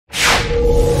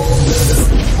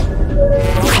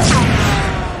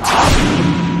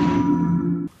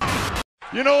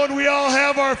You know, and we all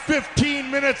have our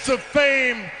 15 minutes of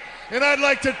fame, and I'd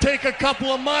like to take a couple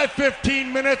of my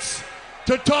 15 minutes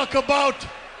to talk about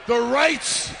the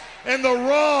rights and the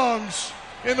wrongs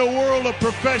in the world of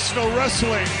professional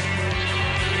wrestling.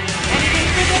 And it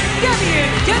is for the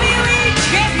WWE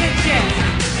Championship.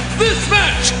 This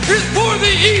match is for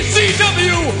the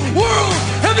ECW World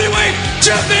Heavyweight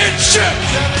Championship.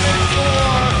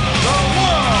 The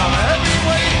World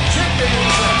Heavyweight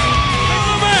Championship.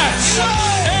 The match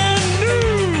and new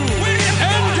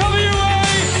NWA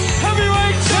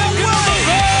Heavyweight Champion.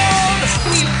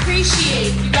 We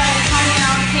appreciate you guys coming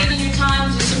out and taking your time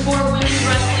to support women's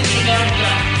wrestling in America.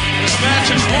 This match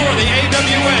is for the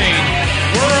AWA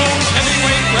World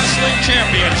Heavyweight Wrestling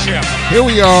Championship. Here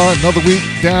we are, another week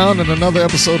down and another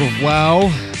episode of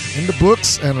WOW in the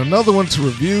books and another one to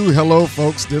review. Hello,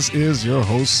 folks. This is your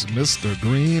host, Mr.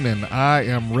 Green, and I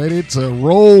am ready to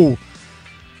roll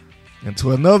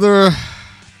into another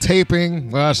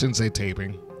taping. Well, I shouldn't say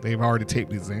taping. They've already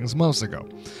taped these things months ago.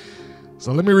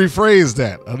 So let me rephrase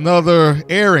that. Another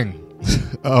airing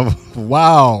of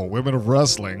WOW, Women of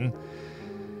Wrestling.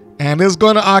 And it's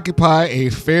going to occupy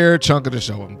a fair chunk of the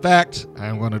show. In fact,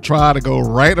 I'm going to try to go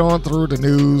right on through the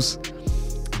news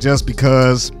just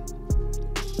because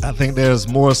I think there's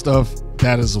more stuff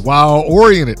that is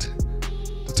WOW-oriented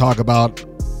to talk about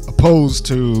opposed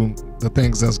to the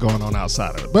things that's going on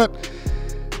outside of it. But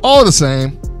all the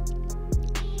same,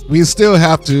 we still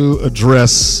have to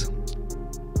address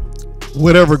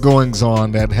whatever goings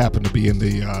on that happen to be in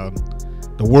the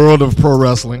world of pro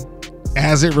wrestling,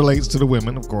 as it relates to the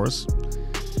women, of course.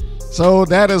 So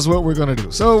that is what we're going to do.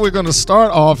 So we're going to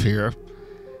start off here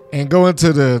and go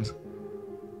into the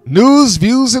news,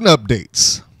 views, and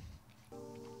updates.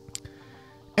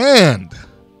 And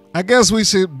I guess we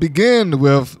should begin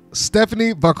with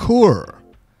Stephanie Vaquer,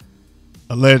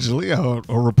 allegedly or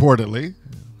reportedly,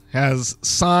 has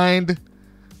signed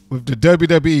with the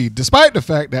WWE, despite the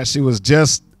fact that she was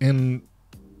just in,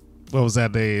 what was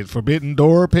that, the Forbidden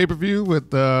Door pay-per-view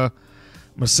with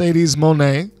Mercedes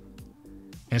Moné,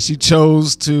 and she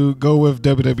chose to go with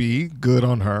WWE. Good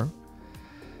on her.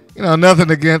 You know,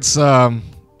 nothing against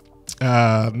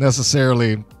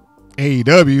necessarily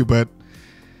AEW, but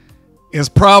it's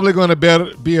probably going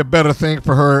to be a better thing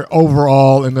for her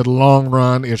overall in the long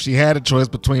run if she had a choice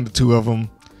between the two of them,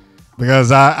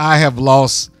 because I have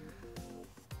lost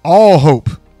all hope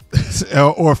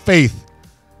or faith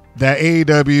that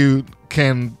AEW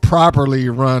can properly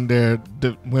run their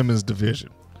women's division,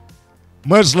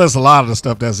 much less a lot of the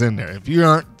stuff that's in there. If you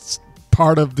aren't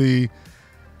part of the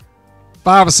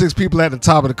 5 or 6 people at the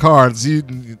top of the cards,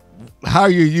 how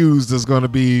you're used is going to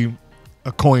be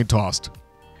a coin tossed.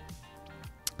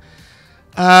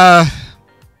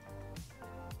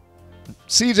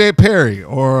 CJ Perry,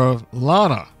 or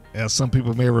Lana, as some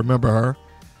people may remember her,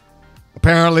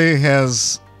 apparently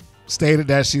has stated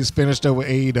that she's finished up with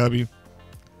AEW.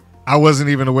 I wasn't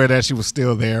even aware that she was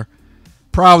still there.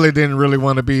 Probably didn't really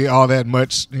want to be all that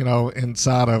much,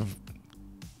 inside of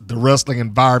the wrestling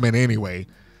environment anyway.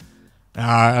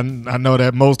 I know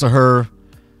that most of her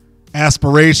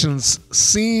aspirations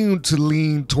seem to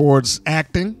lean towards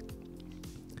acting.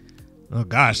 Oh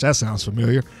gosh, that sounds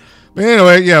familiar. But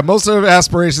anyway, yeah, most of her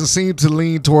aspirations seem to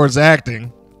lean towards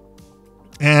acting.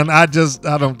 And I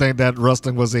don't think that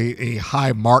wrestling was a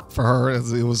high mark for her.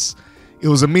 It was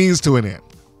a means to an end,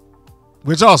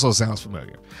 which also sounds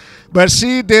familiar. But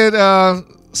she did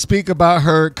speak about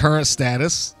her current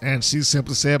status, and she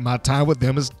simply said, "My time with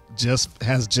them has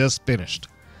just finished."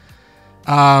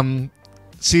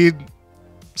 She,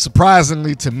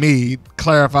 surprisingly to me,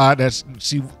 clarified that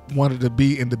she wanted to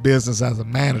be in the business as a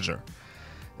manager.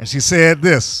 And she said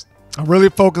this: "I'm really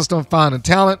focused on finding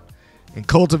talent and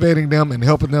cultivating them and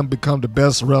helping them become the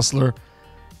best wrestler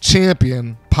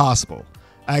champion possible.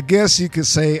 I guess you could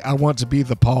say I want to be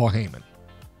the Paul Heyman."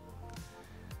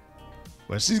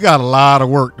 Well, she's got a lot of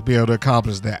work to be able to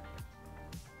accomplish that.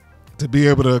 To be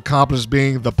able to accomplish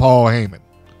being the Paul Heyman.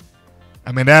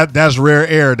 I mean, that's rare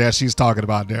air that she's talking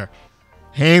about there.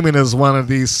 Heyman is one of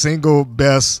the single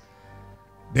best,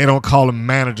 they don't call them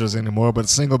managers anymore, but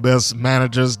single best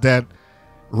managers that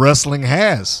wrestling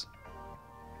has.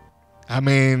 I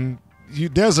mean,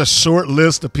 there's a short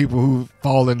list of people who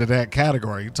fall into that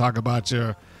category. You talk about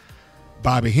your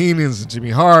Bobby Heenans and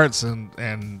Jimmy Harts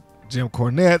and Jim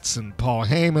Cornette's and Paul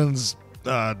Heyman's,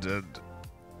 Paul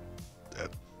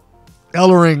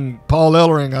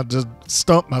Ellering. I just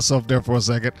stumped myself there for a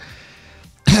second.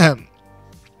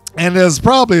 And there's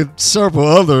probably several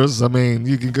others. I mean,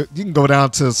 you can go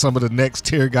down to some of the next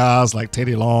tier guys like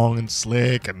Teddy Long and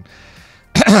Slick and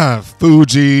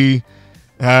Fuji.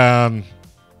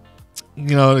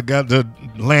 They got the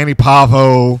Lanny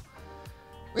Poffo.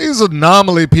 These are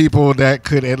nominally people that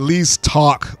could at least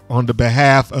talk on the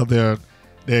behalf of their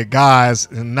guys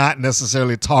and not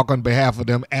necessarily talk on behalf of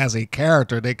them as a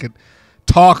character. They could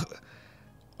talk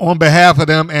on behalf of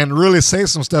them and really say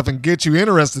some stuff and get you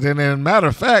interested in it. And matter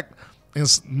of fact,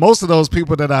 most of those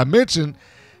people that I mentioned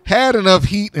had enough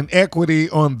heat and equity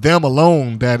on them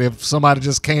alone that if somebody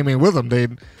just came in with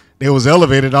them, they was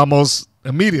elevated almost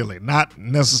immediately. Not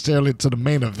necessarily to the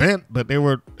main event, but they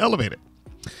were elevated.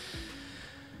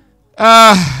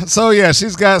 So yeah,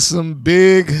 she's got some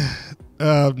big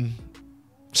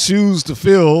shoes to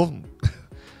fill,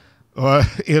 or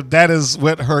if that is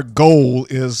what her goal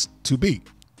is to be.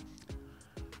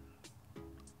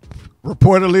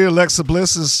 Reportedly, Alexa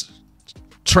Bliss is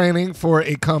training for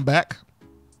a comeback.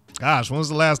 Gosh, when was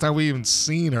the last time we even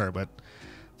seen her? But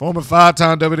former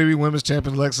 5-time WWE Women's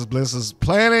Champion Alexa Bliss is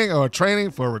planning or training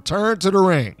for a return to the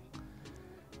ring.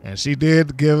 And she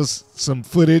did give us some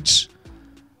footage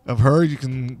of her. You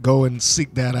can go and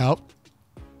seek that out.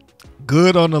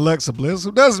 Good on Alexa Bliss,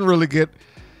 who doesn't really get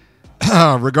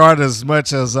regarded as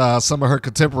much as some of her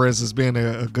contemporaries as being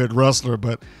a good wrestler.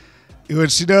 But when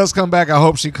she does come back, I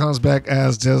hope she comes back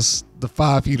as just the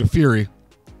 5 Feet of Fury,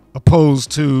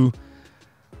 opposed to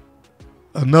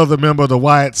another member of the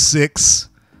Wyatt Six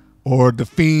or the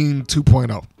Fiend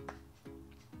 2.0.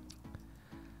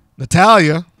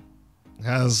 Natalya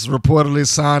has reportedly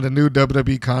signed a new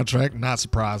WWE contract. Not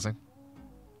surprising.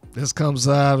 This comes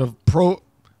out of Pro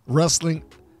Wrestling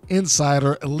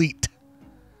Insider Elite.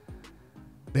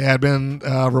 They had been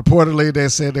reportedly, they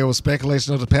said there was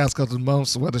speculation over the past couple of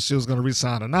months whether she was going to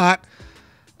resign or not.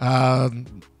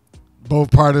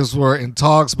 Both parties were in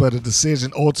talks, but a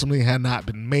decision ultimately had not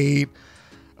been made.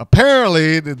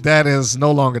 Apparently, that is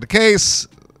no longer the case,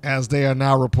 as they are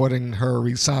now reporting her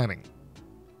resigning.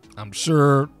 I'm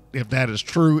sure if that is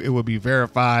true, it will be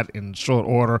verified in short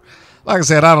order. Like I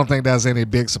said, I don't think that's any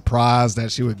big surprise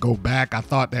that she would go back. I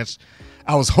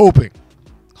was hoping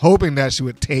that she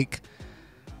would take,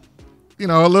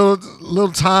 a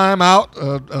little time out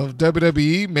of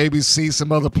WWE, maybe see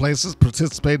some other places,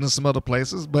 participate in some other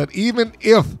places. But even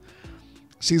if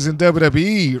she's in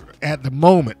WWE at the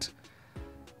moment,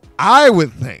 I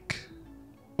would think,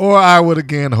 or I would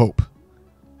again hope,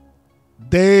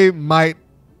 they might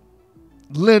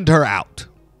lend her out.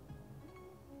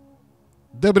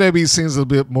 WWE seems a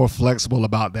bit more flexible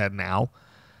about that now.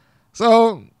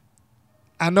 So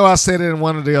I know I said it in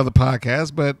one of the other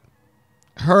podcasts, but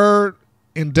her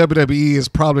in WWE is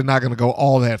probably not going to go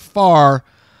all that far.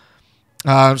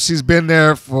 She's been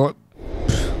there for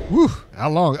how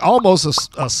long? Almost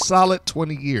a solid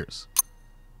 20 years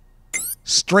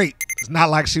straight. It's not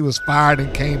like she was fired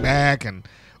and came back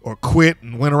or quit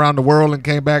and went around the world and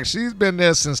came back. She's been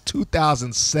there since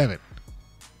 2007.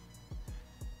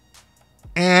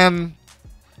 And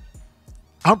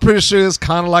I'm pretty sure it's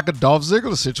kind of like a Dolph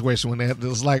Ziggler situation when it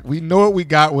was like, we know what we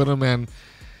got with him, and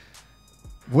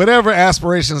whatever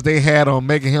aspirations they had on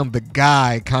making him the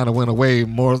guy kind of went away,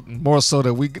 more so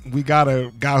that we got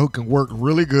a guy who can work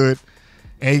really good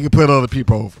and he can put other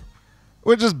people over,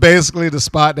 which is basically the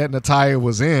spot that Natalya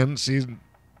was in. She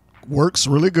works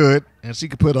really good and she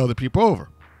can put other people over.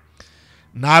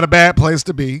 Not a bad place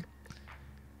to be.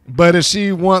 But if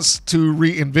she wants to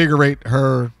reinvigorate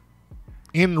her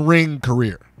in-ring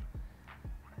career,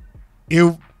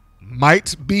 it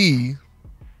might be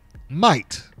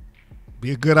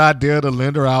a good idea to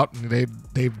lend her out.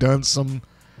 They've done some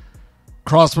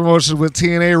cross promotion with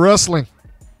TNA Wrestling.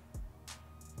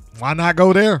 Why not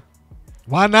go there?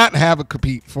 Why not have her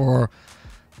compete for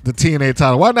the TNA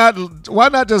title? Why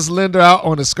not just lend her out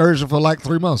on excursion for like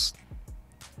 3 months?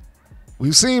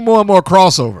 We've seen more and more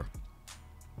crossover.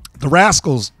 The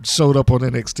Rascals showed up on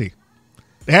NXT.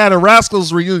 They had a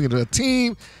Rascals reunion, a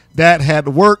team that had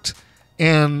worked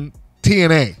in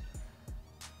TNA.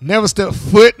 Never stepped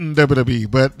foot in WWE,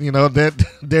 but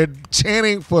they're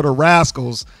chanting for the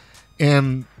Rascals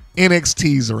in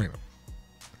NXT's arena.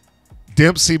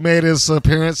 Dempsey made his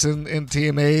appearance in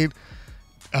TNA.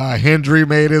 Hendry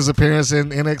made his appearance in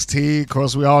NXT. Of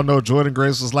course, we all know Jordan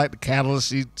Grace was like the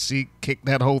catalyst. She kicked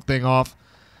that whole thing off.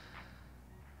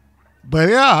 But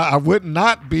yeah, I would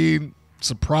not be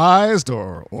surprised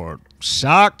or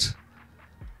shocked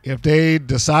if they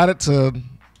decided to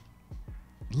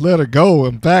let her go.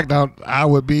 In fact, I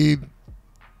would be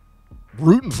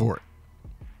rooting for it.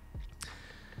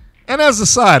 And as a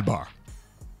sidebar,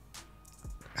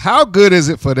 how good is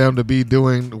it for them to be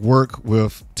doing work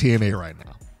with TNA right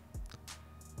now?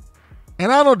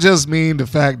 And I don't just mean the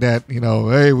fact that,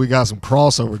 hey, we got some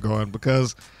crossover going,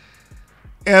 because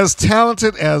as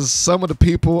talented as some of the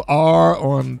people are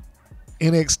on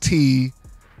NXT,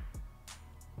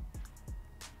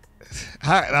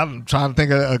 I'm trying to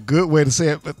think of a good way to say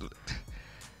it, but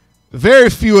very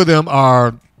few of them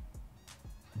are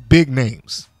big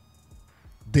names.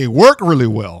 They work really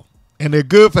well, and they're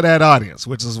good for that audience,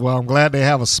 which is why I'm glad they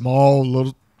have a small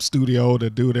little studio to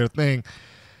do their thing.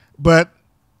 But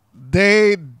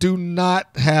they do not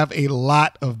have a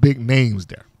lot of big names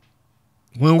there.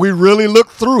 When we really look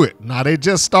through it, now they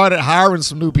just started hiring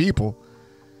some new people.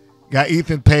 Got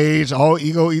Ethan Page, all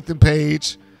ego Ethan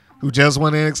Page, who just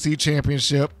won the NXT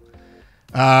championship.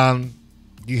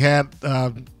 You had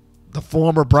the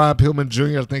former Brian Pillman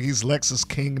Jr., I think he's Lexus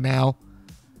King now,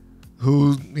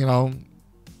 who,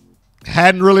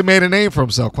 hadn't really made a name for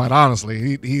himself, quite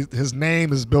honestly. His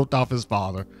name is built off his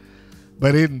father,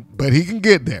 but he can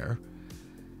get there.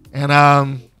 And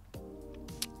I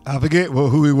forget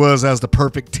who he was as the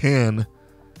Perfect 10.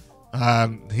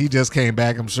 He just came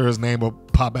back. I'm sure his name will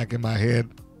pop back in my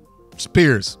head.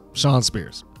 Sean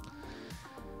Spears.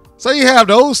 So you have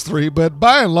those three, but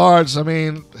by and large,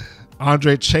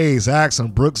 Andre Chase, Axon,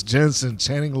 Brooks Jensen,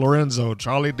 Channing Lorenzo,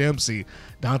 Charlie Dempsey,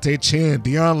 Dante Chen,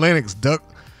 Deion Lennox,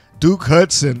 Duke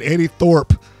Hudson, Eddie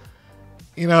Thorpe.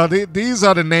 These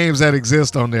are the names that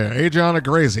exist on there. Adriana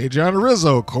Grace, Adriana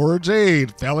Rizzo, Cora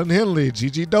Jade, Fallon Henley,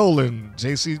 Gigi Dolan,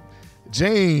 JC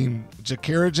Jane,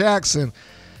 Jakira Jackson.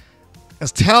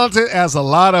 As talented as a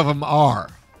lot of them are,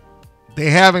 they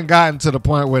haven't gotten to the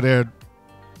point where they're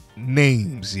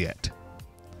names yet.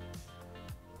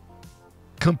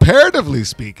 Comparatively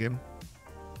speaking,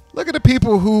 look at the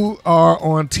people who are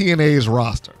on TNA's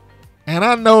roster. And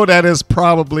I know that is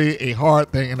probably a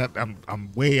hard thing, and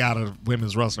I'm way out of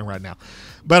women's wrestling right now.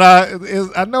 But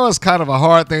I know it's kind of a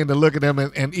hard thing to look at them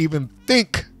and even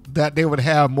think that they would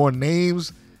have more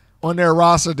names on their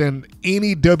roster than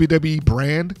any WWE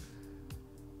brand.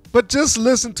 But just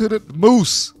listen to the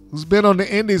Moose, who's been on the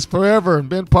Indies forever and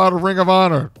been part of Ring of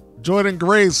Honor. Jordan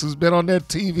Grace, who's been on their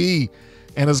TV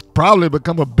and has probably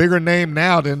become a bigger name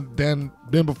now than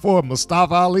before.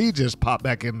 Mustafa Ali just popped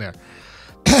back in there.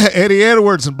 Eddie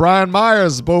Edwards and Brian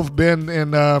Myers both been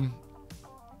in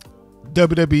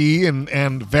WWE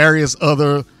and various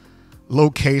other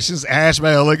locations. Ash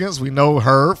by Elegance, we know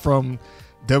her from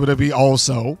WWE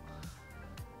also.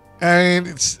 And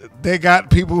they got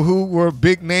people who were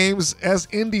big names as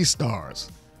indie stars.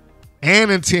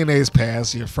 And in TNA's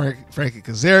past, your Frankie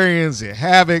Kazarians, your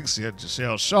Havocs, your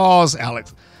Giselle Shaws,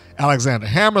 Alexander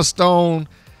Hammerstone,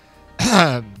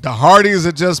 the Hardys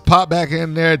that just popped back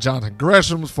in there, Jonathan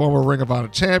Gresham's former Ring of Honor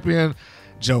champion,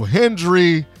 Joe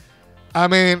Hendry.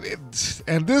 And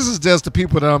this is just the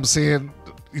people that I'm seeing,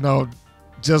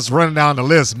 just running down the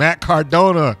list. Matt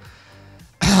Cardona,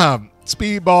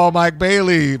 Speedball Mike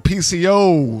Bailey,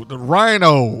 PCO, the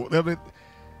Rhino.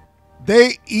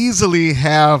 They easily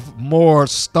have more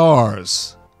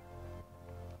stars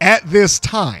at this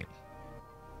time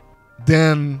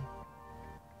than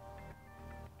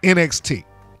NXT.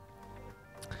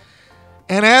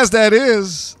 And as that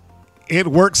is, it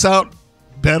works out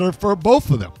better for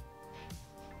both of them.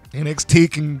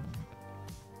 NXT can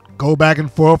go back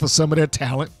and forth with some of their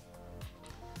talent,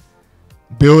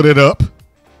 build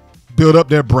up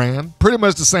their brand. Pretty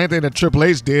much the same thing that Triple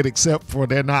H did, except for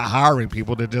they're not hiring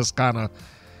people. They're just kind of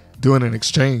doing an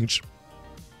exchange.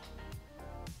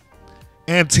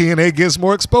 And TNA gets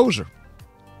more exposure.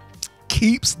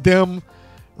 Keeps them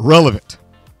relevant.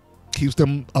 Keeps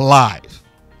them alive.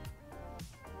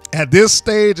 At this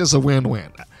stage, it's a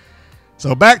win-win.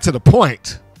 So back to the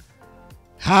point.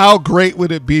 How great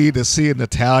would it be to see a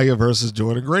Natalya versus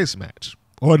Jordan Grace match?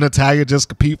 Or Natalya just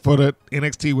compete for the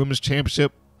NXT Women's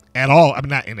Championship at all.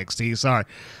 Not NXT, sorry.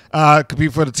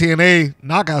 Compete for the TNA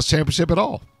Knockouts Championship at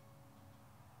all.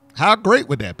 How great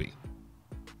would that be?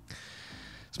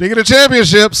 Speaking of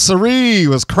championships, Saree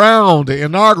was crowned the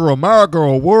inaugural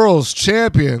Marigirl World's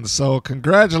Champion. So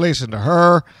congratulations to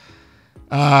her.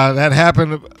 That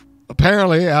happened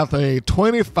apparently after a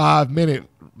 25-minute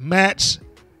match,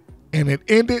 and it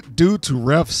ended due to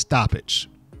ref stoppage.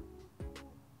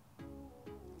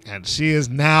 And she is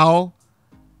now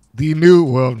the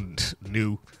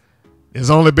new. There's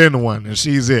only been one, and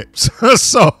she's it.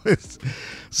 So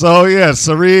yeah,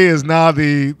 Saree is now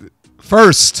the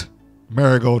first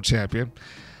Marigold champion.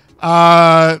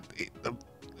 It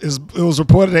was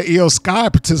reported that Io Sky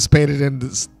participated in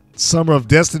the Summer of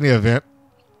Destiny event.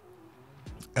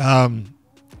 And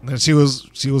she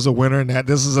was a winner in that.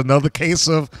 This is another case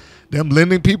of them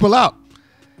lending people out.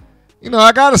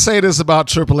 I got to say this about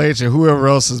Triple H and whoever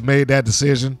else has made that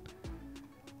decision.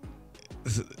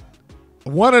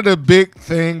 one of the big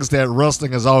things that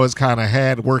wrestling has always kind of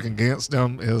had working against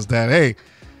them is that, hey,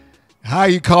 how are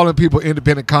you calling people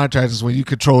independent contractors when you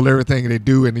control everything they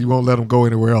do and you won't let them go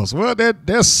anywhere else? Well,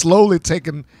 they're slowly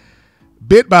taking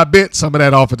bit by bit some of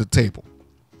that off of the table.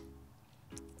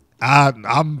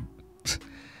 I'm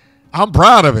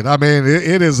proud of it. I mean,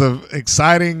 it is an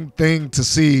exciting thing to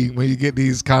see when you get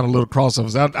these kind of little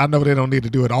crossovers. I know they don't need to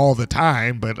do it all the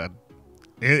time, but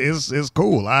it's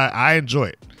cool. I enjoy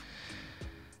it.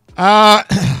 As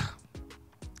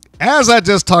I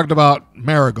just talked about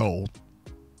Marigold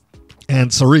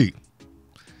and Sari,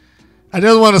 I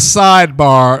just want to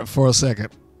sidebar for a second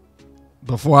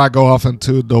before I go off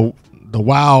into the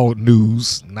WoW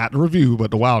news, not the review, but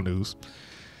the WoW news.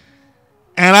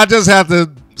 And I just have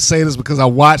to say this because I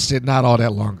watched it not all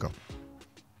that long ago.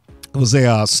 It was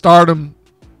a Stardom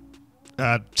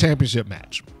championship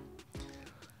match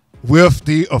with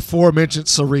the aforementioned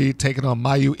Sari taking on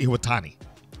Mayu Iwatani.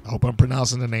 I hope I'm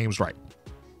pronouncing the names right.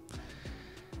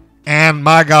 And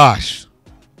my gosh,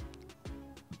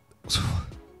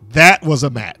 that was a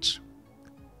match.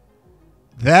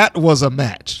 That was a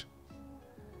match.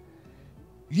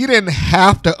 You didn't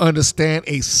have to understand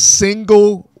a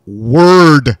single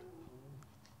word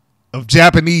of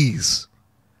Japanese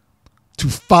to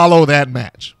follow that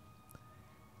match.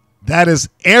 That is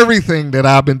everything that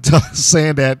I've been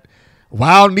saying, that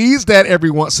WoW needs that every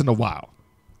once in a while.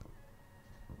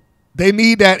 They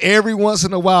need that every once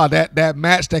in a while, that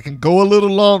match that can go a little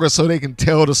longer so they can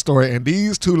tell the story. And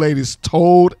these two ladies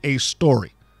told a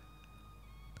story.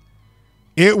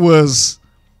 It was,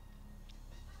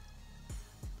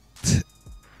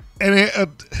 and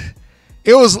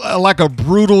it was like a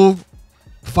brutal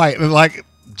fight, like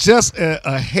just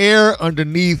a hair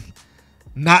underneath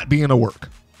not being a work.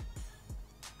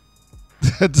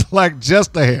 It's like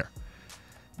just a hair.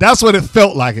 That's what it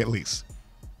felt like, at least.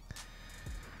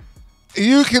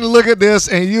 You can look at this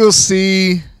and you'll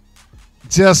see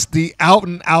just the out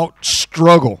and out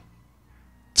struggle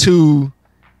to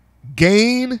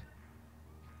gain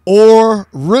or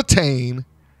retain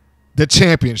the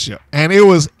championship. And it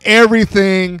was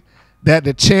everything that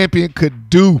the champion could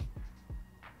do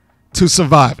to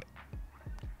survive it.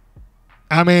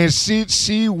 I mean,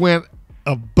 she went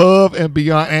above and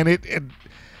beyond, and it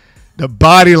the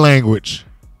body language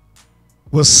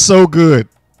was so good.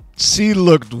 She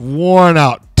looked worn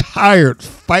out, tired,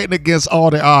 fighting against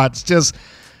all the odds, just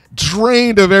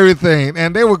drained of everything.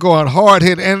 And they were going hard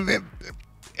hit. And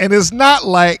it's not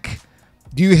like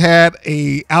you had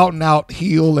a out and out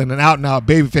heel and an out and out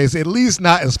babyface, at least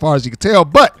not as far as you could tell.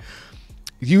 But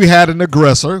you had an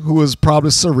aggressor who was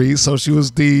probably Sari, so she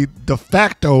was the de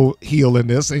facto heel in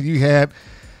this. And you had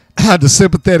the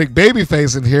sympathetic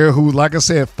babyface in here who, like I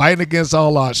said, fighting against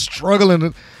all odds,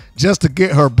 struggling just to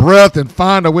get her breath and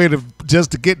find a way to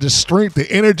just to get the strength,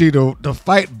 the energy to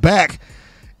fight back.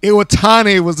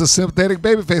 Iwatani was the sympathetic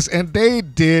babyface, and they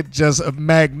did just a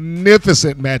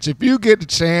magnificent match. If you get the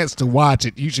chance to watch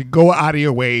it, you should go out of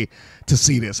your way to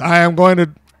see this. I am going to,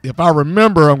 if I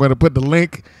remember, I'm going to put the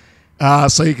link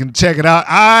so you can check it out.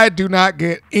 I do not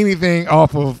get anything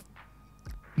off of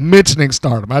mentioning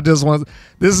Stardom.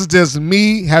 This is just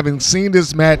me having seen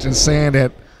this match and saying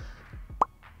that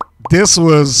this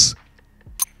was,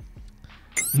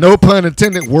 no pun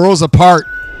intended, worlds apart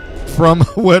from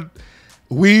what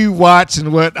we watch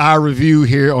and what I review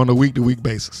here on a week-to-week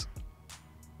basis.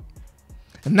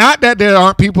 Not that there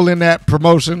aren't people in that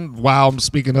promotion, while I'm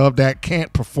speaking of, that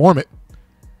can't perform it,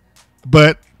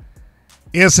 but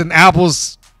it's an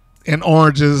apples and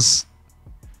oranges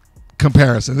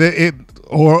comparison. In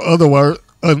other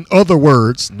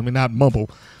words, let me not mumble.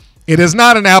 It is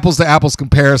not an apples to apples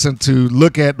comparison to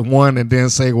look at one and then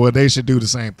say, well, they should do the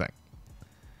same thing.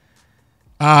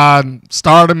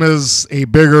 Stardom is a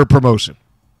bigger promotion.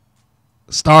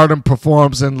 Stardom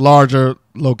performs in larger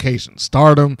locations.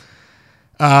 Stardom,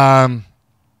 I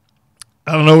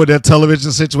don't know what their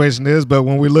television situation is, but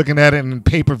when we're looking at it in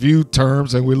pay-per-view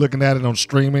terms and we're looking at it on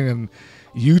streaming and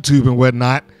YouTube and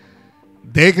whatnot,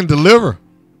 they can deliver.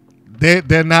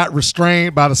 They're not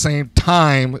restrained by the same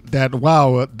time that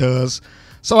WoW does.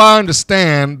 So I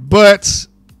understand, but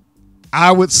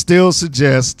I would still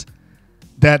suggest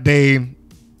that they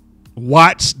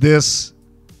watch this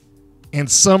in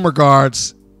some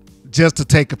regards just to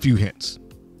take a few hints.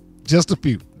 Just a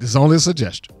few. This is only a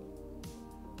suggestion.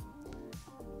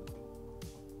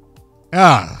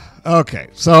 Okay.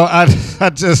 So I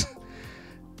just,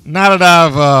 now that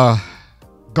I've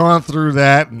gone through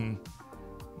that and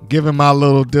given my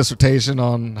little dissertation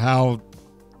on how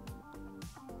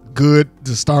good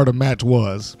the Stardom match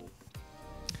was,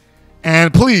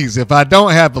 And please, if I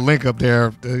don't have the link up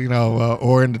there,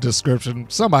 or in the description,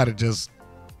 somebody just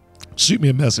shoot me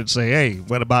a message. Say, hey,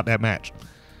 what about that match?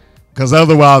 Because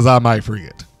otherwise I might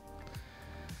forget.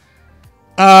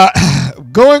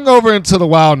 Going over into the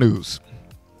WoW news.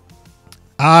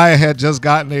 I had just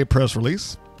gotten a press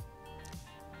release.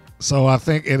 So I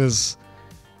think it is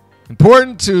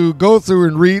important to go through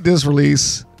and read this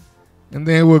release, and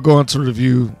then we'll go into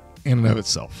review in and of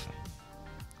itself.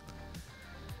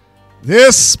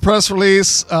 This press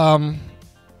release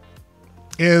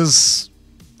is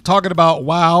talking about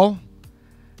WoW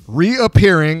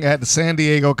reappearing at the San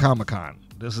Diego Comic-Con.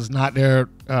 This is not their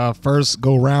first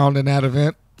go round in that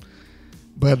event,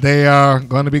 but they are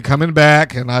going to be coming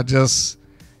back. And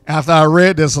after I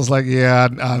read this, I was like,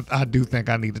 yeah, I do think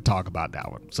I need to talk about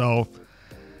that one. So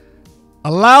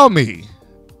allow me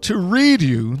to read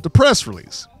you the press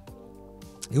release.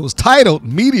 It was titled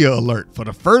Media Alert. For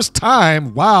the first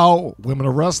time, WoW Women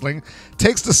of Wrestling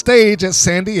takes the stage at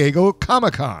San Diego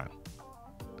Comic-Con.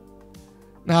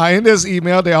 Now, in this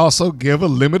email, they also give a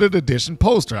limited edition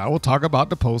poster. I will talk about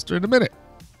the poster in a minute.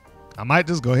 I might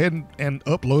just go ahead and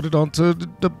upload it onto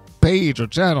the page or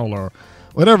channel or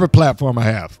whatever platform I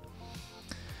have.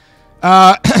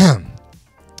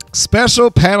 Special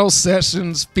panel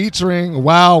sessions featuring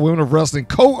WoW Women of Wrestling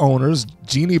co-owners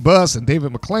Jeannie Buss and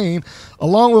David McLean,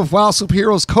 along with WoW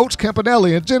Superheroes Coach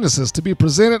Campanelli and Genesis, to be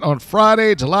presented on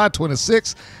Friday, July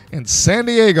 26th in San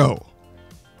Diego.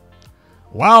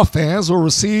 WoW fans will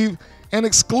receive an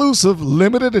exclusive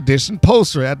limited edition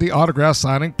poster at the autograph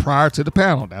signing prior to the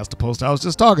panel. That's the poster I was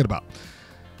just talking about.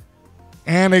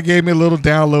 And they gave me a little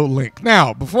download link.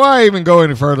 Now, before I even go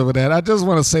any further with that, I just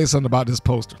want to say something about this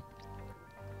poster.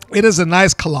 It is a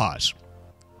nice collage.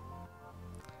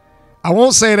 I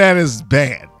won't say that is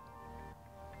bad,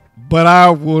 but I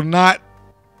will not.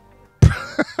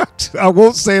 I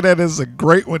won't say that is a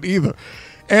great one either.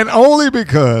 And only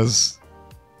because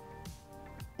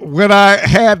when I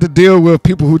had to deal with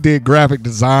people who did graphic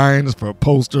designs for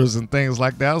posters and things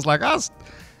like that, I was like,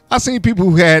 I seen people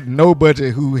who had no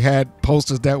budget who had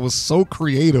posters that was so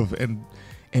creative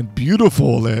and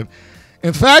beautiful. And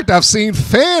in fact, I've seen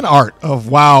fan art of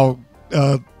WoW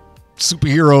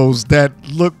superheroes that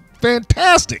look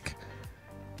fantastic.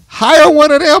 Hire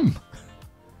one of them.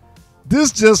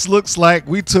 This just looks like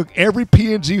we took every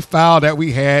PNG file that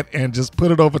we had and just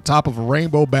put it over top of a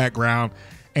rainbow background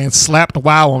and slapped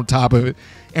WoW on top of it.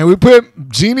 And we put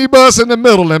Jeannie Buss in the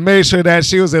middle and made sure that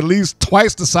she was at least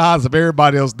twice the size of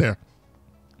everybody else there.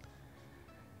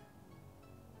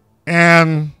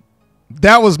 And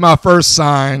that was my first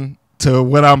sign to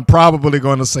what I'm probably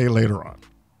going to say later on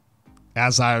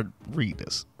as I read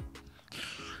this.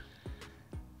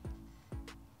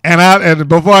 And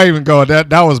before I even go, that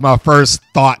was my first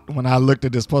thought when I looked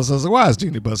at this post. I was like, why is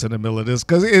Jeannie Buss in the middle of this?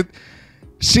 Because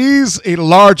she's a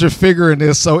larger figure in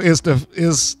this, so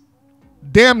it's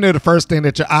damn near the first thing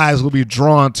that your eyes will be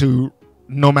drawn to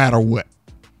no matter what.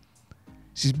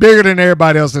 She's bigger than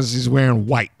everybody else and she's wearing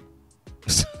white.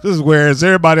 Whereas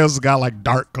everybody else has got like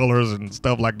dark colors and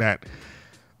stuff like that.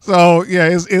 So yeah,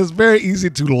 it's very easy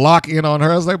to lock in on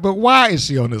her. I was like, but why is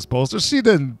she on this poster? She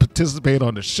didn't participate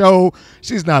on the show.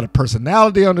 She's not a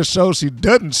personality on the show. She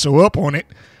doesn't show up on it.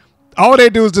 All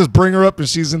they do is just bring her up and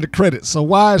she's in the credits. So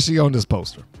why is she on this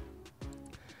poster?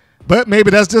 But maybe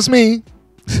that's just me.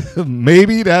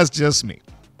 Maybe that's just me.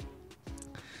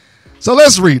 So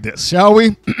let's read this, shall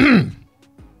we?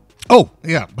 Oh,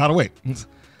 yeah, by the way,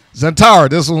 Zantara,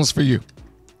 this one's for you.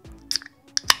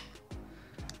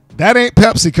 That ain't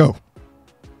PepsiCo.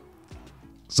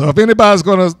 So if anybody's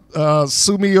going to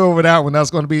sue me over that one,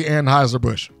 that's going to be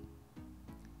Anheuser-Busch.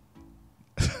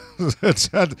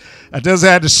 I just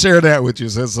had to share that with you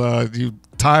since you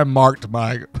time marked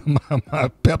my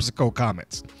PepsiCo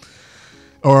comments.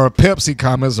 Or Pepsi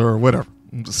comments or whatever.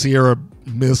 Sierra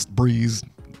Mist Breeze.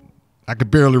 I could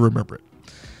barely remember it.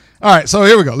 All right, so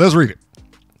here we go. Let's read it.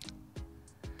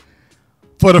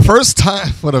 For the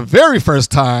very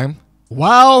first time,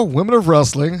 WoW Women of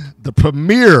Wrestling, the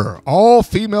premier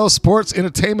all-female sports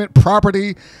entertainment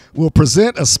property, will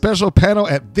present a special panel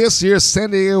at this year's San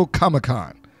Diego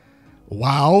Comic-Con.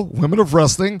 WoW Women of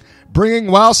Wrestling, bringing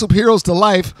WoW superheroes to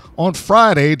life on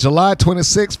Friday, July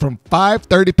 26th from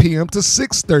 5:30 p.m. to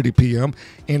 6:30 p.m.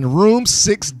 in Room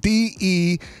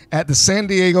 6DE at the San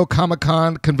Diego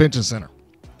Comic-Con Convention Center.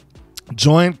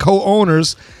 Join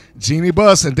co-owners Jeannie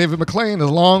Buss and David McLean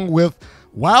along with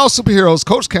WoW superheroes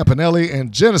Coach Campanelli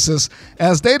and Genesis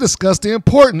as they discuss the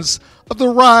importance of the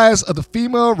rise of the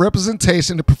female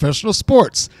representation in professional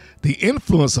sports, the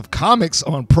influence of comics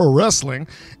on pro wrestling,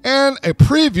 and a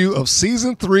preview of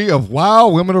Season 3 of WoW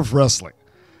Women of Wrestling.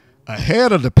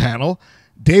 Ahead of the panel,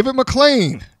 David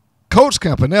McLean, Coach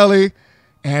Campanelli,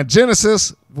 and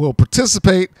Genesis will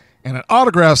participate in an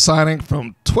autograph signing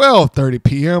from 12:30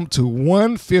 p.m. to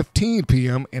 1:15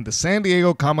 p.m. in the San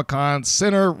Diego Comic-Con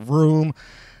Center Room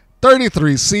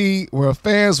 33C, where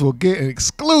fans will get an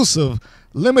exclusive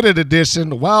limited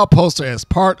edition WOW poster as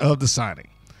part of the signing.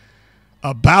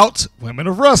 About Women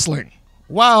of Wrestling.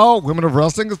 WOW Women of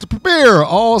Wrestling is the premiere.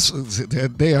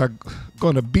 They are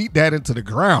going to beat that into the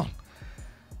ground.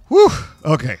 Whew.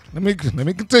 Okay, let me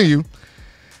continue.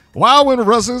 WOW Women of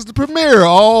Wrestling is the premier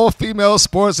all-female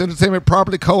sports entertainment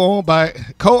property co-owned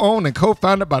and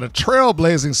co-founded by the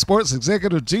trailblazing sports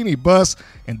executive Jeannie Buss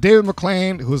and David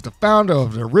McLean, who is the founder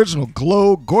of the original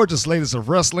Glow Gorgeous Ladies of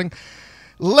Wrestling,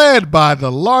 led by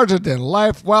the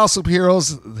larger-than-life WOW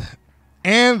superheroes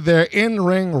and their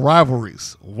in-ring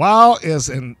rivalries. WOW is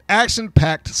an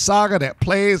action-packed saga that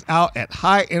plays out at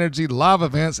high-energy live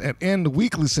events and in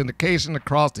weekly syndication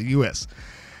across the U.S.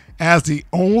 As the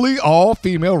only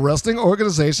all-female wrestling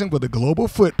organization with a global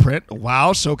footprint,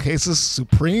 WOW showcases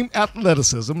supreme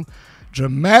athleticism,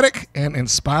 dramatic and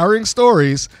inspiring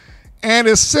stories, and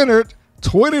is centered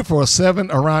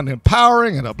 24/7 around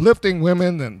empowering and uplifting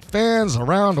women and fans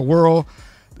around the world.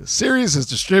 The series is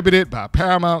distributed by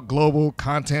Paramount Global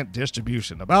Content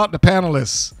Distribution. About the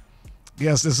panelists.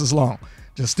 Yes, this is long.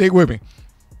 Just stick with me.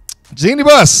 Jeannie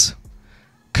Buss,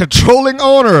 controlling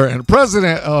owner and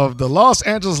president of the Los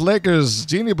Angeles Lakers.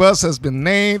 Jeannie Buss has been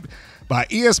named by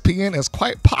ESPN as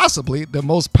quite possibly the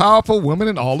most powerful woman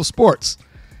in all of sports.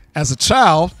 As a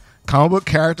child, comic book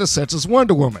characters such as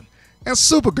Wonder Woman and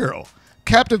Supergirl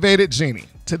captivated Jeannie.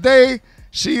 Today,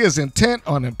 she is intent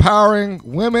on empowering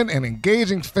women and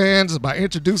engaging fans by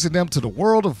introducing them to the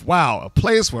world of WOW, a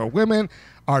place where women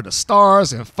are the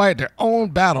stars and fight their own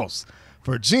battles.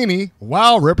 For Jeannie,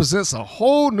 WOW represents a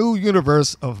whole new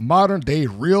universe of modern-day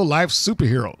real-life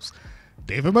superheroes.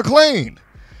 David McLean.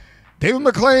 David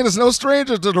McLean is no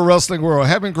stranger to the wrestling world,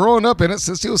 having grown up in it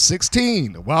since he was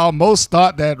 16. While most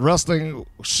thought that wrestling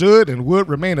should and would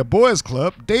remain a boys'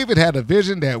 club, David had a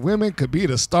vision that women could be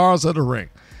the stars of the ring.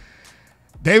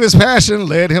 David's passion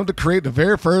led him to create the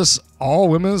very first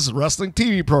all-women's wrestling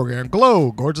TV program,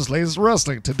 Glow, Gorgeous Ladies of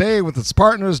Wrestling. Today, with its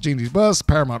partners, Jeannie Buss,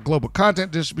 Paramount Global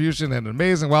Content Distribution, and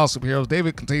amazing WOW superheroes,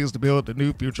 David continues to build the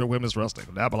new future of women's wrestling.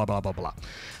 Blah, blah, blah, blah, blah.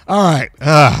 All right.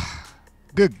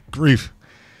 Good grief.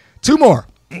 Two more.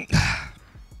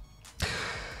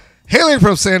 Hailing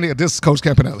from this is Coach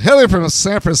Campanelli. Hailing from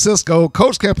San Francisco,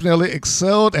 Coach Campanelli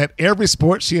excelled at every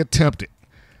sport she attempted.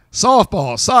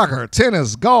 Softball, soccer,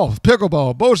 tennis, golf,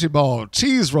 pickleball, bocce ball,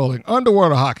 cheese rolling,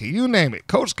 underwater hockey, you name it.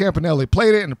 Coach Campanelli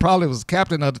played it and probably was the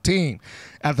captain of the team.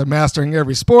 After mastering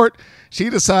every sport, she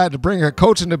decided to bring her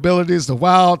coaching abilities to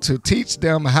WOW to teach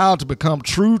them how to become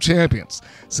true champions.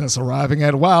 Since arriving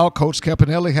at WOW, Coach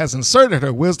Campanelli has inserted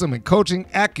her wisdom and coaching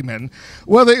acumen,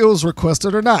 whether it was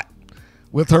requested or not.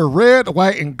 With her red,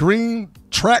 white, and green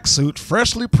tracksuit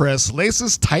freshly pressed,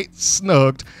 laces tight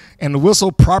snugged, and the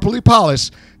whistle properly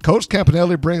polished, Coach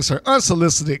Campanelli brings her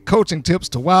unsolicited coaching tips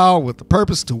to WOW with the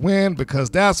purpose to win, because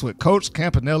that's what Coach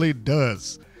Campanelli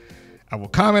does. I will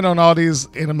comment on all these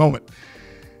in a moment.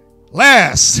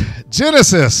 Last,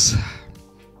 Genesis.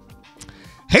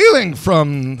 Hailing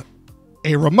from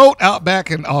a remote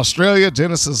outback in Australia,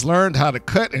 Genesis learned how to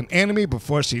cut an enemy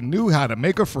before she knew how to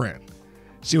make a friend.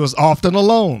 She was often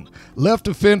alone, left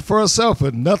to fend for herself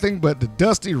with nothing but the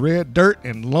dusty red dirt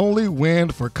and lonely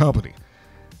wind for company.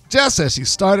 Just as she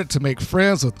started to make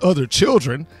friends with other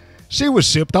children, she was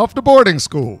shipped off to boarding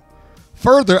school,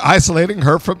 further isolating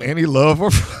her from any love or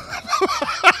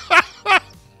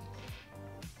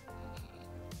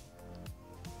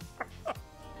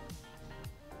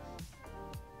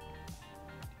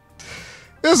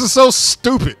This is so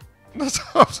stupid.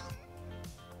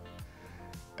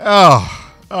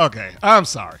 Oh, okay. I'm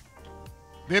sorry.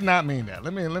 Did not mean that.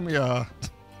 Let me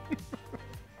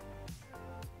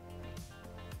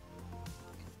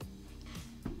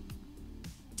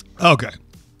Okay.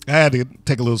 I had to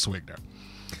take a little swig there.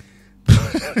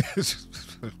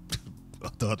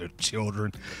 The other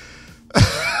children.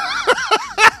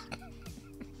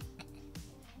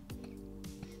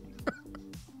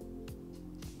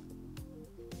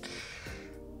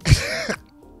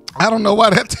 I don't know why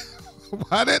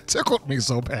that tickled me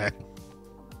so bad.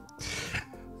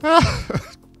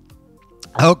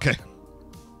 Okay.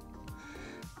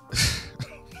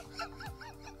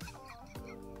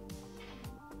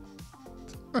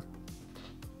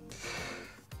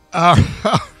 All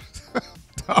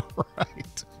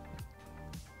right.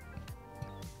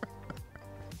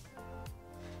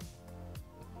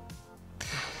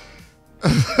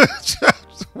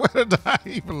 Where did I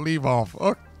even leave sleeve off.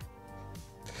 Okay.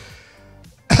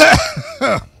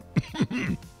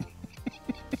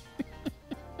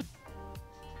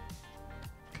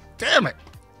 Damn it.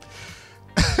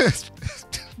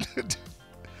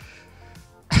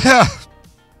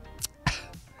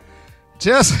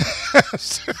 Just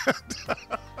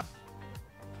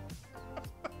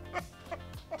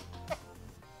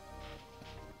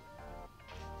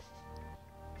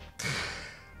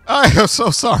I am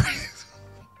so sorry.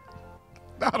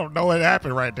 I don't know what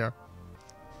happened right there.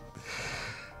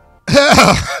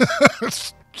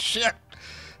 Shit.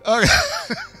 Okay.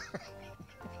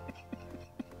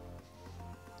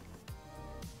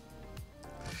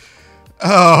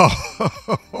 Oh.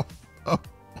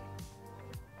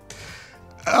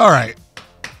 All right.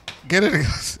 Get it.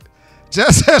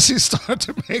 Just as she started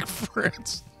to make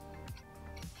friends.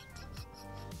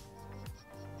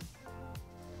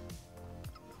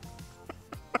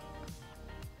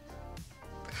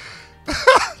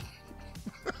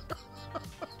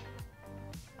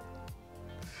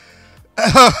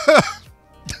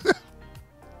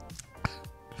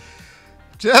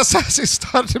 Just as she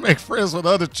started to make friends with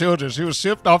other children, she was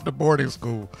shipped off to boarding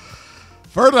school,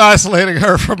 further isolating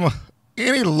her from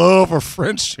any love or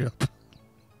friendship.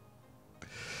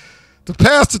 To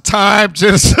pass the time,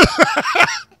 Genesis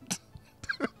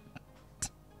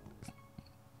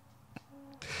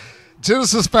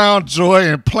found joy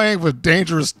in playing with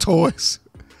dangerous toys,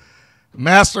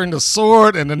 mastering the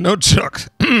sword and the nunchuck.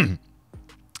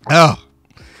 Oh.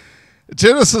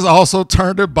 Genesis also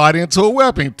turned her body into a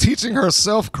weapon, teaching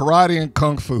herself karate and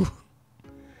kung fu.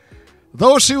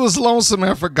 Though she was lonesome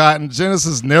and forgotten,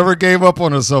 Genesis never gave up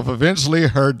on herself. Eventually,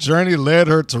 her journey led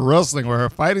her to wrestling, where her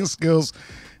fighting skills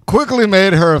quickly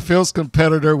made her a fierce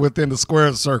competitor within the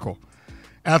squared circle.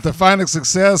 After finding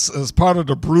success as part of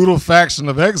the brutal faction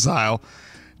of Exile,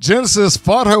 Genesis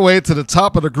fought her way to the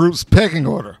top of the group's pecking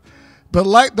order. But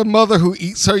like the mother who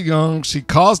eats her young, she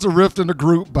caused a rift in the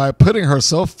group by putting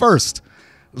herself first,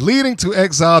 leading to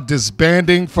Exile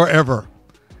disbanding forever.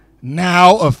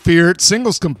 Now a feared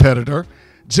singles competitor,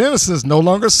 Genesis no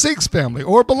longer seeks family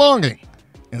or belonging.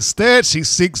 Instead, she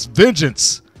seeks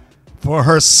vengeance for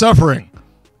her suffering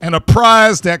and a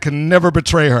prize that can never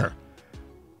betray her.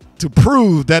 To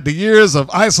prove that the years of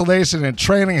isolation and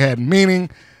training had meaning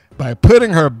by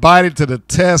putting her body to the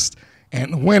test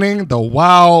and winning the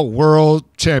WoW World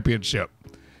Championship.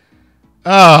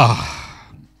 I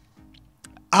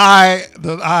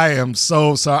am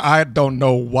so sorry. I don't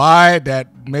know why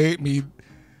that made me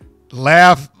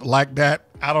laugh like that.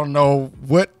 I don't know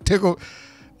what tickled.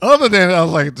 Other than I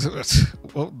was like,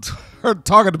 her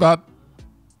talking about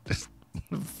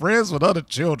friends with other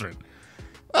children.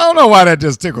 I don't know why that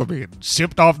just tickled me.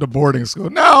 Shipped off to boarding school.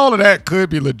 Now all of that could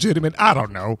be legitimate. I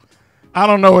don't know. I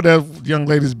don't know what that young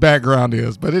lady's background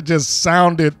is, but it just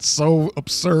sounded so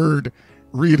absurd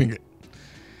reading it.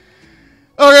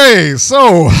 Okay,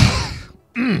 so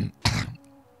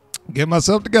get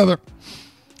myself together.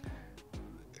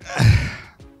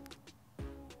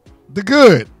 The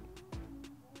good.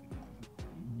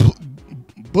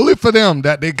 Bully for them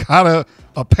that they got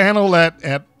a panel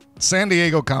at San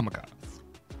Diego Comic-Con.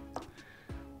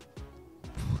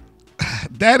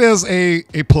 That is a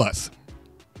plus.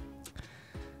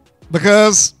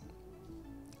 Because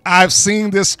I've seen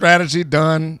this strategy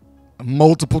done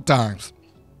multiple times.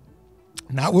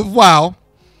 Not with WoW.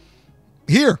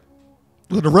 Here.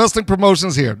 With the wrestling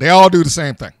promotions here. They all do the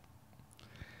same thing.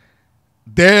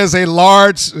 There's a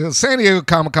large San Diego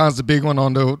Comic-Con is the big one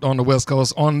on the West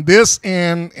Coast. On this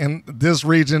end, in this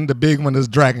region, the big one is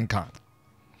Dragon Con.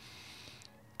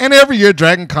 And every year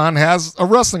Dragon Con has a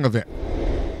wrestling event.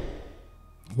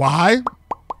 Why?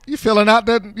 You're filling out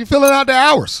the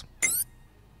hours.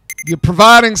 You're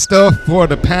providing stuff for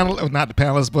the panel, not the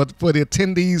panelists, but for the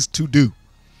attendees to do.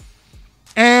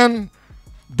 And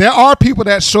there are people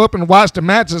that show up and watch the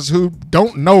matches who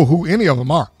don't know who any of them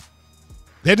are.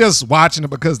 They're just watching it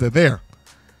because they're there.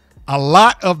 A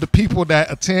lot of the people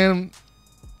that attend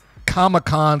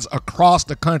Comic-Cons across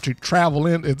the country travel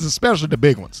in, especially the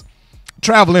big ones,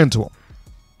 travel into them.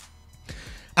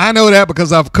 I know that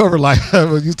because I've covered I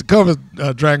used to cover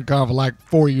Dragon Con for like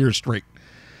 4 years straight.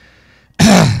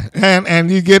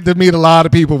 and you get to meet a lot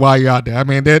of people while you're out there. I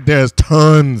mean, there's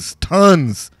tons,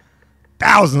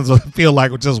 thousands of feel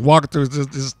like just walking through,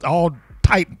 just all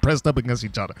tight and pressed up against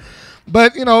each other.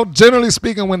 But, generally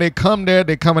speaking, when they come there,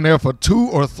 they come in there for 2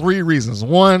 or 3 reasons.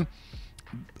 One,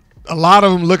 a lot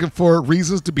of them looking for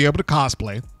reasons to be able to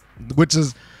cosplay, which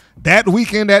is that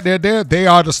weekend that they're there, they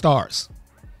are the stars.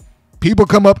 People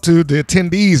come up to the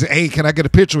attendees, hey, can I get a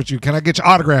picture with you? Can I get your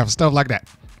autograph? Stuff like that,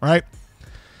 right?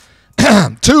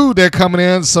 Two, they're coming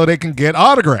in so they can get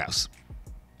autographs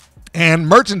and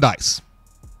merchandise,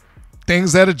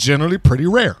 things that are generally pretty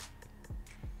rare.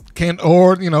 You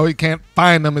can't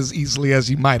find them as easily as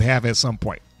you might have at some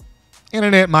point.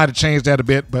 Internet might have changed that a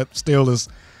bit, but still is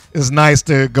nice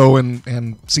to go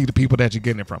and see the people that you're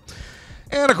getting it from.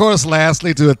 And of course,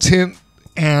 lastly, to attend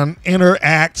and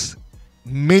interact,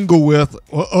 mingle with,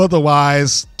 or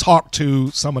otherwise talk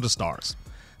to some of the stars.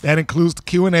 That includes the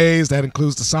Q&As, that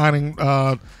includes the signing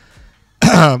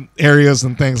areas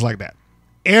and things like that.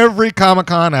 Every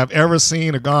Comic-Con I've ever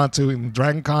seen or gone to, and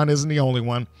Dragon Con isn't the only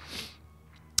one,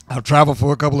 I've traveled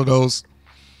for a couple of those,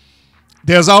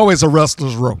 there's always a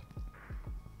wrestler's row.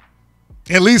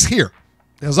 At least here.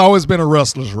 There's always been a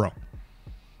wrestler's row.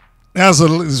 That's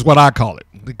is what I call it,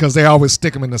 because they always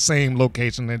stick them in the same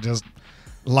location and just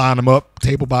line them up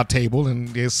table by table, and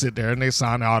they sit there and they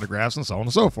sign the autographs and so on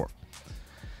and so forth.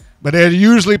 But they're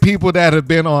usually people that have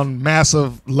been on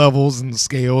massive levels and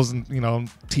scales and,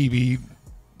 TV,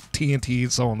 TNT,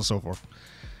 and so on and so forth.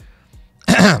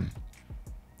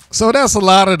 So that's a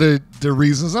lot of the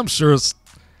reasons. I'm sure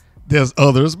there's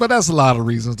others, but that's a lot of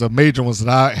reasons. The major ones that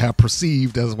I have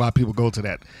perceived as why people go to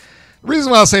that. The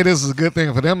reason why I say this is a good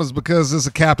thing for them is because it's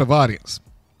a captive audience.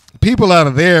 People out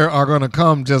of there are going to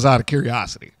come just out of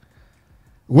curiosity,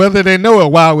 whether they know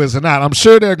what WoW is or not. I'm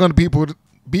sure there are going to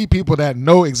be people that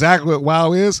know exactly what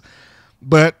WoW is,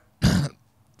 but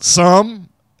some,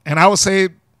 and I would say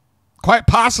quite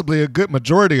possibly a good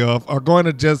majority of, are going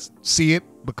to just see it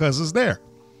because it's there.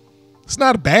 It's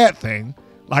not a bad thing.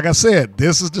 Like I said,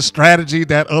 this is the strategy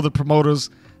that other promoters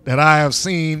that I have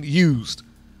seen used.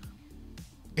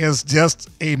 It's just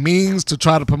a means to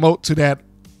try to promote to that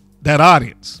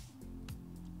audience.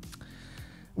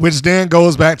 Which then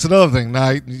goes back to the other thing.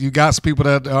 Now, you got some people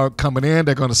that are coming in,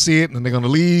 they're going to see it, and they're going to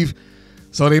leave.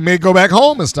 So they may go back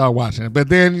home and start watching it. But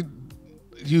then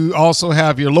you also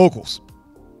have your locals.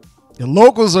 Your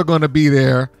locals are going to be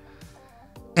there,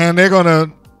 and they're going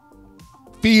to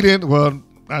feed in. Well,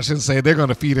 I shouldn't say they're going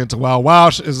to feed into WoW. WoW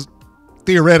is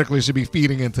theoretically should be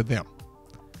feeding into them.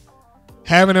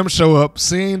 Having them show up,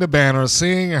 seeing the banners,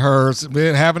 seeing hers,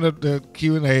 having the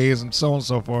Q&As and so on and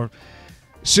so forth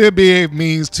should be a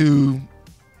means to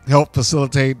help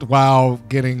facilitate WoW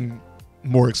getting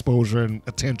more exposure and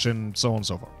attention and so on and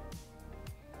so forth.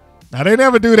 Now, they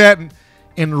never do that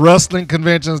in wrestling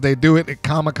conventions. They do it at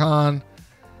Comic-Con.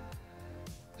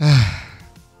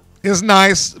 It's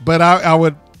nice, but I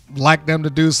would like them to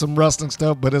do some wrestling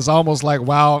stuff, but it's almost like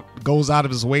WoW goes out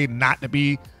of his way not to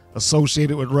be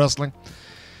associated with wrestling,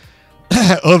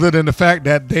 other than the fact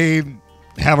that they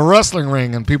have a wrestling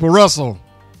ring and people wrestle.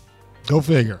 Go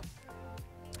figure.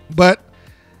 But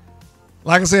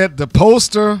like I said, the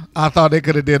poster, I thought they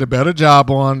could have did a better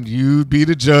job on. You be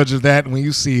the judge of that when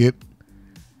you see it.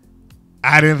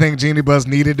 I didn't think Jeannie Buss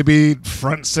needed to be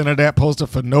front and center of that poster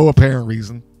for no apparent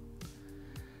reason.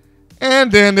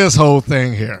 And then this whole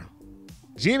thing here.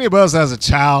 Jeannie Buss as a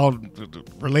child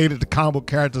related to comic book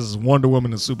characters is Wonder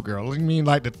Woman and Supergirl. You mean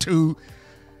like the two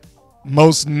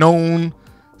most known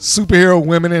superhero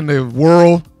women in the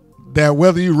world that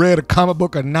whether you read a comic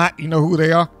book or not, you know who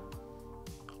they are?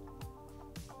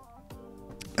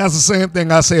 That's the same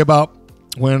thing I say about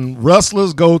when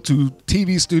wrestlers go to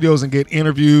TV studios and get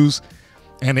interviews.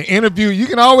 And the interview, you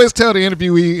can always tell the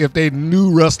interviewee if they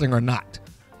knew wrestling or not.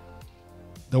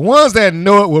 The ones that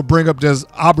know it will bring up just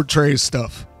arbitrary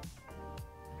stuff.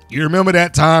 You remember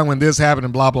that time when this happened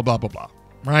and blah, blah, blah, blah, blah,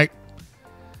 right?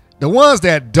 The ones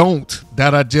that don't,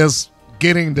 that are just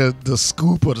getting the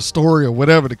scoop or the story or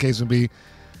whatever the case may be,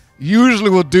 usually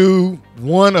will do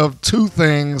one of two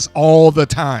things all the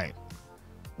time.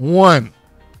 One,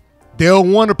 they'll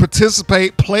want to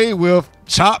participate, play with,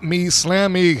 chop me,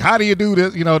 slam me. How do you do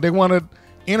this? They want to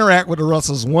interact with the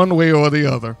wrestlers one way or the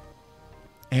other.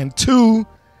 And two,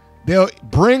 they'll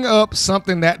bring up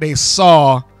something that they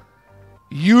saw,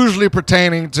 usually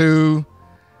pertaining to,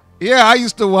 yeah, I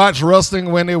used to watch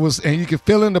wrestling when it was, and you can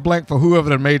fill in the blank for whoever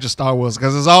the major star was,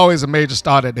 because there's always a major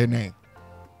star that they name.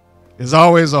 There's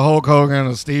always a Hulk Hogan,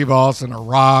 a Steve Austin, a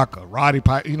Rock, a Roddy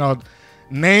Piper,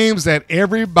 names that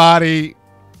everybody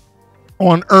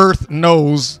on earth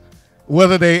knows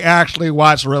whether they actually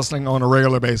watch wrestling on a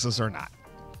regular basis or not.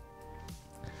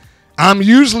 I'm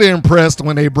usually impressed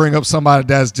when they bring up somebody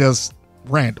that's just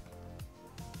random.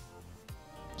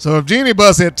 So if Jeannie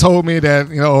Buss had told me that,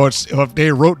 or if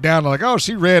they wrote down like, oh,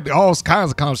 she read all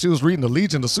kinds of comics. She was reading the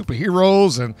Legion of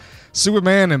Superheroes and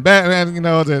Superman and Batman,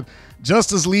 the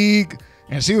Justice League,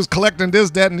 and she was collecting this,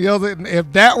 that, and the other. And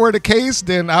if that were the case,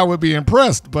 then I would be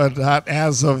impressed. But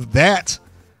as of that,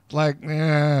 like,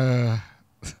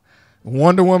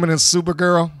 Wonder Woman and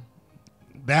Supergirl,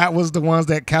 That was the ones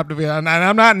that captivated. And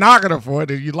I'm not knocking her for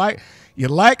it. You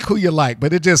like who you like,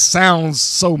 but it just sounds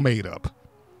so made up.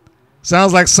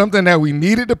 Sounds like something that we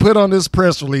needed to put on this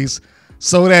press release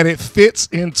so that it fits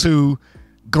into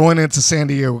going into San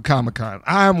Diego Comic-Con.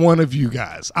 I'm one of you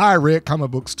guys. I read comic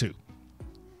books too.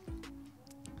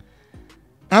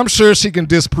 I'm sure she can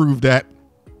disprove that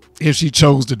if she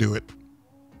chose to do it.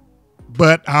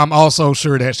 But I'm also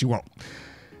sure that she won't.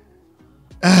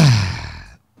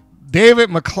 David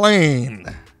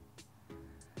McClain.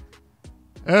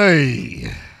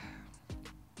 Hey.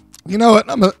 You know what?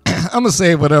 I'm gonna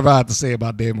say whatever I have to say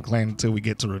about David McClain until we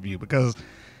get to review, because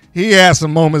he had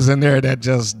some moments in there that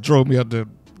just drove me up the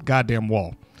goddamn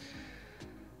wall.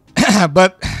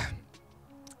 But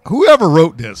whoever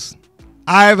wrote this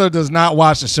either does not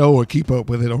watch the show or keep up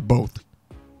with it, or both.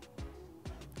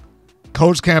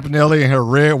 Coach Campanelli in her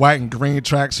red, white, and green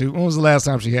tracksuit. When was the last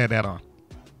time she had that on?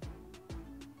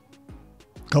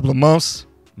 A couple of months,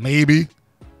 maybe.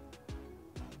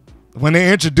 When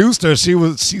they introduced her, she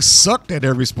sucked at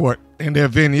every sport in their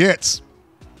vignettes.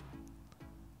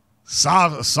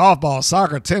 Softball,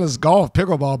 soccer, tennis, golf,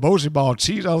 pickleball, bocce ball,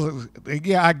 cheat.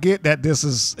 Yeah, I get that this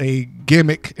is a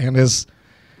gimmick and is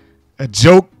a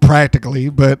joke practically,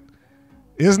 but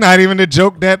it's not even a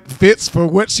joke that fits for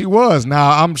what she was.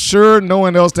 Now, I'm sure no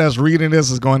one else that's reading this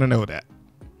is going to know that.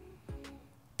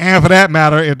 And for that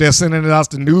matter, if they're sending it out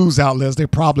to news outlets, they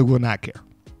probably will not care.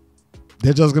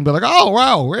 They're just going to be like, oh,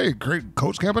 wow, hey, great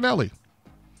Coach Campanelli.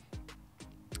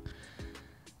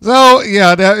 So,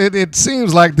 yeah, it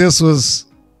seems like it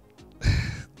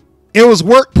was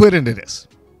work put into this.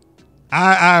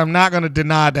 I'm not going to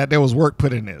deny that there was work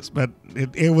put in this, but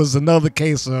it was another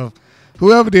case of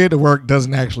whoever did the work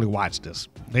doesn't actually watch this.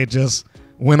 They just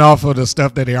went off of the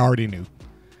stuff that they already knew.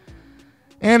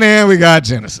 And then we got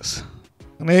Genesis.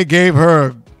 And they gave her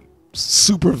a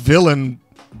super villain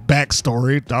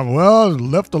backstory. Well,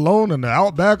 left alone in the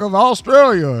outback of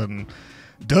Australia and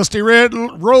dusty red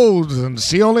roads, and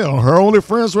her only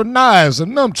friends were knives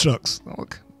and nunchucks.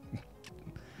 Okay.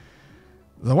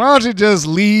 So why don't you just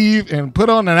leave and put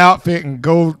on an outfit and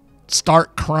go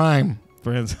start crime,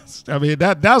 for instance? I mean,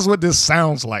 that's what this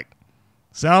sounds like.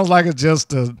 Sounds like it's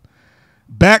just a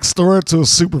backstory to a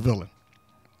supervillain.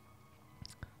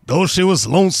 Though she was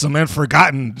lonesome and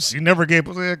forgotten, she never gave.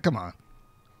 Come on.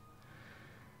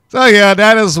 So yeah,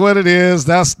 that is what it is.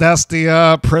 That's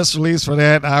the press release for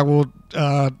that. I will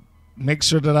make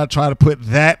sure that I try to put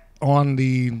that on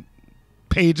the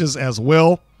pages as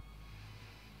well.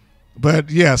 But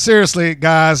yeah, seriously,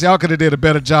 guys, y'all could have did a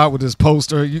better job with this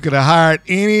poster. You could have hired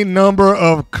any number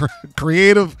of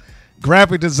creative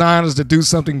graphic designers to do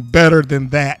something better than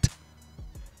that.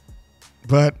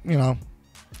 But, you know,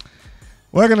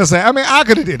 what can I say? I mean, I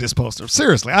could have did this poster.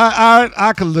 Seriously,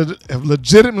 I could have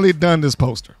legitimately done this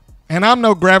poster. And I'm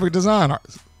no graphic design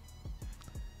artist.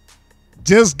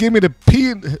 Just give me the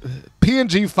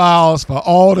PNG files for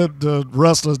all the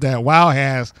wrestlers that WoW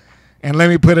has, and let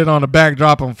me put it on the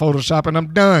backdrop on Photoshop, and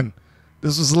I'm done.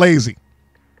 This was lazy.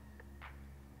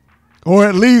 Or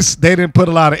at least they didn't put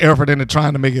a lot of effort into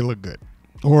trying to make it look good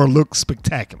or look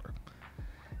spectacular.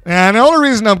 And the only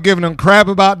reason I'm giving them crap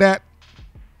about that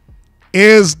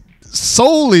is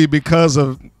solely because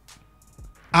of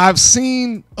I've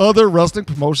seen other wrestling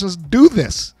promotions do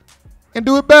this and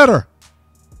do it better.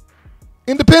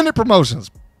 Independent promotions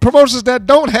that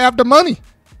don't have the money.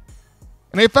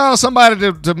 And they found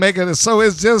somebody to make it, so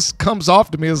it just comes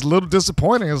off to me as a little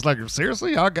disappointing. It's like,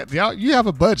 seriously, y'all, you have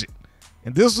a budget,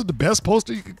 and this is the best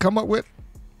poster you could come up with.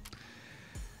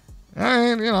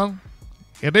 And you know,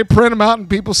 if they print them out and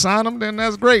people sign them, then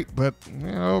that's great. But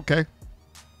you know, okay.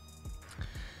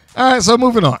 All right, so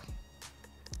moving on.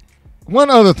 One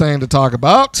other thing to talk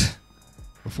about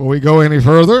before we go any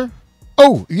further.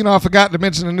 Oh, you know, I forgot to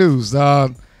mention the news.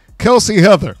 Kelsey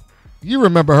Heather, you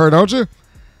remember her, don't you?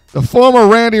 The former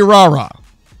Randy Rara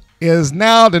is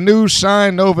now the new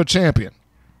Shine Nova champion.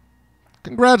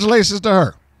 Congratulations to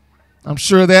her. I'm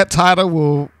sure that title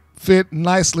will fit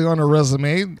nicely on her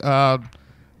resume,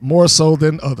 more so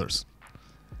than others.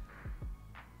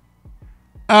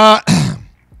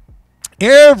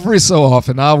 Every so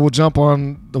often, I will jump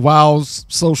on the WoW's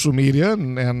social media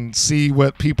and see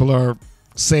what people are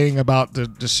saying about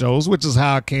the shows, which is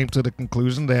how I came to the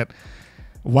conclusion that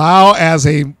WoW as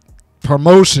a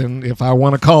promotion, if I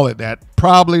want to call it that,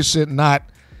 probably should not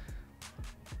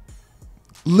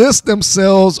list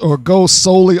themselves or go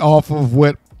solely off of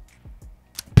what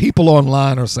people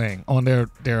online are saying on their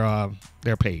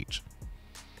page.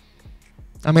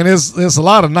 I mean, there's a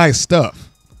lot of nice stuff,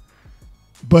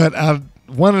 but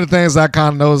one of the things I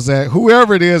kind of know is that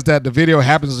whoever it is that the video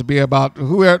happens to be about,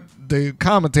 whoever the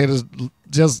commentators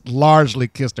just largely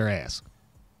kissed her ass.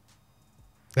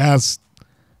 That's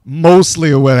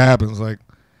mostly what happens. Like,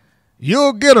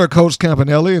 you'll get her, Coach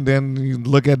Campanelli, and then you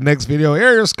look at the next video,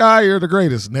 Area Sky, you're the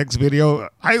greatest. Next video,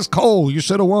 Ice Cold, you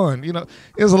should have won. You know,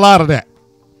 there's a lot of that.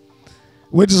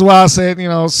 Which is why I said, you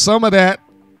know, some of that,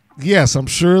 yes, I'm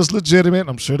sure it's legitimate.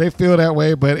 I'm sure they feel that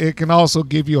way, but it can also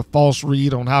give you a false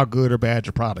read on how good or bad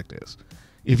your product is.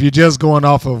 If you're just going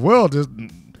off of, well,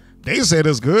 they said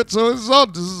it's good, so this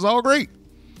is all great.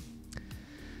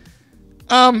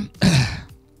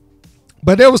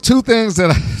 But there was two things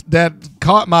that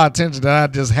caught my attention that I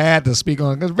just had to speak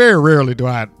on, because very rarely do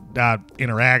I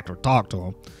interact or talk to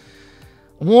them.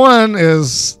 One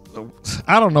is,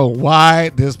 I don't know why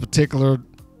this particular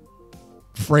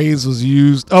phrase was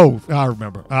used. Oh, I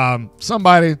remember.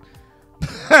 Somebody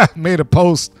made a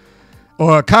post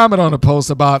or a comment on a post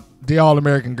about the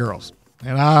All-American girls.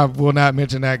 And I will not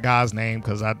mention that guy's name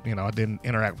because I didn't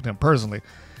interact with him personally.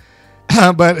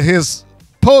 But his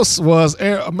post was,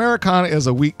 Americana is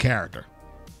a weak character.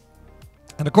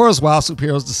 And of course, WoW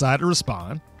Superheroes decided to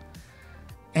respond.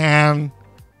 And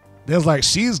there's like,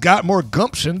 she's got more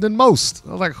gumption than most.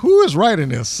 I was like, who is writing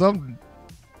this? Some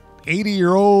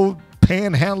 80-year-old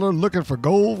panhandler looking for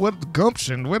gold? What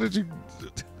gumption? What did you...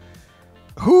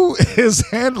 Who is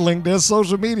handling their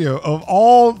social media of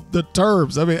all the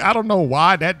terms? I mean, I don't know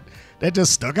why that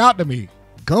just stuck out to me.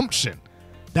 Gumption.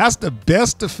 That's the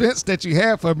best defense that you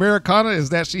have for Americana, is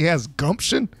that she has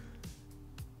gumption.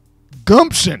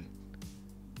 Gumption.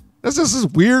 That's just this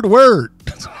weird word.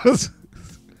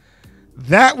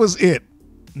 That was it.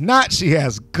 Not she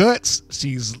has guts.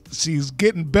 She's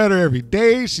getting better every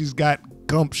day. She's got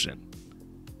gumption.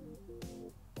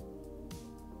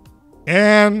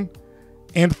 And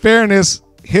in fairness,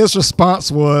 his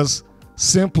response was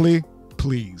simply,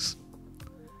 please.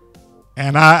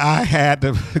 And I had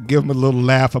to give him a little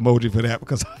laugh emoji for that,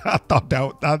 because I thought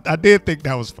I did think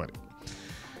that was funny.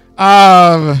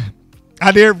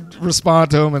 I did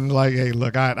respond to him and like, hey,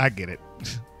 look, I get it.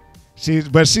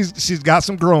 She's got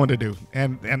some growing to do.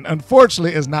 And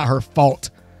unfortunately, it's not her fault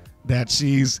that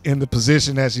she's in the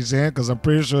position that she's in, because I'm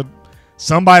pretty sure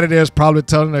somebody there's probably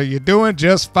telling her, you're doing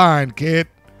just fine, kid.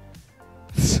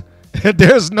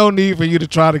 There's no need for you to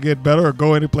try to get better or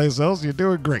go anyplace else. You're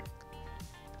doing great.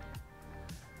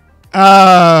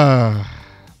 And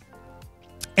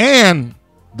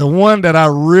the one that I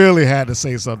really had to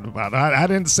say something about, I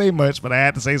didn't say much, but I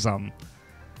had to say something.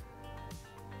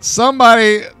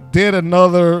 Somebody did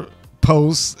another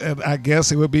post, and I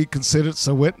guess it would be considered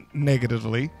somewhat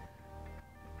negatively.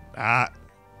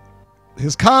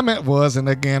 His comment was, and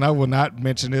again, I will not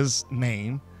mention his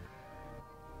name,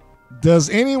 does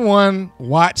anyone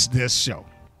watch this show?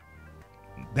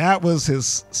 That was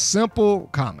his simple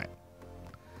comment.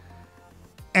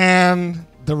 And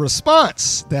the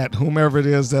response that whomever it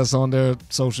is that's on their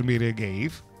social media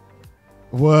gave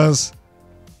was,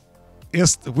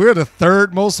 we're the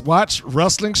third most watched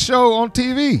wrestling show on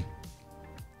TV.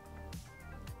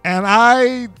 And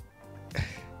I,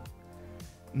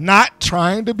 not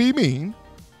trying to be mean,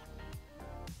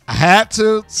 I had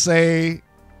to say,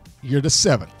 you're the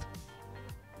seventh.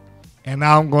 And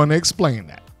now I'm going to explain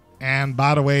that. And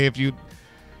by the way, if you,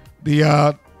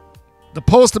 the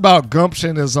post about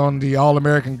gumption is on the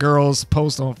All-American Girls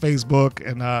post on Facebook,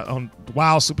 and on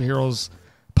WoW Superheroes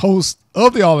post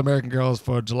of the All-American Girls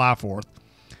for July 4th.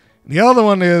 The other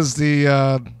one is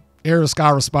the Area Sky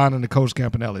responding to Coach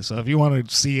Campanelli. So if you want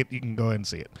to see it, you can go ahead and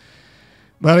see it.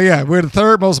 But yeah, we're the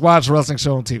third most watched wrestling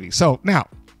show on TV. So now,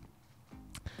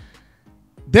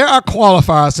 there are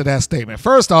qualifiers to that statement.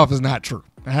 First off, it's not true.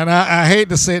 And I hate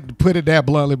to put it that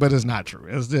bluntly, but it's not true.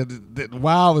 It's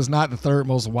WoW is not the third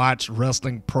most watched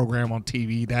wrestling program on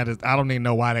TV. That is, I don't even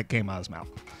know why that came out of his mouth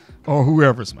or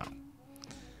whoever's mouth.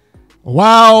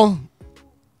 WoW,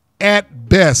 at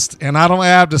best, and I don't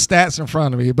have the stats in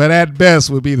front of me, but at best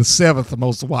would be the seventh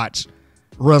most watched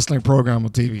wrestling program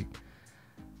on TV.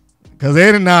 Because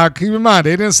they didn't, keep in mind,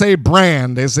 they didn't say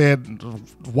brand. They said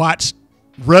watch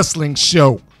wrestling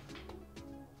show.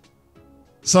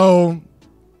 So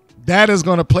that is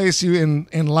going to place you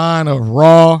in line of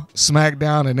Raw,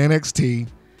 SmackDown, and NXT.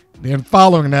 Then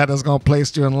following that, that's going to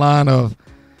place you in line of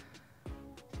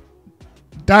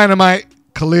Dynamite,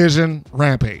 Collision,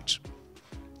 Rampage.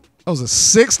 Those are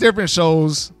 6 different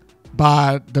shows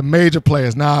by the major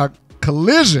players. Now,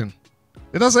 Collision.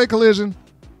 Did I say Collision?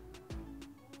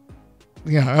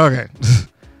 Yeah, okay.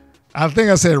 I think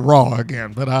I said Raw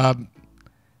again, but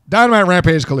Dynamite,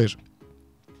 Rampage, Collision.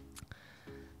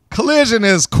 Collision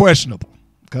is questionable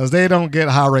because they don't get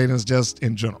high ratings just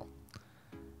in general.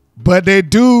 But they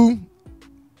do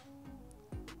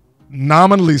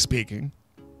nominally speaking,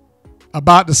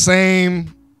 about the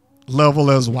same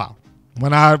level as WoW.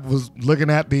 When I was looking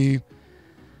at the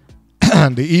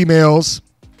the emails,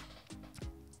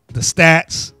 the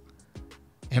stats,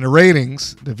 and the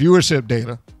ratings, the viewership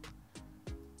data,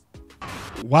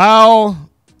 WoW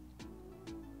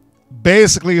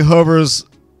basically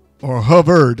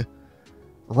hovered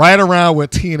right around where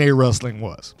TNA wrestling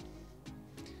was.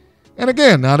 And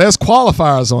again, now there's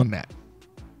qualifiers on that.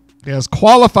 There's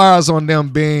qualifiers on them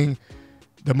being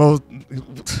the most,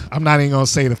 I'm not even going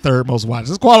to say the third most watched.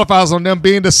 There's qualifiers on them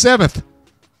being the seventh.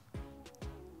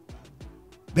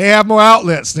 They have more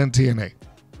outlets than TNA.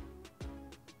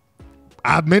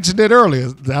 I mentioned it earlier.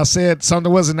 I said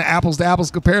something wasn't an apples to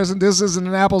apples comparison. This isn't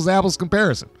an apples to apples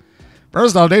comparison.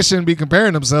 First off, they shouldn't be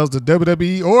comparing themselves to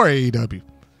WWE or AEW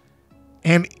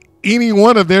and any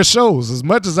one of their shows. As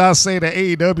much as I say that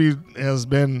AEW has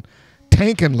been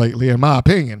tanking lately, in my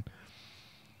opinion,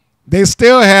 they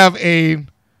still have a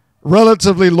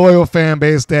relatively loyal fan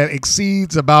base that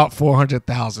exceeds about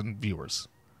 400,000 viewers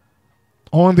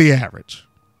on the average.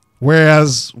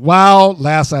 Whereas WoW,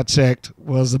 last I checked,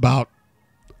 was about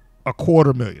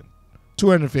 250,000,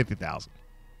 250,000.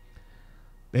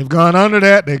 They've gone under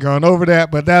that, they've gone over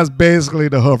that, but that's basically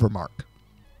the hover mark.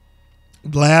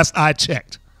 Last I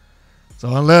checked.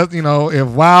 So unless, if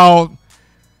WoW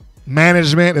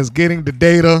management is getting the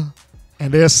data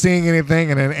and they're seeing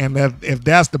anything, and that if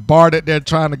that's the bar that they're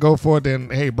trying to go for,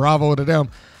 then hey, bravo to them.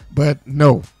 But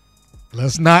no,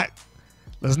 let's not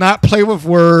play with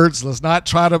words. Let's not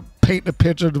try to paint the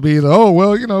picture to be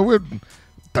we're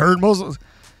third most.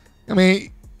 I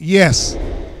mean, yes,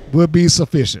 would be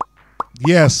sufficient.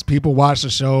 Yes, people watch the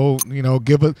show.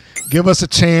 Give us a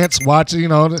chance. Watch it.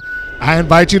 I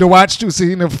invite you to watch too.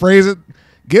 See, phrase it.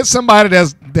 Get somebody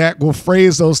that will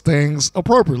phrase those things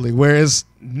appropriately, where it's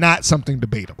not something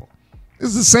debatable.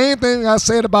 It's the same thing I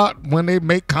said about when they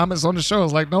make comments on the show.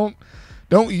 It's like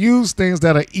don't use things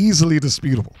that are easily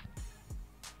disputable.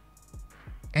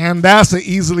 And that's an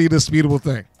easily disputable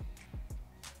thing.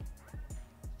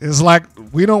 It's like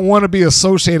we don't want to be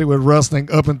associated with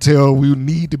wrestling up until we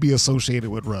need to be associated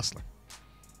with wrestling.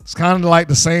 It's kind of like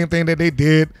the same thing that they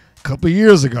did a couple of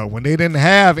years ago when they didn't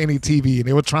have any TV and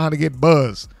they were trying to get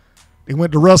buzz. They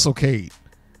went to WrestleCade.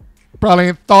 Probably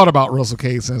ain't thought about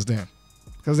WrestleCade since then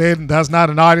because that's not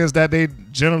an audience that they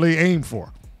generally aim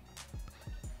for.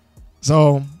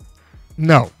 So,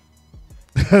 no.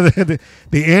 The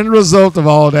end result of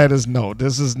all that is no.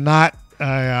 This is not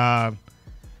the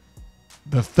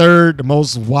third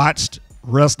most watched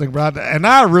wrestling brand, and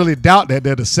I really doubt that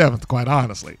they're the seventh, quite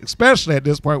honestly, especially at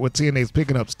this point with TNA's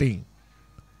picking up steam.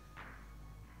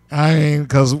 I mean,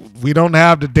 because we don't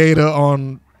have the data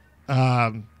on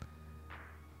all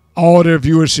their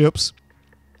viewerships.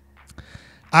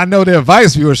 I know their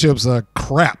Vice viewerships are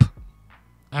crap.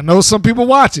 I know some people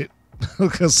watch it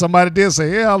because somebody did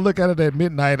say, yeah, I'll look at it at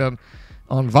midnight on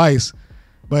Vice.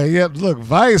 But yeah, look,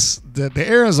 Vice, the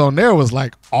airings on there was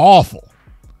like awful.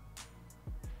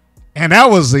 And that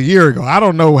was a year ago. I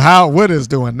don't know what it's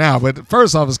doing now, but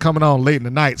first off, it's coming on late in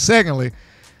the night. Secondly,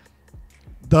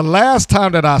 the last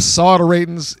time that I saw the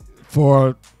ratings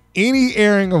for any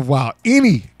airing of WoW,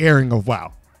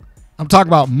 I'm talking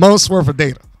about months worth of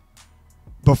data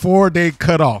before they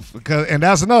cut off. And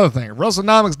that's another thing.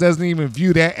 WrestleNomics doesn't even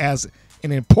view that as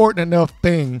an important enough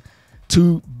thing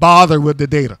to bother with the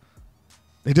data.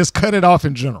 They just cut it off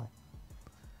in general.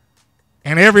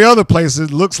 And every other place,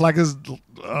 it looks like it's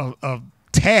a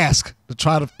task to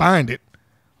try to find it.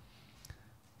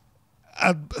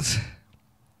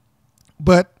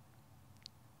 But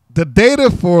the data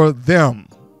for them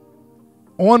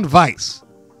on Vice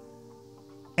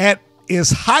at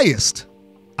its highest,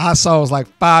 I saw was like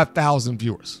 5,000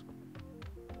 viewers.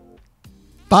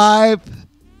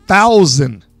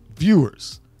 5,000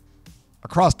 viewers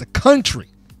across the country.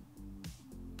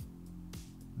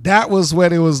 That was what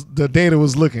the data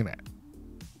was looking at.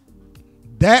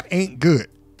 That ain't good.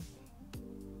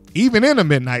 Even in a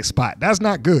midnight spot, that's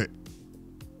not good.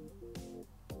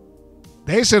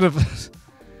 They should have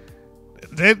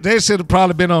they should have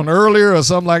probably been on earlier or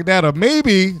something like that. Or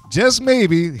maybe, just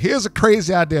maybe, here's a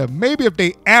crazy idea. Maybe if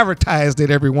they advertised it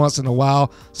every once in a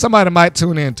while, somebody might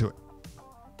tune into it.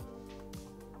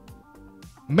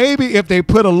 Maybe if they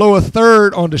put a lower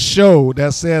third on the show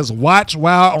that says watch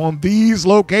WoW on these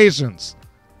locations.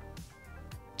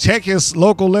 Check his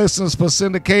local listings for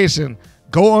syndication.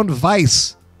 Go on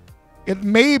Vice. It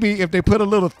maybe if they put a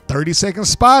little 30-second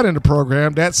spot in the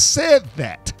program that said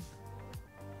that.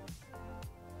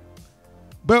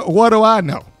 But what do I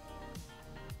know?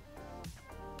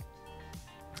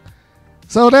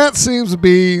 So that seems to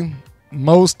be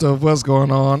most of what's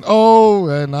going on. Oh,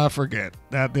 and I forget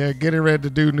that they're getting ready to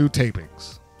do new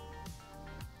tapings.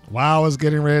 WoW is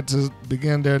getting ready to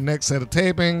begin their next set of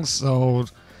tapings. So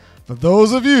for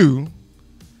those of you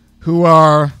who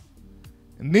are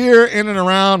near, in, and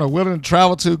around or willing to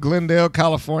travel to Glendale,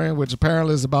 California, which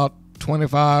apparently is about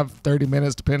 25, 30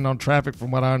 minutes, depending on traffic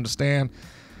from what I understand,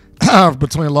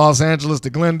 between Los Angeles to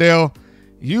Glendale,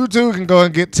 you too can go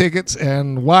and get tickets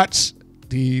and watch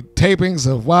the tapings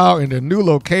of WoW in their new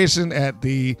location at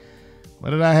the, what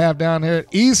did I have down here?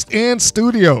 East End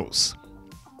Studios.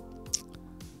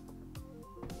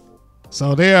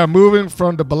 So they are moving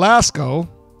from the Belasco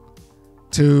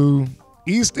to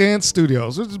East End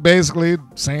Studios, which is basically the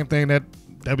same thing that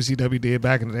WCW did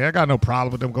back in the day. I got no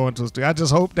problem with them going to a studio. I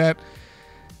just hope that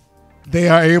they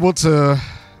are able to.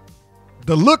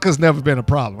 The look has never been a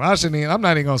problem. I'm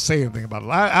not even going to say anything about it.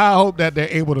 I hope that they're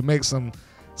able to make some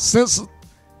sense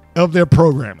of their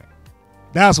programming.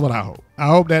 That's what I hope. I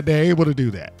hope that they're able to do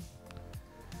that.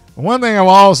 One thing I will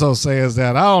also say is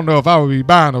that I don't know if I would be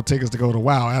buying no tickets to go to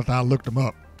WoW after I looked them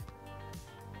up.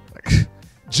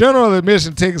 General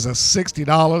admission tickets are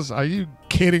 $60. Are you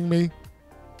kidding me?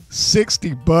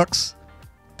 $60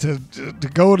 to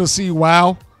go to see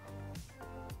WoW?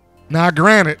 Now,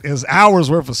 granted, it's hours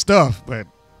worth of stuff, but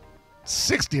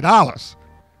 $60.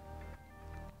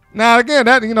 Now, again,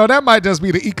 that might just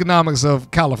be the economics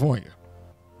of California,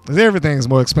 because everything's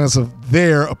more expensive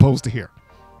there opposed to here.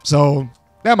 So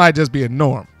that might just be a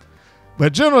norm.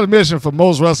 But general admission for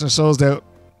most wrestling shows that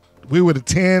we would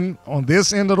attend on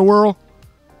this end of the world,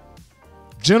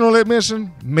 general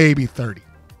admission, maybe $30,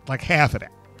 like half of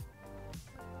that.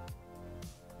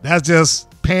 That's just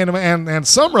paying them, and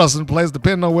some wrestling places,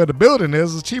 depending on where the building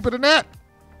is cheaper than that.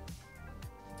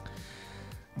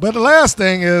 But the last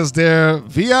thing is their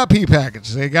VIP package.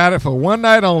 They got it for one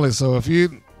night only. So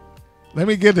let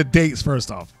me get the dates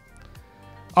first off.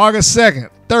 August 2nd,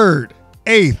 3rd,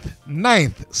 8th,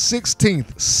 9th,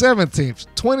 16th, 17th,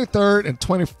 23rd, and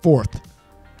 24th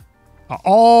are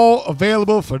all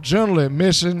available for general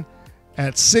admission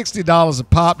at $60 a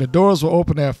pop. The doors will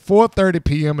open at 4:30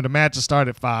 p.m. and the matches start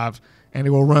at 5, and it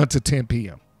will run to 10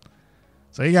 p.m.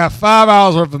 So you got 5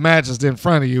 hours worth of matches in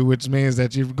front of you, which means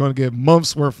that you're going to get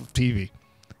months worth of TV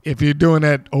if you're doing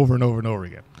that over and over and over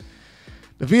again.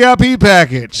 The VIP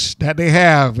package that they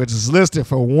have, which is listed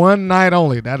for one night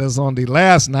only, that is on the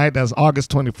last night, that's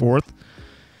August 24th.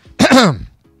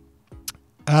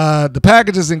 The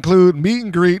packages include meet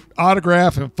and greet,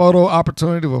 autograph, and photo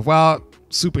opportunity with WoW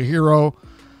Superhero,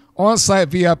 on-site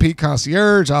VIP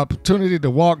concierge, opportunity to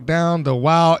walk down the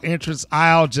WoW entrance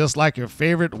aisle just like your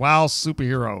favorite WoW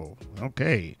superhero.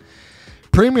 Okay.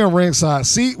 Premium ringside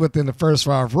seat within the first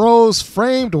 5 rows,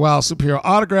 framed WoW superhero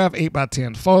autograph,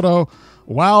 8x10 photo,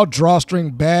 WoW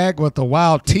drawstring bag with a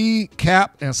WoW tee,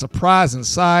 cap, and surprise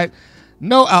inside.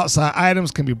 No outside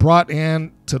items can be brought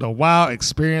in to the WoW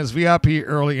experience. VIP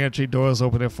early entry, doors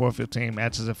open at 4:15,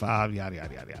 matches at 5, yada,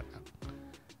 yada, yada, yada.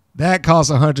 That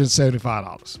costs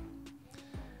 $175.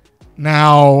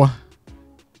 Now,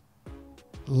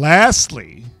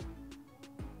 lastly,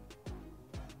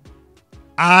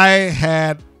 I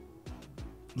had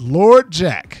Lord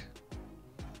Jack.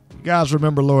 You guys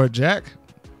remember Lord Jack?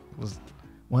 Was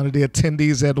one of the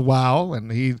attendees at WoW, and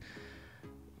he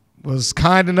was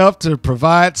kind enough to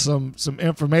provide some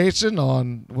information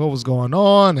on what was going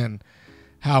on and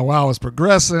how WoW was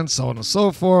progressing, so on and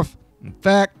so forth. In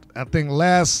fact, I think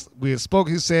last we had spoke,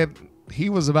 he said he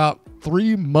was about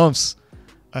 3 months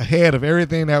ahead of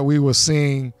everything that we were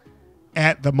seeing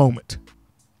at the moment.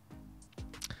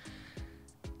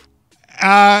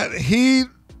 He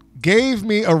gave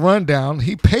me a rundown.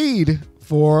 He paid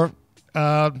for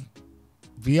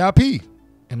VIP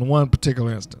in one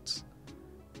particular instance.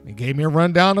 He gave me a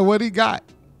rundown of what he got.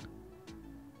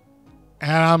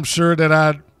 And I'm sure that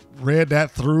I read that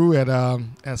through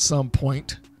at some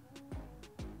point.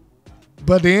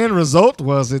 But the end result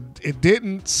was it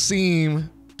didn't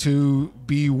seem to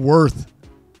be worth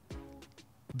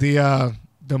the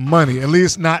money, at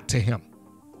least not to him.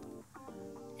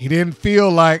 He didn't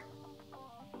feel like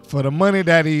for the money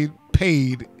that he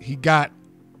paid, he got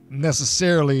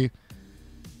necessarily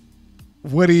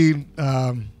what he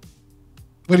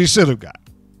should have got.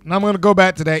 And I'm going to go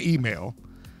back to that email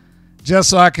just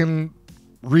so I can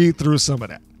read through some of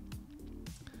that.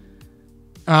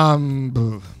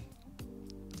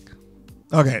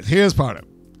 Okay, here's part of it.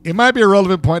 It might be a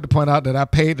relevant point to point out that I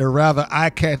paid the rather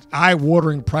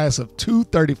eye-watering price of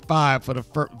 $235 for the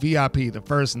VIP the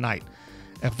first night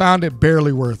and found it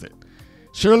barely worth it.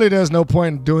 Surely there's no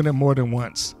point in doing it more than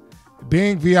once.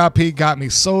 Being VIP got me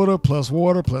soda plus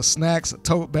water plus snacks, a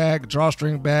tote bag, a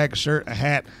drawstring bag, a shirt, a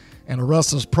hat, and a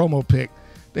wrestler's promo pic.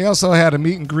 They also had a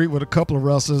meet and greet with a couple of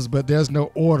wrestlers, but there's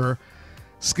no order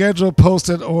schedule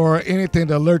posted or anything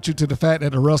to alert you to the fact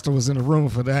that the wrestler was in the room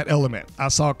for that element. I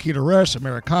saw Keita Rush,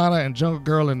 Americana, and Jungle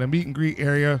Girl in the meet and greet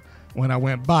area when I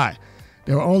went by.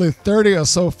 There were only 30 or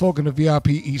so folk in the VIP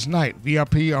each night.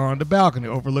 VIP are on the balcony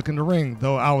overlooking the ring,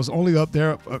 though I was only up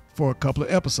there for a couple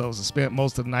of episodes and spent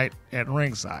most of the night at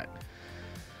ringside.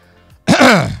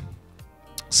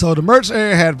 So the merch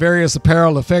area had various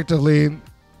apparel, effectively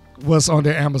was on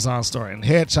their Amazon store, and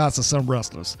headshots of some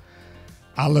wrestlers.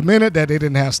 I lamented that they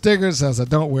didn't have stickers as I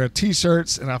don't wear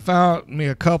t-shirts, and I found me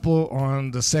a couple on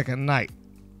the second night.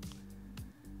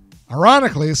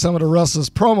 Ironically, some of the wrestlers'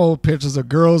 promo pictures of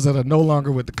girls that are no longer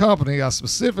with the company. I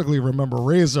specifically remember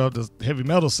Razor of the Heavy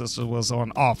Metal Sisters was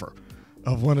on offer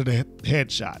of one of the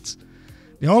headshots.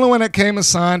 The only one that came and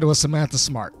signed was Samantha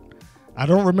Smart. I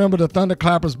don't remember the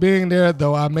Thunderclappers being there,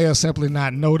 though I may have simply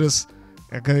not noticed.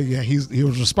 Yeah, he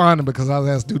was responding because I was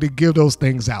asked, do they give those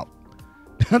things out?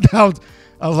 I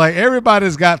was like,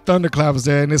 everybody's got Thunderclappers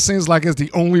there, and it seems like it's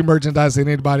the only merchandise that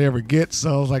anybody ever gets.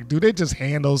 So I was like, do they just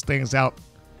hand those things out?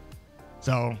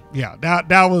 So, yeah,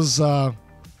 that was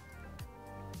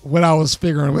what I was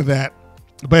figuring with that.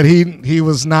 But he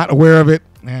was not aware of it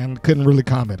and couldn't really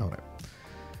comment on it.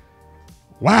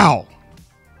 Wow.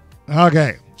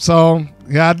 Okay, so,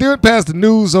 yeah, I did pass the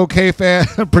news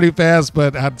pretty fast,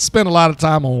 but I spent a lot of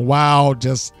time on WoW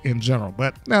just in general.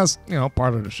 But that's,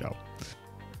 part of the show.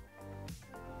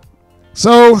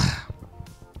 So,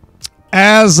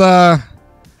 as I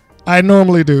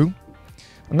normally do,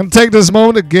 I'm going to take this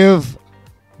moment to give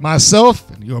myself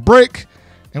and you a break.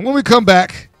 And when we come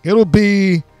back, it'll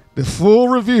be the full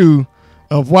review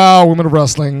of WoW Women of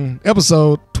Wrestling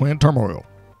episode Twin Turmoil.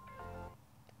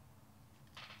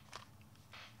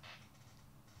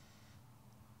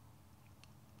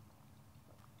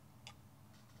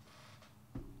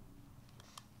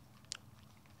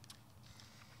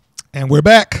 And we're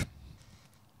back.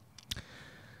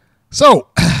 So,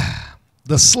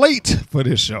 the slate for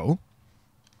this show.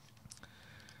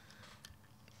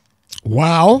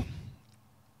 WoW.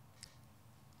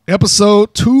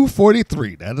 Episode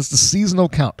 243. That is the seasonal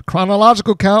count. The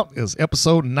chronological count is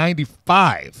episode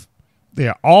 95. They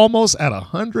are almost at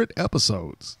 100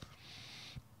 episodes.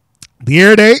 The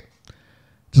air date,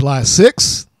 July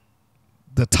 6th.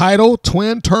 The title,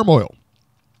 Twin Turmoil.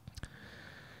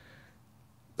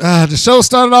 The show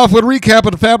started off with a recap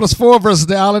of the Fabulous Four versus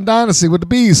the Island Dynasty with the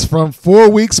Beast from 4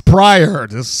 weeks prior.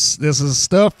 This is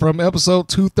stuff from episode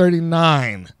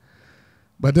 239.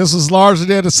 But this was largely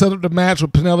there to set up the match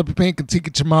with Penelope Pink and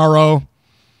Tiki Charmorro.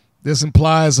 This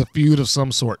implies a feud of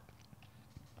some sort.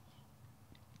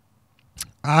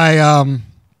 I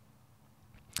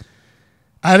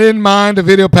didn't mind the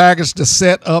video package to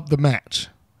set up the match.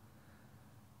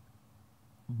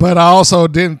 But I also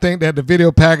didn't think that the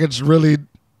video package really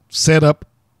set up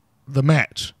the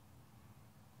match.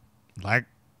 Like,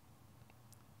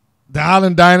 the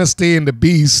Island Dynasty and the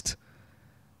Beast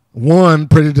won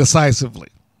pretty decisively.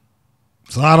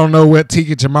 So I don't know what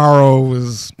Tiki Charmorro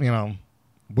was,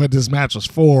 what this match was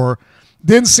for.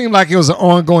 Didn't seem like it was an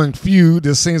ongoing feud.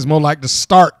 This seems more like the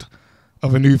start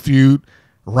of a new feud,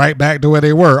 right back to where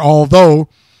they were. Although,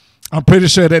 I'm pretty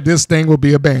sure that this thing will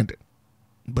be abandoned.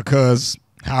 Because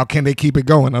how can they keep it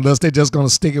going? Unless they're just going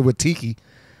to stick it with Tiki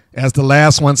as the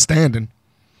last one standing.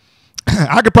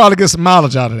 I could probably get some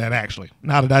mileage out of that, actually,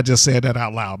 now that I just said that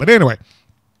out loud. But anyway,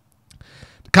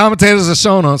 the commentators are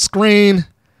shown on screen.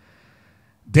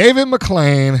 David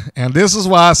McClain, and this is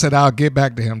why I said I'll get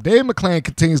back to him. David McClain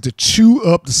continues to chew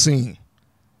up the scene.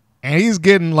 And he's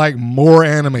getting, more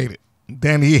animated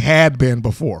than he had been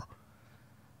before.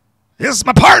 This is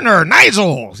my partner,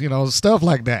 Nigel. Stuff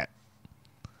like that.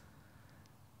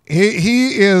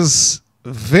 He is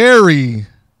very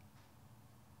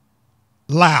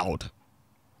loud.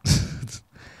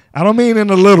 I don't mean in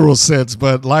the literal sense,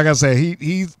 but like I said,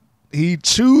 he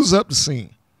chews up the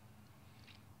scene.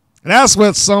 And that's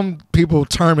what some people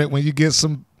term it when you get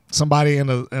somebody in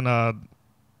a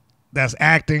that's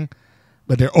acting,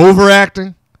 but they're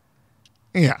overacting.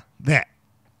 Yeah, that.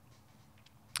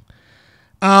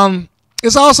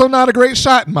 It's also not a great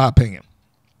shot in my opinion.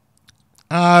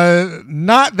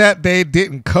 Not that they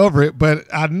didn't cover it, but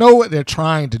I know what they're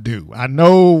trying to do. I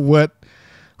know what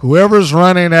whoever's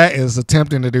running that is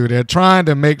attempting to do. They're trying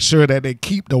to make sure that they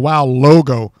keep the WoW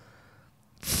logo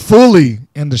fully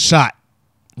in the shot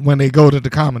when they go to the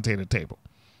commentator table.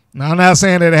 Now, I'm not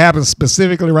saying that it happens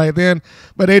specifically right then,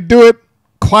 but they do it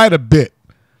quite a bit.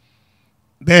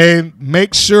 They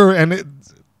make sure, and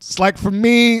It's like, for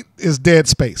me, it's dead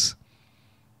space.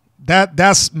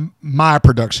 That's my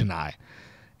production eye.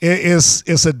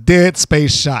 It's a dead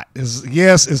space shot. It's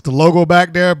the logo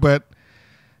back there, but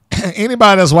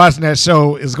anybody that's watching that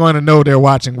show is going to know they're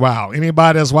watching WoW.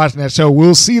 Anybody that's watching that show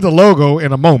will see the logo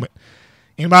in a moment.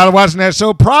 Anybody watching that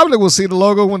show probably will see the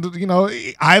logo when,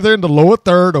 either in the lower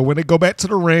third or when they go back to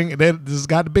the ring. And then there's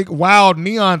got the big WoW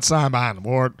neon sign behind them,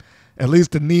 or at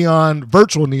least the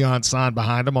virtual neon sign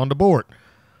behind them on the board.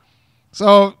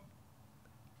 So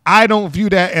I don't view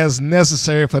that as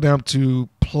necessary for them to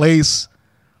place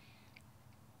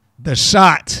the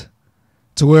shot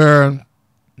to where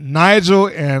Nigel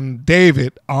and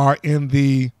David are in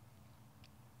the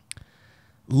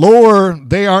lower.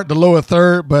 They aren't the lower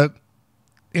third, but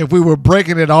if we were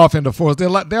breaking it off into fourths,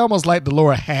 they're almost like the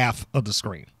lower half of the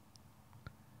screen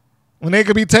when they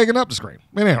could be taking up the screen.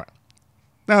 But anyway,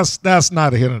 that's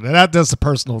not a hit on that. That's a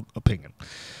personal opinion.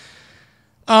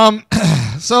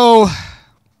 So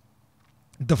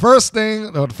the first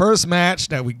match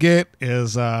that we get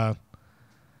is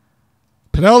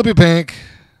Penelope Pink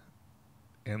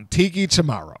and Tiki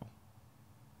Charmorro.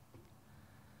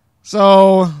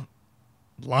 So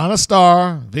Lana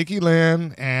Star, Vicky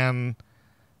Lynn, and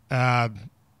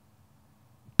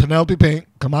Penelope Pink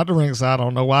come out the ringside. I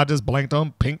don't know why I just blanked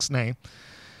on Pink's name.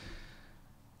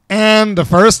 And the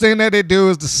first thing that they do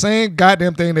is the same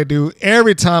goddamn thing they do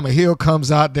every time a heel comes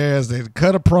out there, is they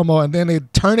cut a promo and then they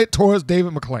turn it towards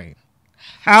David McLane.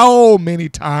 How many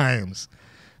times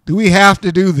do we have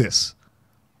to do this?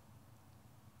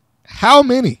 How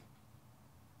many?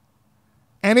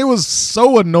 And it was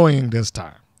so annoying this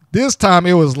time. This time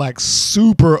it was like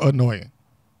super annoying.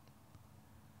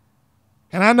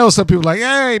 And I know some people are like,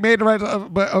 yeah, he made the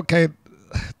right, but okay,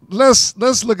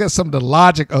 let's look at some of the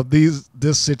logic of this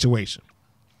situation.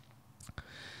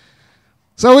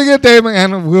 So we get David,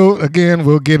 and we'll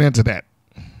get into that.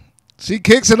 She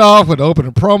kicks it off with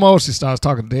opening promo. She starts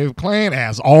talking to David McLane,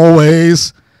 as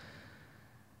always.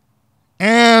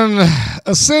 And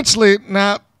essentially,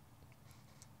 now,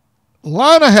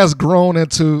 Lana has grown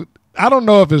into, I don't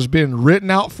know if it's been written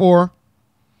out for her,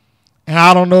 and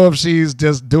I don't know if she's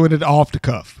just doing it off the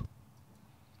cuff.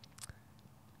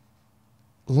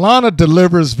 Lana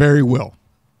delivers very well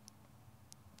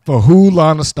for who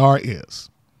Lana Star is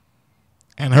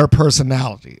and her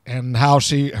personality and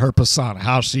her persona,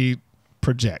 how she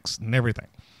projects and everything.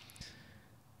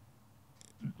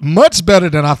 Much better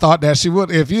than I thought that she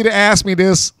would. If you'd asked me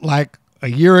this like a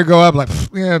year ago, I'd be like,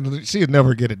 yeah, she'd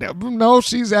never get it down. No,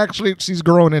 she's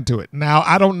grown into it. Now,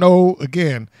 I don't know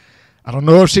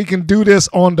if she can do this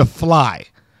on the fly.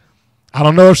 I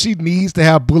don't know if she needs to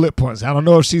have bullet points. I don't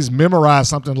know if she's memorized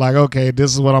something like, okay,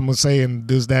 this is what I'm going to say and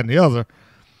this, that, and the other.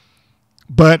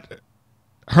 But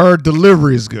her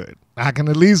delivery is good. I can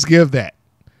at least give that.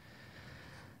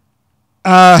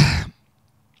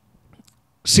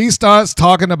 She starts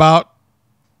talking about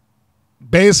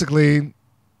basically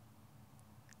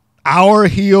our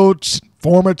heel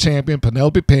former champion,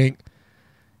 Penelope Pink,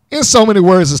 in so many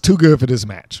words, is too good for this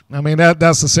match. I mean,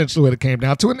 that's essentially what it came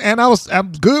down to. And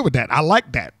I'm good with that. I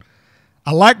like that.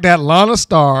 I like that Lana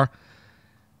Star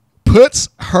puts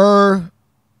her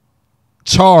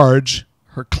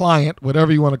her client,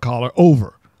 whatever you want to call her,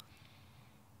 over.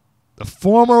 The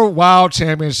former Wild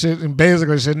Champion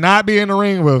basically should not be in the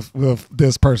ring with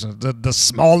this person, the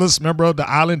smallest member of the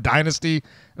Island Dynasty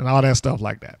and all that stuff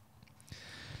like that.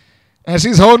 And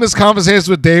she's holding this conversation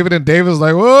with David, and David's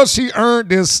like, well, she earned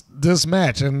this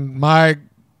match. And my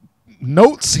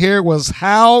notes here was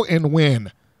how and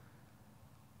when,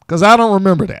 because I don't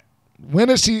remember that. When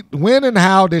and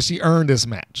how did she earn this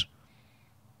match?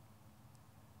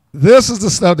 This is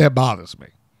the stuff that bothers me.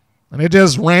 And they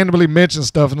just randomly mention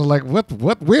stuff, and they're like,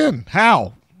 what, when,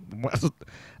 how?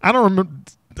 I don't remember.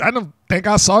 I don't think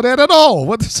I saw that at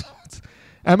all.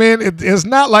 I mean, it's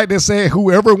not like they say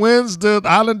whoever wins the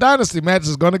Island Dynasty match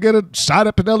is going to get a shot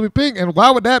at Penelope Pink, and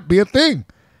why would that be a thing?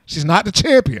 She's not the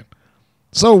champion.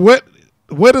 So what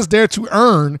is there to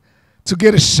earn to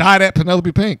get a shot at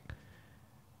Penelope Pink?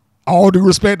 All due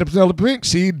respect to Penelope Pink,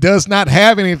 she does not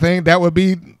have anything that would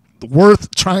be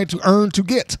worth trying to earn to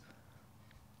get.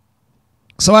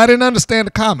 So I didn't understand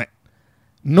the comment,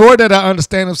 nor did I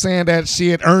understand him saying that she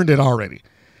had earned it already.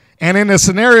 And in the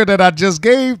scenario that I just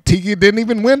gave, Tiki didn't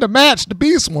even win the match. The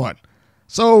Beast won.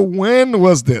 So when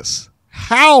was this?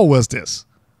 How was this?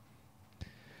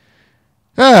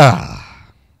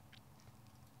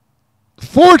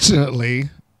 Fortunately,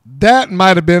 that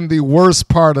might have been the worst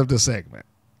part of the segment.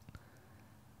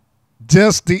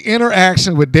 Just the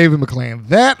interaction with David McLane.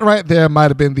 That right there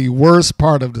might have been the worst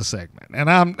part of the segment. And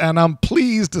I'm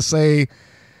pleased to say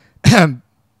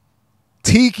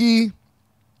Tiki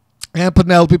and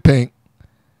Penelope Pink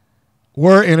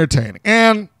were entertaining.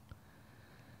 And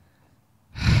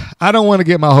I don't want to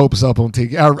get my hopes up on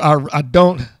Tiki. I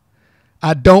don't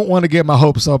want to get my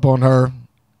hopes up on her.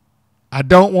 I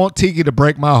don't want Tiki to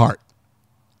break my heart.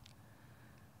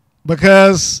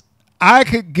 Because I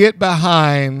could get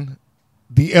behind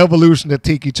the evolution of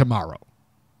Tiki Charmorro.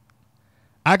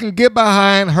 I can get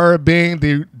behind her being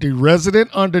the resident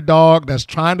underdog that's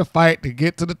trying to fight to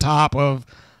get to the top of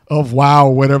WoW,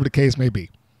 whatever the case may be.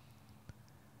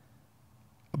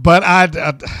 But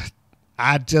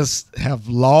I just have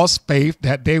lost faith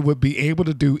that they would be able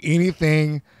to do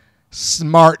anything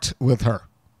smart with her.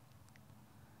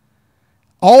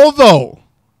 Although,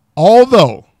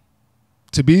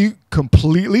 to be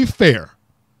completely fair,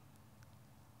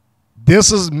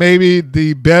 this is maybe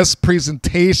the best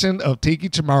presentation of Tiki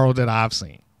Charmorro that I've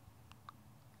seen.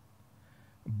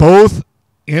 Both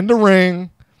in the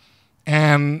ring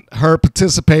and her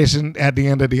participation at the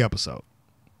end of the episode.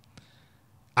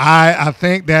 I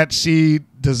think that she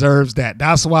deserves that.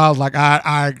 That's why I was like,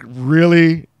 I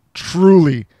really,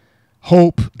 truly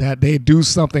hope that they do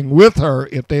something with her.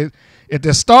 If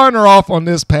they're starting her off on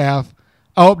this path,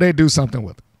 I hope they do something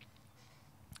with her.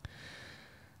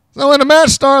 So when the match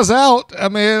starts out, I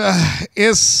mean,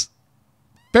 it's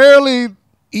fairly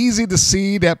easy to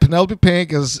see that Penelope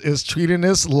Pink is treating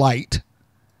this light,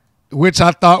 which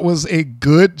I thought was a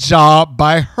good job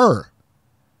by her.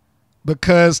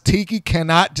 Because Tiki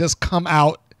cannot just come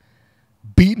out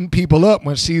beating people up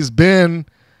when she's been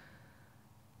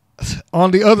on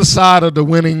the other side of the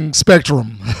winning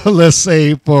spectrum, let's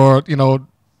say, for,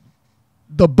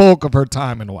 the bulk of her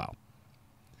time in a while.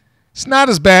 It's not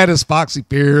as bad as Foxy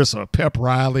Fierce or Pep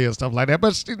Riley and stuff like that,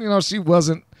 but she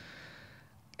wasn't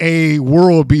a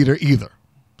world beater either.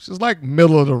 She's like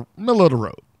middle of the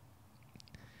road.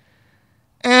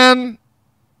 And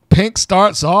Pink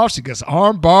starts off. She gets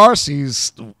arm bar.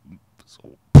 She's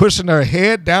pushing her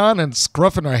head down and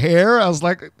scruffing her hair. I was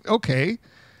like, okay.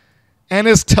 And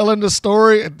it's telling the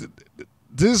story.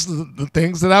 This is the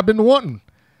things that I've been wanting.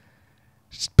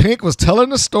 Pink was telling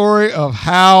the story of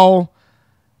how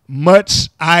much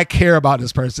I care about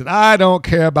this person. I don't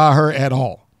care about her at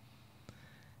all.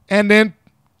 And then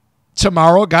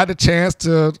Charmorro got the chance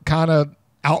to kind of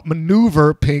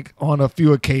outmaneuver Pink on a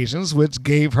few occasions, which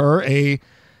gave her a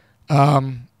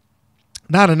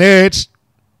not an edge,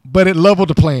 but it leveled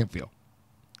the playing field.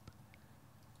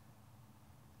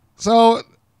 So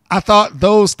I thought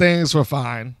those things were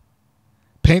fine.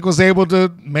 Pink was able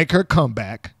to make her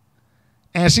comeback,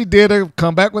 and she did a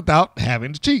comeback without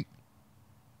having to cheat,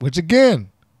 which again,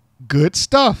 good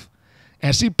stuff.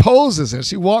 And she poses and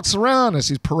she walks around and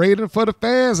she's parading for the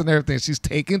fans and everything. She's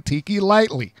taking Tiki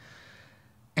lightly.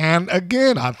 And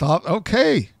again, I thought,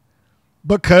 okay,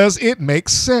 because it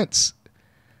makes sense.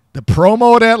 The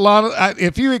promo that Lana,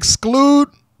 if you exclude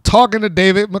talking to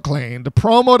David McLean, the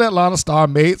promo that Lana Star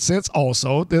made sense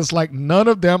also. There's like none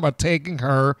of them are taking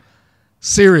her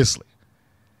seriously.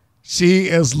 She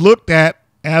is looked at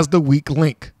as the weak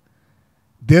link.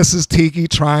 This is Tiki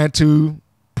trying to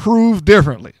prove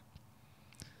differently.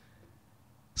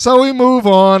 So we move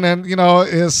on, and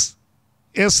it's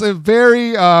a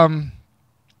very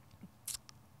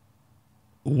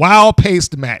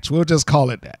WoW-paced match. We'll just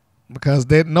call it that, because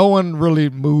no one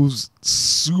really moves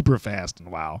super fast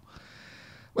in WoW.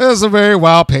 But it's a very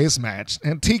WoW-paced match,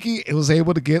 and Tiki was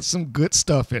able to get some good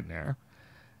stuff in there.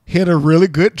 Hit a really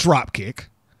good drop kick.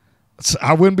 So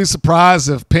I wouldn't be surprised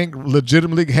if Pink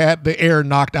legitimately had the air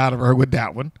knocked out of her with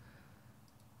that one.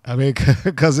 I mean,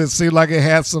 because it seemed like it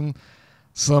had some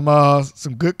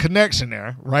good connection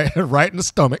there, right in the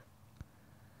stomach.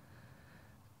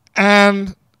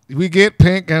 And we get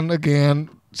Pink, and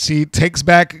again, she takes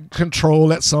back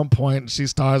control at some point, and she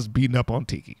starts beating up on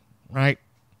Tiki, right?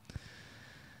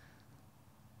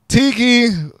 Tiki,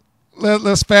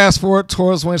 let's fast forward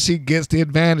towards when she gets the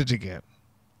advantage again.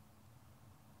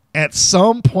 At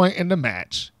some point in the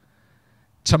match,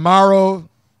 Charmorro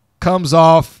comes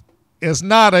off. It's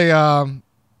not a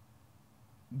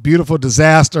beautiful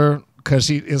disaster, because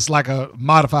it's like a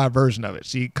modified version of it.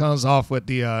 She comes off with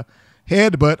the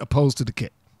headbutt opposed to the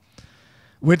kick,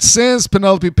 which sends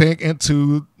Penelope Pink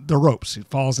into the ropes. She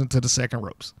falls into the second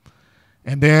ropes.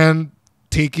 And then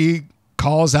Tiki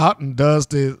calls out and does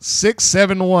the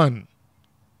 6-7-1.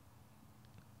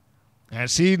 And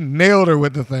she nailed her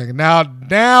with the thing.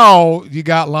 Now you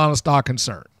got Lana Star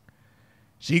concerned.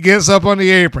 She gets up on the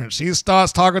apron. She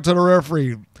starts talking to the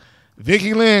referee.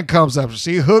 Vicky Lynn comes up.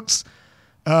 She hooks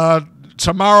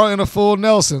Charmorro in a full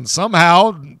Nelson.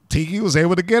 Somehow, Tiki was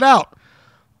able to get out.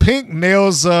 Pink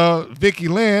nails Vicky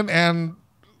Lynn, and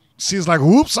she's like,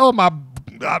 "Whoops! Oh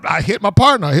I hit my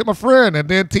partner, I hit my friend." And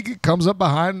then Tiki comes up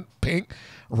behind Pink,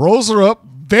 rolls her up,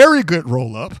 very good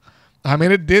roll up. I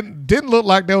mean, it didn't look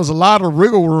like there was a lot of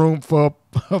wiggle room for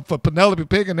Penelope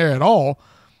Pink in there at all.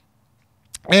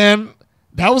 And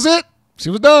that was it.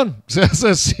 She was done.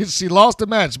 She lost the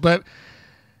match. But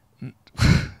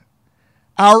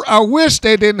I wish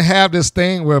they didn't have this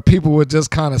thing where people were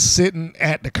just kind of sitting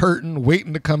at the curtain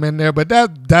waiting to come in there. But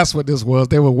that's what this was.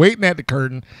 They were waiting at the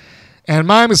curtain. And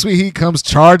Miami Sweet Heat comes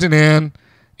charging in,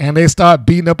 and they start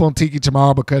beating up on Tiki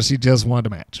Charmorro because she just won the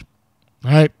match.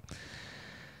 All right?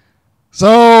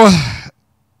 So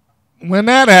when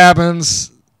that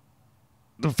happens,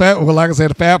 like I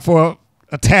said, the Fab Four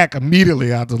attack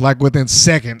immediately after, like within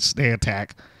seconds they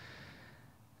attack.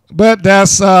 But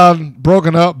that's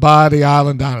broken up by the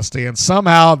Island Dynasty, and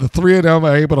somehow the three of them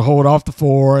are able to hold off the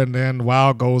four, and then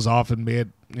WoW goes off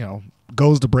in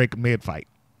goes to break mid-fight.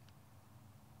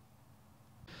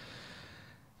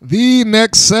 The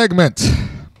next segment,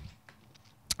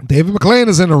 David McLean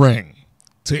is in the ring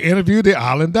to interview the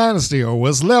Island Dynasty, or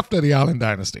what's left of the Island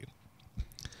Dynasty.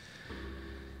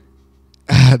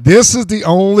 This is the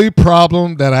only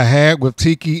problem that I had with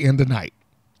Tiki in the night.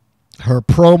 Her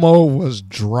promo was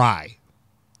dry.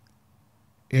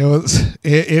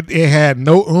 It had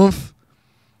no oomph.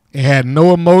 It had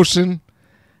no emotion.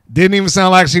 Didn't even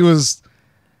sound like she was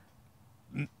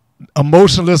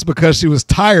emotionless because she was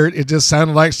tired. It just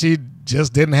sounded like she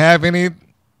just didn't have any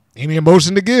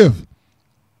emotion to give.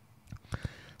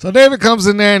 So David comes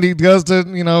in there and he does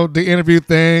the interview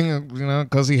thing,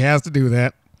 because he has to do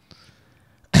that.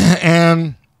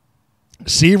 And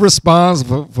she responds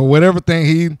for whatever thing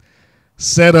he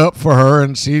set up for her,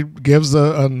 and she gives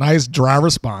a nice dry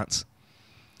response.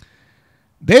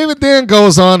 David then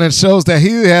goes on and shows that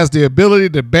he has the ability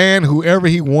to ban whoever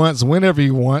he wants, whenever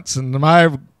he wants. And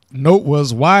my note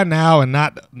was, why now and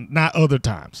not other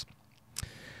times?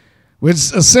 Which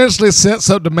essentially sets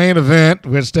up the main event,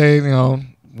 which they,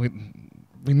 we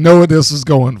know what this is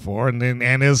going for, and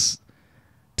is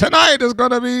tonight is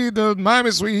going to be the Miami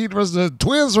Sweet Heat versus the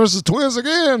versus Twins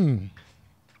again.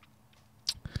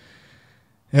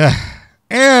 Yeah,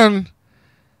 and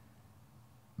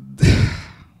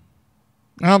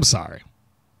I'm sorry.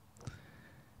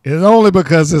 It's only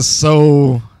because it's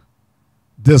so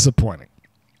disappointing.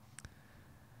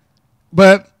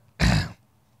 But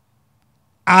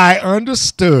I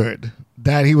understood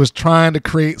that he was trying to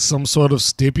create some sort of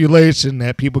stipulation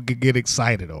that people could get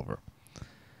excited over.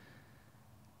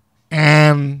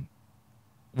 And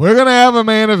we're going to have a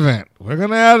main event. We're going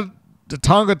to have the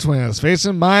Tonga Twins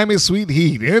facing Miami Sweet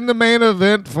Heat in the main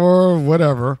event for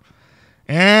whatever.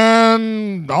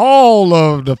 And all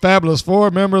of the Fabulous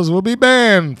Four members will be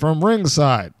banned from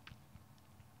ringside.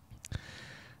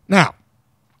 Now,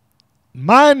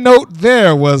 my note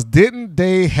there was, didn't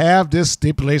they have this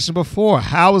stipulation before?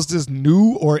 How is this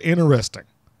new or interesting?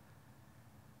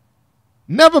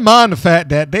 Never mind the fact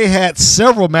that they had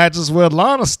several matches where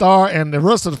Lana Star and the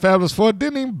rest of the Fabulous Four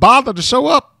didn't even bother to show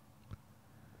up.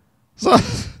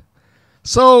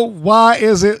 So why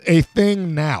is it a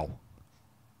thing now?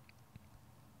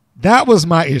 That was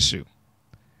my issue.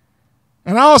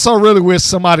 And I also really wish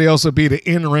somebody else would be the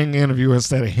in-ring interviewer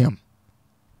instead of him.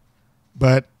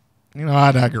 But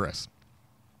I digress.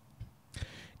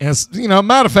 And,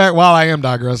 matter of fact, while I am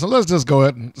digressing, let's just go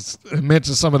ahead and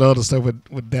mention some of the other stuff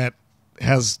with that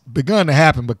has begun to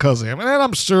happen because of him. And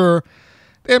I'm sure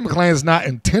David McLean is not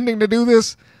intending to do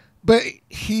this, but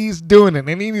he's doing it,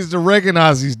 and he needs to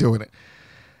recognize he's doing it.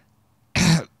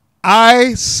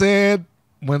 I said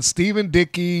when Stephen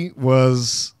Dickey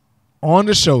was on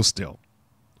the show still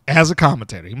as a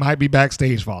commentator, he might be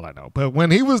backstage for all I know, but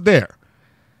when he was there,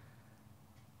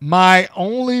 my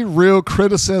only real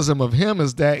criticism of him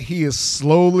is that he is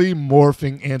slowly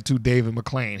morphing into David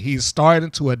McLean. He's starting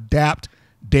to adapt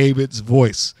David's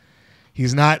voice.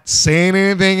 He's not saying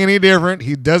anything any different.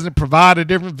 He doesn't provide a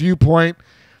different viewpoint.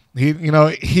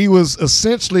 He was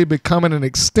essentially becoming an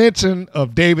extension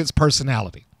of David's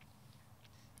personality.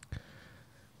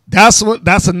 That's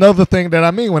another thing that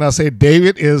I mean when I say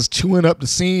David is chewing up the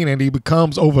scene and he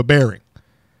becomes overbearing,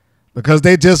 because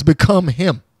they just become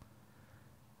him.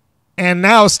 And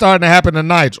now it's starting to happen to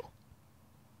Nigel.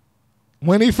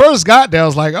 When he first got there, I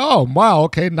was like, oh, wow,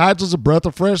 okay, Nigel's a breath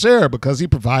of fresh air because he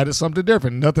provided something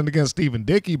different. Nothing against Stephen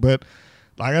Dickey, but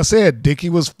like I said, Dickey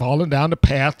was falling down the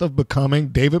path of becoming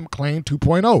David McLean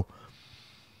 2.0.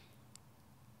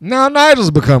 Now Nigel's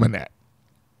becoming that.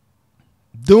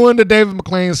 Doing the David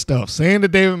McLean stuff, saying the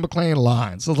David McLean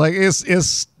lines. So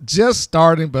it's just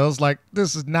starting, but it's like,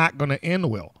 this is not going to end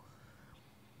well.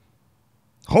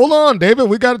 hold on, David,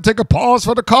 we got to take a pause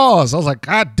for the cause. I was like,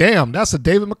 God damn, that's a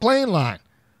David McClain line.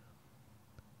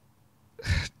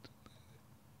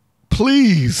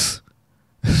 Please,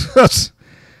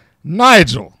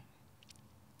 Nigel,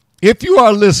 if you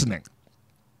are listening,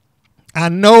 I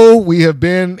know we have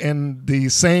been in the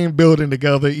same building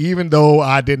together, even though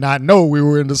I did not know we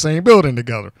were in the same building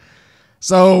together.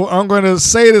 So I'm going to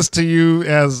say this to you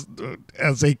as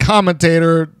a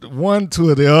commentator, one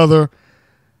to the other.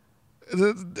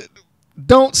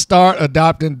 Don't start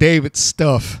adopting David's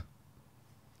stuff.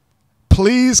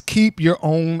 Please keep your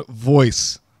own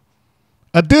voice.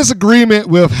 A disagreement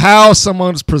with how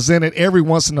someone's presented every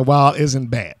once in a while isn't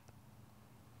bad.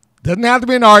 Doesn't have to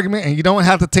be an argument, and you don't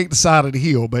have to take the side of the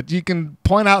heel, but you can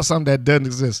point out something that doesn't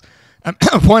exist and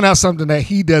point out something that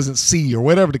he doesn't see or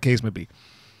whatever the case may be.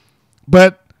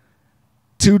 But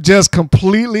to just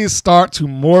completely start to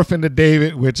morph into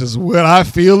David, which is what I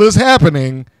feel is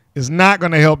happening, is not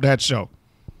going to help that show.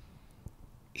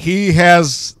 He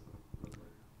has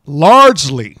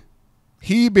largely,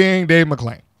 he being Dave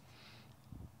McClain,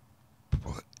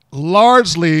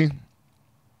 largely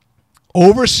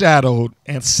overshadowed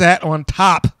and sat on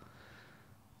top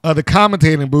of the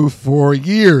commentating booth for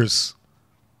years.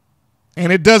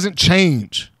 And it doesn't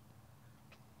change.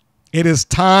 It is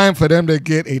time for them to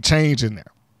get a change in there.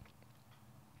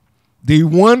 The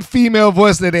one female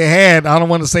voice that they had, I don't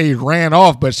want to say ran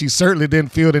off, but she certainly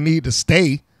didn't feel the need to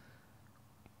stay.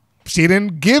 She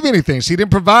didn't give anything. She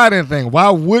didn't provide anything. Why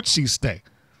would she stay?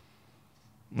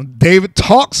 David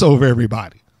talks over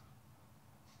everybody.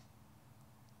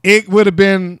 It would have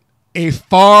been a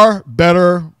far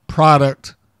better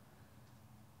product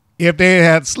if they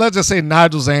had, let's just say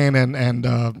Nigel Zane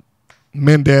and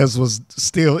Mendez was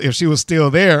still, if she was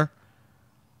still there,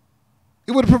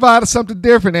 it would have provided something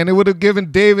different, and it would have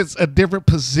given David a different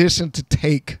position to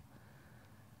take,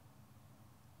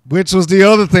 which was the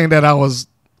other thing that I was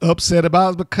upset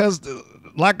about, because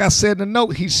like I said in the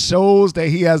note, he shows that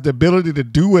he has the ability to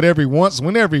do whatever he wants,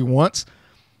 whenever he wants.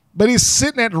 But he's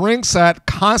sitting at ringside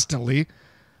constantly,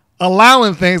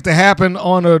 allowing things to happen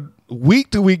on a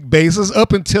week-to-week basis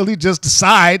up until he just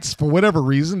decides, for whatever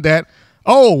reason, that,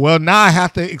 oh, well, now I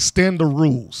have to extend the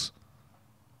rules.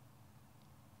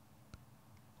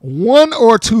 One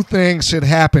or two things should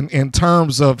happen in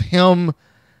terms of him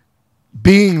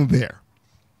being there.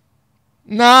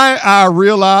 Now, I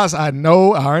realize, I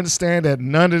know, I understand that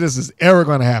none of this is ever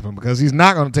going to happen because he's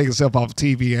not going to take himself off of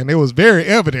TV, and it was very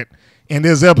evident in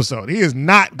this episode. He is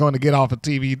not going to get off of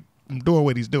TV from doing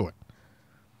what he's doing.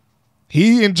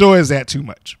 He enjoys that too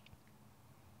much.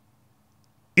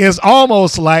 It's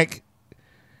almost like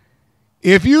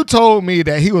if you told me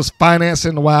that he was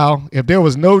financing WoW, if there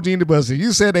was no Genie Buzz, if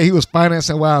you said that he was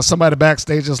financing WoW and somebody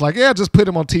backstage is like, yeah, just put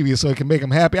him on TV so it can make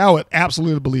him happy, I would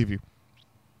absolutely believe you.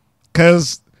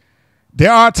 Because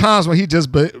there are times when he just,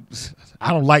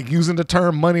 I don't like using the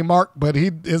term money mark, but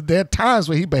there are times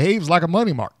when he behaves like a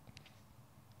money mark.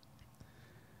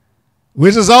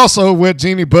 Which is also what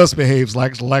Jeannie Buss behaves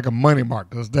like a money mark.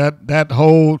 Because that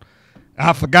whole,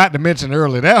 I forgot to mention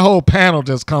earlier, that whole panel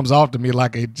just comes off to me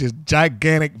like a just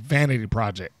gigantic vanity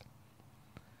project.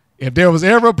 If there was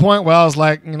ever a point where I was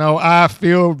like, I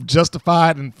feel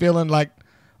justified in feeling like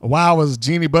WoW was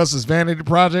Jeannie Buss's vanity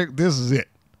project, this is it.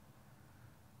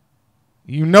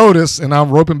 You notice, and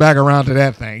I'm roping back around to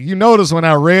that thing, you notice when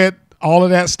I read all of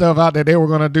that stuff out that they were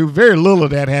going to do, very little of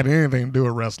that had anything to do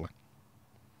with wrestling.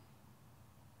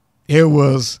 It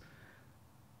was,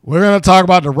 we're going to talk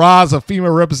about the rise of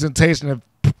female representation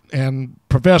in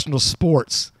professional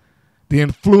sports, the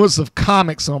influence of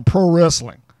comics on pro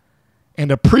wrestling,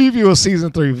 and the preview of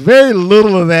season 3. Very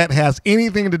little of that has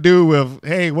anything to do with,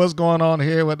 hey, what's going on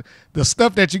here? With the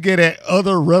stuff that you get at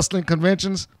other wrestling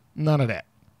conventions, none of that.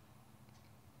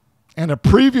 And the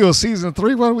preview of season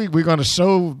 3, we're going to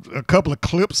show a couple of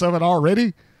clips of it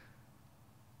already.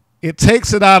 It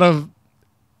takes it out of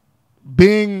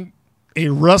being a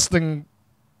wrestling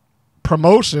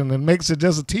promotion and makes it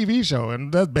just a TV show.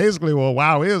 And that's basically what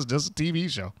WoW is, just a TV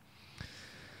show.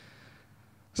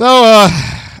 So,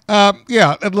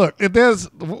 yeah, and look, if there's,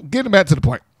 getting back to the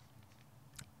point,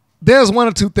 there's one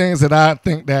or two things that I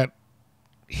think that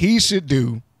he should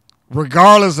do,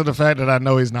 regardless of the fact that I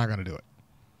know he's not going to do it.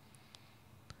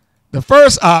 The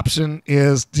first option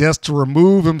is just to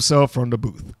remove himself from the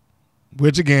booth,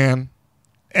 which, again,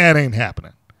 that ain't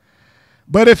happening.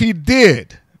 But if he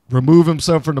did remove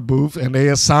himself from the booth and they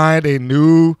assigned a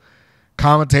new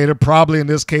commentator, probably in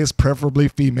this case, preferably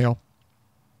female,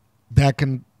 that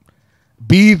can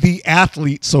be the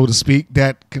athlete, so to speak,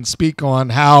 that can speak on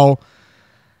how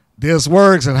this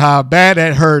works and how bad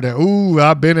that hurt. Ooh,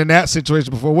 I've been in that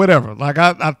situation before, whatever. Like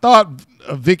I thought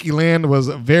Vicky Lynn was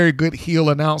a very good heel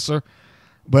announcer,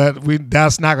 but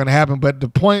that's not going to happen. But the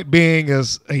point being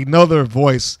is another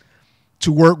voice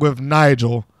to work with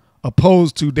Nigel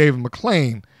opposed to David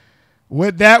McClain.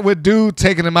 What that would do,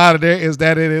 taking him out of there, is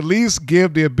that it at least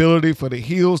give the ability for the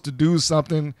heels to do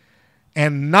something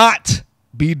and not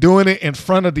be doing it in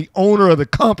front of the owner of the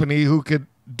company who could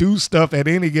do stuff at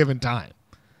any given time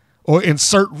or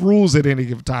insert rules at any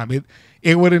given time.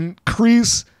 It would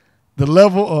increase the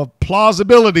level of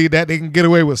plausibility that they can get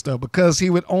away with stuff because he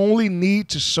would only need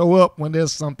to show up when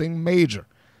there's something major.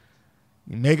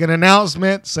 You make an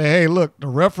announcement, say, hey, look, the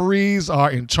referees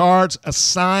are in charge,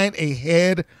 assign a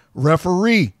head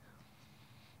referee.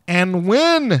 And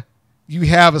when you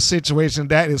have a situation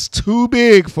that is too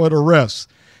big for the refs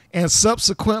and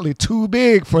subsequently too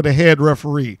big for the head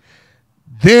referee,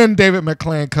 then David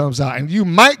McClain comes out and you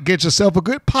might get yourself a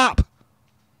good pop.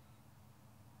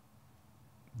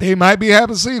 They might be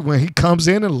happy to see when he comes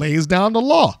in and lays down the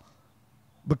law.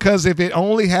 Because if it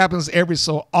only happens every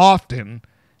so often,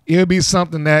 it'll be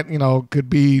something that, could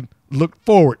be looked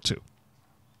forward to.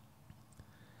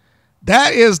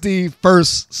 That is the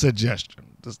first suggestion,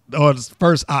 or the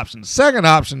first option. The second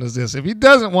option is this. If he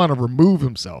doesn't want to remove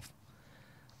himself,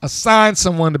 assign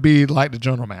someone to be like the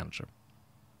general manager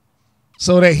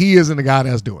so that he isn't the guy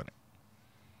that's doing it.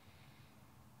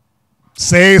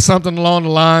 Say something along the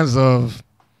lines of,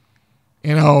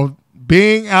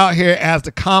 being out here as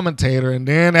the commentator and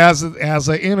then as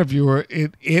an interviewer,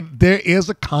 there is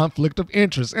a conflict of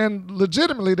interest. And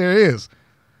legitimately there is.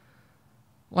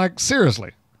 Like,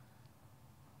 seriously.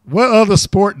 What other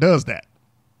sport does that?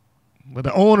 But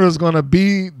the owner is going to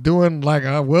be doing like,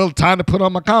 time to put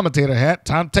on my commentator hat.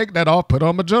 Time to take that off, put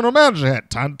on my general manager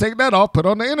hat. Time to take that off, put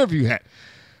on the interview hat.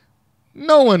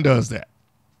 No one does that.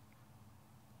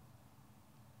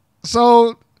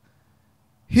 So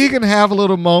he can have a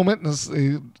little moment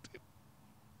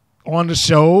on the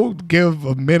show, give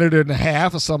a minute and a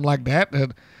half or something like that,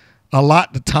 and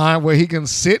allot the time where he can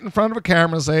sit in front of a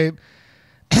camera and say,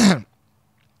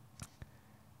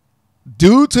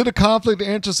 due to the conflict of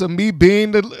interest of me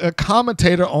being the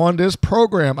commentator on this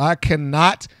program, I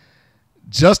cannot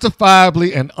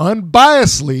justifiably and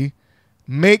unbiasedly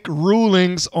make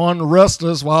rulings on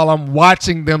wrestlers while I'm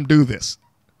watching them do this.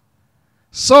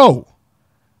 So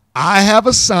I have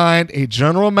assigned a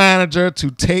general manager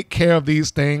to take care of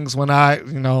these things when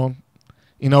when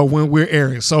we're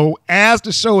airing. So as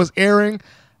the show is airing,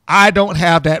 I don't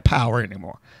have that power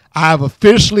anymore. I've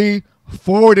officially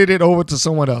forwarded it over to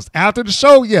someone else. After the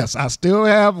show, yes, I still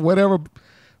have whatever,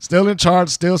 still in charge,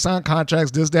 still sign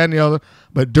contracts, this, that, and the other.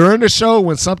 But during the show,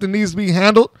 when something needs to be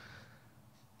handled,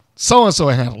 so-and-so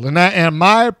handled. And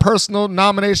my personal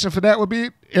nomination for that would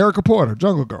be Erica Porter,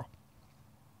 Jungle Girl.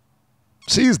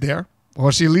 She's there, or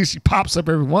at least she pops up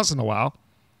every once in a while.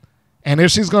 And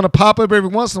if she's going to pop up every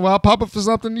once in a while, pop up for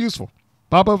something useful.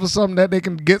 Pop up for something that they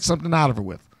can get something out of her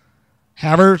with.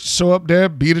 Have her show up there,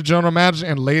 be the general manager,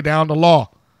 and lay down the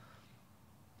law.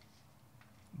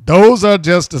 Those are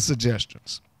just the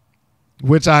suggestions,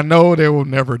 which I know they will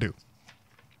never do.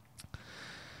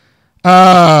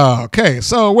 Okay,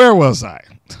 so where was I?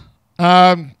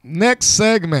 Next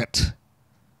segment.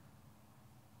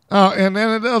 Oh, and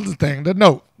then the other thing, the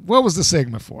note. What was the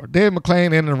segment for? Dave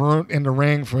McClain in the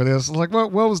ring for this. Like,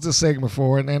 what was the segment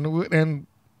for? And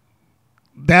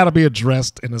that'll be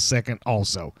addressed in a second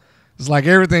also. It's like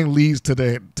everything leads to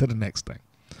the next thing.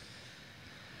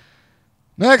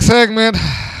 Next segment.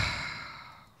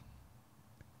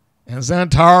 And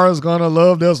Zantara's gonna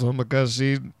love this one because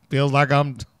she feels like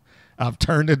I've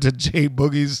turned into Jay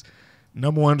Boogie's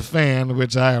 #1 fan,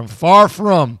 which I am far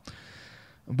from.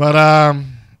 But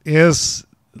it's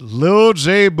LiL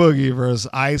J Boogie versus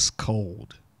Ice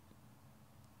Cold.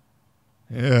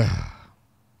 Yeah.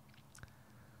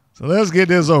 So let's get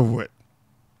this over with.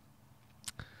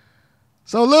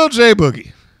 So LiL J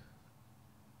Boogie.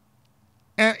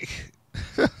 And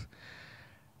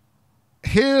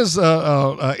here's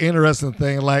a interesting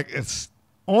thing. Like, it's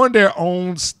on their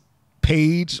own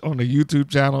page on the YouTube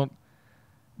channel,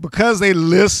 because they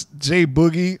list J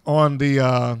Boogie on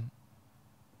the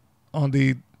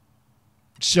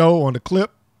show, on the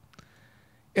clip.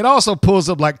 It also pulls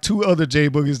up like 2 other J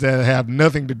Boogies that have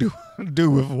nothing to do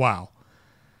with WoW.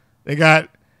 They got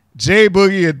J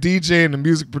Boogie, a DJ and a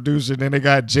music producer, and then they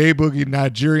got J Boogie,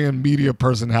 Nigerian media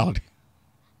personality.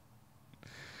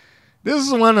 This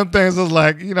is one of the things that's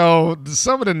like,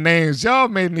 some of the names, y'all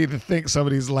may need to think some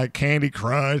of these like Candy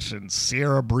Crush and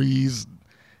Sierra Breeze,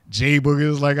 J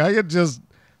Boogie. Like, I could just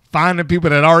finding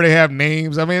people that already have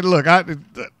names. I mean, look,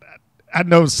 I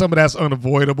know some of that's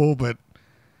unavoidable, but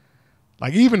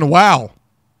like even WoW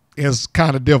is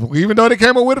kind of difficult. Even though they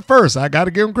came up with it first, I got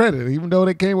to give them credit. Even though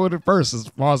they came up with it first, as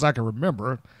far as I can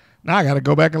remember, now I got to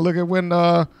go back and look at when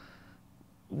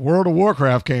World of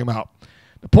Warcraft came out.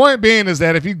 The point being is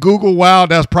that if you Google WoW,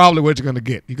 that's probably what you're going to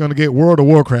get. You're going to get World of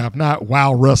Warcraft, not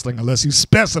WoW Wrestling, unless you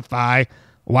specify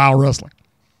WoW Wrestling.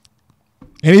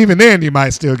 And even then, you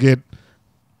might still get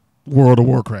World of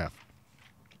Warcraft.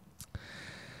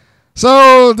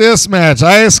 So this match,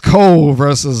 Ice Cold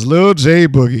versus LiL J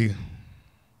Boogie.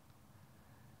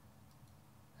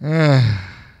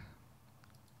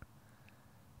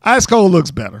 Ice Cold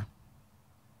looks better.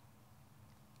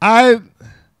 I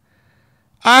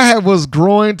was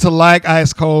growing to like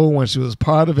Ice Cold when she was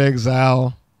part of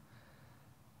Exile,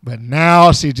 but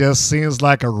now she just seems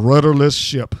like a rudderless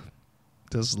ship,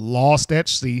 just lost at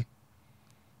sea,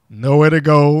 nowhere to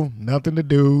go, nothing to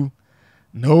do,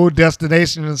 no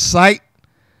destination in sight,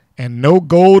 and no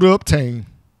goal to obtain.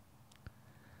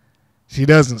 She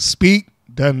doesn't speak,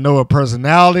 doesn't know her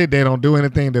personality. They don't do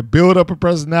anything to build up her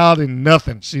personality,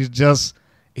 nothing. She's just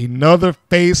another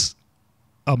face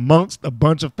amongst a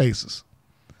bunch of faces.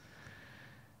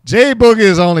 J Boogie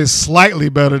is only slightly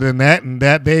better than that, and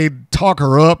that they talk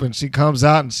her up and she comes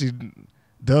out and she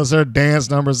does her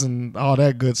dance numbers and all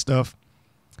that good stuff.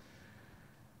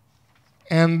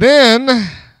 And then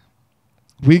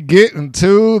we get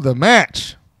into the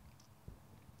match.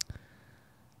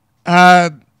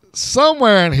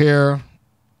 Somewhere in here,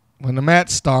 when the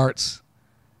match starts,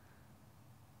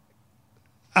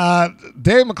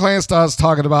 Dave McClain starts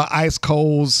talking about Ice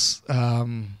Cold's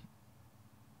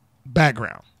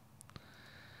background.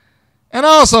 And I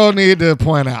also need to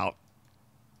point out,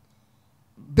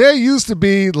 there used to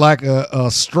be like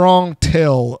a strong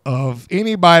tell of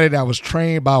anybody that was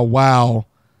trained by WoW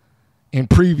in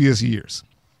previous years.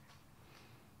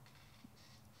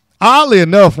 Oddly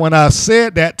enough, when I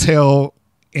said that tell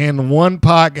in one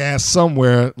podcast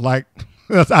somewhere, like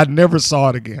I never saw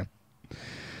it again.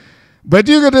 But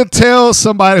you're going to tell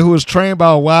somebody who was trained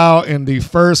by WoW in the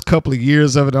first couple of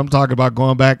years of it, I'm talking about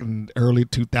going back in early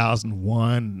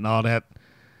 2001 and all that,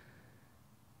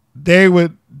 they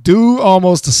would do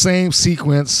almost the same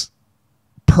sequence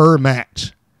per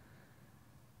match.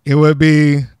 It would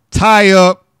be tie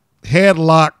up,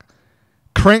 headlock,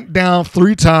 crank down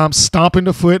 3 times, stomping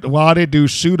the foot while they do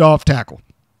shoot off tackle.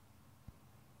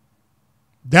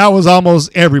 That was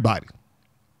almost everybody.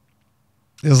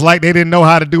 It's like they didn't know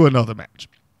how to do another match.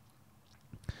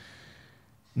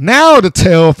 Now the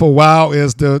tell for WoW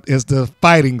is the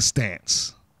fighting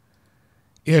stance.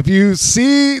 If you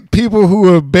see people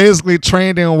who are basically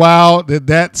trained in WoW,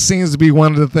 that seems to be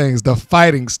one of the things, the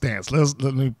fighting stance.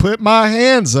 Let me put my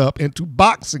hands up into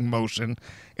boxing motion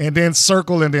and then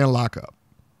circle and then lock up.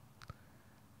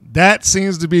 That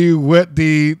seems to be what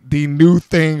the new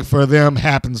thing for them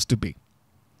happens to be.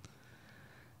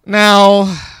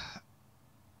 Now,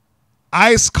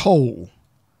 Ice Cold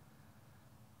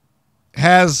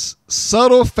has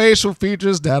subtle facial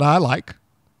features that I like.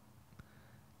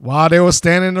 While they were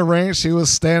standing in the ring, she was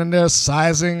standing there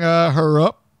sizing her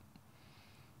up.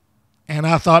 And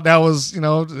I thought that was,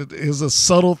 is a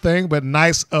subtle thing, but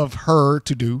nice of her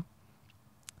to do.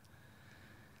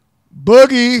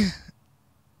 Boogie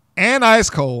and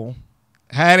Ice Cold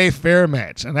had a fair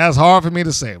match. And that's hard for me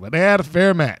to say, but they had a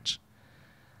fair match.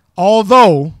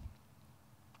 Although,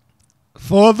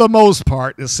 for the most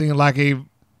part, it seemed like a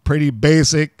pretty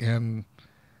basic and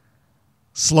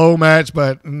slow match,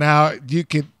 but now you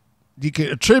could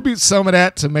attribute some of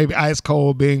that to maybe Ice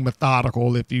Cold being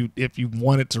methodical if you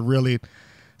wanted to really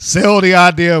sell the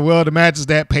idea, well, the match is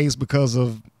that pace because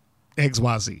of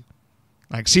XYZ.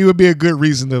 Like, she would be a good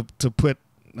reason to put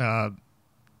that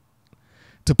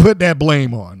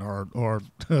blame on or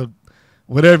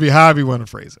whatever, however you want to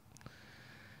phrase it.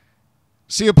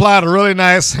 She applied a really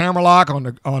nice hammerlock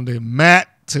on the mat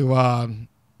to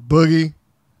Boogie.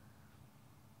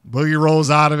 Boogie rolls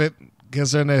out of it,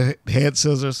 gets her in the head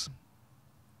scissors.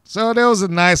 So there was a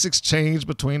nice exchange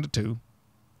between the two.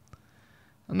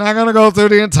 I'm not going to go through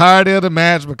the entirety of the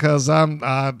match because I'm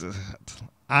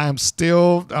sorry, I'm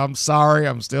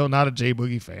still not a J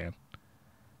Boogie fan.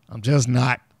 I'm just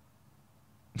not.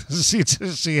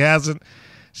 She hasn't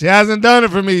done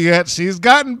it for me yet. She's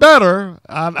gotten better.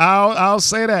 I'll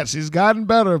say that. She's gotten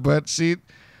better, but she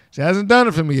hasn't done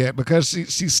it for me yet because she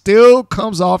still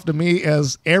comes off to me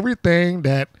as everything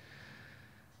that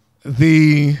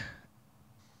the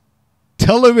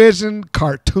television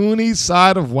cartoony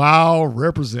side of WoW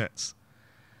represents.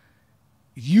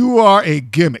 You are a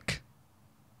gimmick,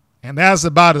 and that's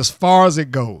about as far as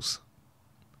it goes.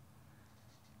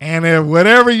 And if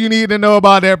whatever you need to know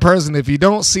about that person, if you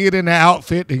don't see it in the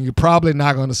outfit, then you're probably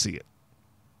not going to see it.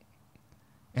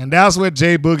 And that's what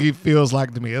J Boogie feels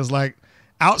like to me. It's like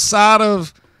outside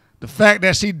of the fact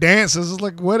that she dances, it's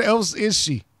like, what else is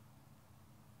she?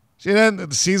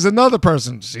 She's another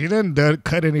person. She didn't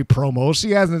cut any promos.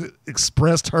 She hasn't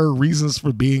expressed her reasons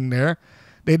for being there.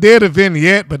 They did a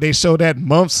vignette, but they showed that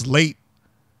months late.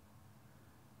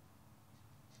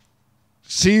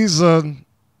 She's a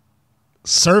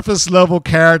surface level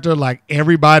character like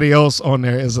everybody else on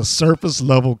there is a surface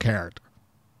level character.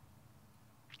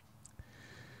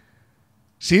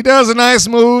 She does a nice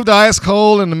move to Ice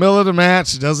Cold in the middle of the match.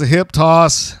 She does a hip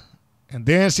toss. And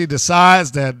then she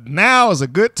decides that now is a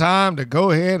good time to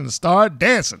go ahead and start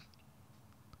dancing.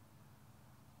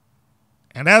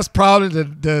 And that's probably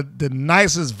the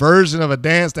nicest version of a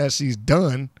dance that she's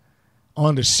done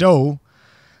on the show.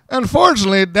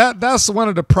 Unfortunately, that's one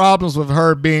of the problems with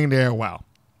her being there a while.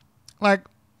 Like,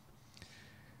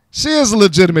 she is a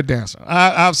legitimate dancer.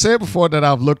 I've said before that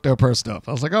I've looked up her stuff.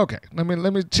 I was like, okay, let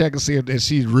me check and see if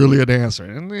she's really a dancer.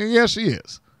 And yeah, she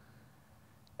is.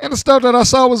 And the stuff that I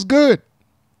saw was good.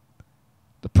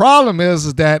 The problem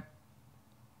is that,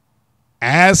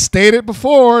 as stated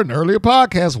before in earlier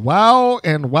podcasts, WoW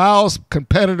and WoW's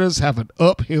competitors have an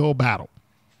uphill battle.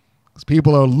 Because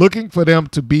people are looking for them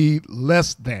to be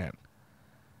less than.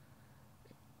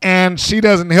 And she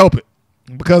doesn't help it.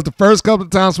 Because the first couple of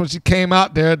times when she came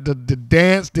out there, the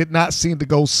dance did not seem to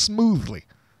go smoothly.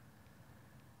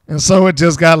 And so it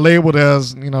just got labeled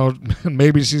as,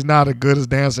 maybe she's not as good as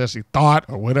dancer as she thought,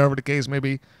 or whatever the case may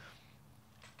be.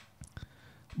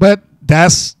 But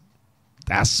that's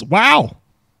WoW.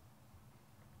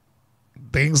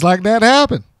 Things like that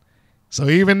happen. So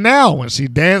even now, when she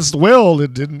danced well,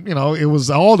 it didn't, it was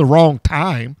all the wrong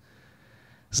time.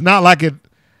 It's not like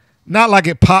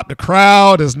it popped the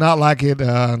crowd. It's not like it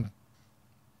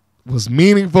was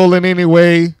meaningful in any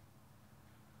way.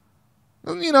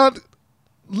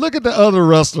 Look at the other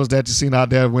wrestlers that you've seen out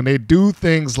there when they do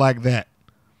things like that.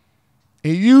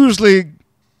 It usually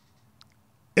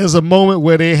is a moment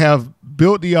where they have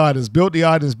built the artist,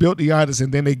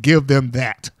 and then they give them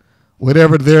that,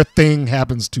 whatever their thing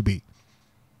happens to be.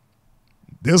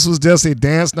 This was just a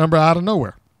dance number out of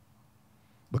nowhere.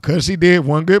 Because she did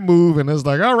one good move, and it's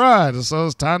like, all right, so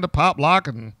it's time to pop lock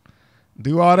and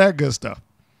do all that good stuff.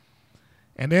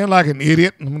 And then, like an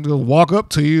idiot, I'm going to walk up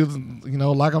to you,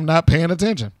 like I'm not paying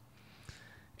attention.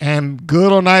 And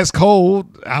good on Ice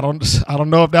Cold, I don't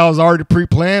know if that was already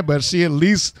pre-planned, but she at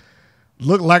least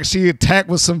looked like she attacked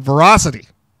with some ferocity.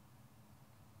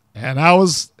 And I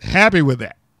was happy with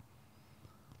that.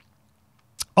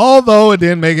 Although it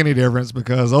didn't make any difference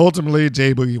because ultimately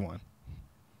J Boogie won.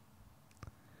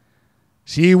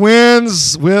 She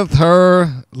wins with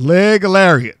her leg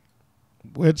lariat,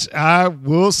 which I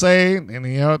will say,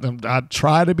 and I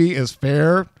try to be as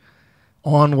fair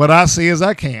on what I see as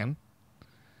I can.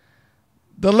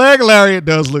 The leg lariat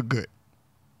does look good.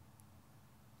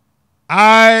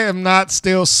 I am not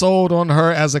still sold on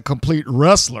her as a complete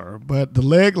wrestler, but the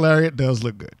leg lariat does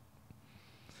look good.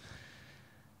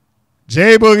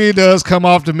 J Boogie does come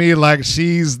off to me like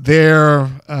she's their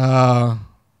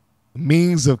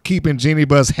means of keeping Jeannie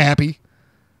Buss happy.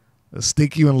 The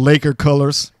sticky and Laker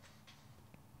colors.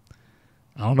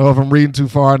 I don't know if I'm reading too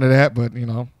far into that, but,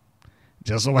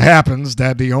 just so happens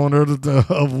that the owner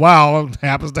of WoW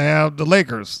happens to have the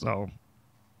Lakers. So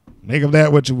make of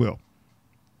that what you will.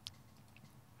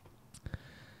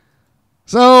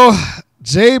 So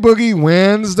J Boogie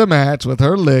wins the match with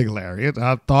her leg lariat.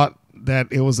 I thought that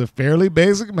it was a fairly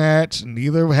basic match.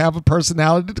 Neither have a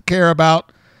personality to care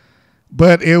about,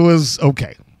 but it was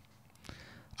okay.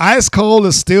 Ice Cold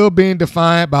is still being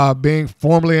defined by being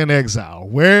formerly in exile.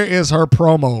 Where is her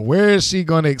promo? Where is she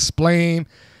going to explain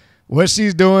what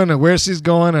she's doing and where she's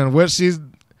going and what she's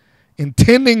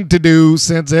intending to do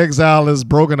since exile is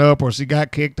broken up or she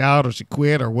got kicked out or she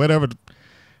quit or whatever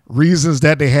reasons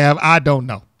that they have? I don't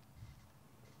know.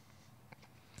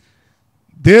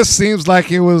 This seems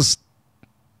like it was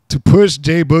to push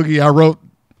J Boogie. I wrote,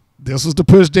 this was to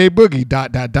push J Boogie, ...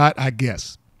 I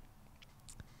guess.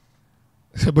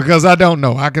 Because I don't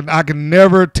know. I can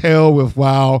never tell with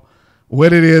WoW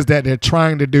what it is that they're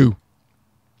trying to do.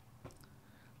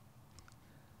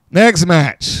 Next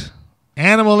match,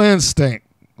 Animal Instinct,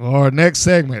 or next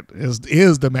segment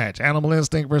is the match, Animal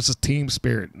Instinct versus Team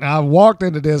Spirit. Now, I walked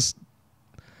into this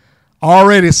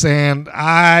already saying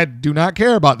I do not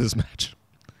care about this match.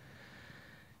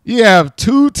 You have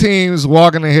two teams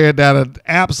walking ahead that are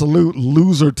absolute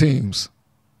loser teams.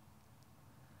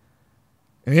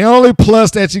 And the only plus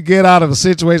that you get out of a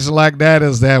situation like that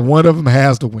is that one of them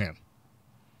has to win.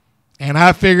 And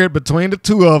I figured between the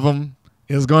two of them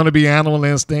is going to be Animal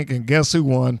Instinct. And guess who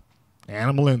won?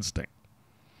 Animal Instinct.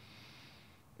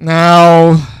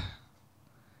 Now,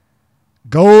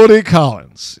 Goldie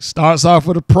Collins starts off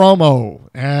with a promo.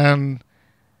 And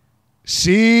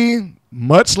she,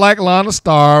 much like Lana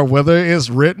Star, whether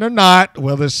it's written or not,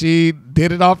 whether she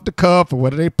did it off the cuff or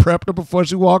whether they prepped her before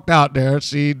she walked out there,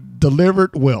 she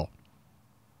delivered well.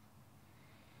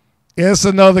 It's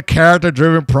another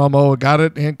character-driven promo. Got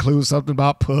to include something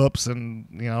about pups and,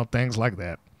 things like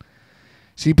that.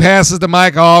 She passes the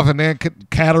mic off, and then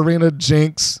Katarina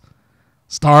Jinx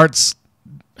starts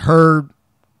her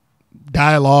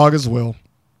dialogue as well.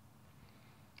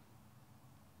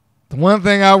 The one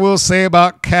thing I will say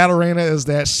about Katarina is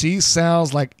that she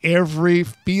sounds like every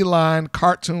feline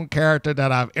cartoon character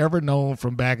that I've ever known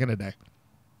from back in the day.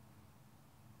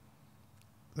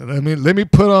 Let me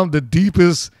put on the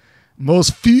deepest,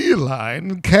 most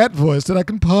feline cat voice that I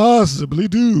can possibly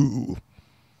do.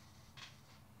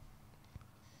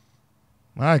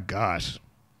 My gosh.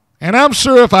 And I'm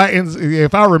sure if I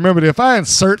remember, if I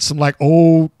insert some like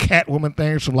old Catwoman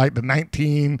things from like the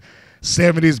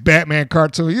 1970s Batman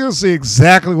cartoon, you'll see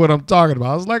exactly what I'm talking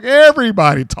about. It's like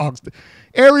everybody talks.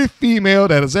 Every female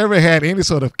that has ever had any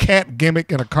sort of cat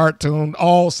gimmick in a cartoon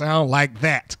all sound like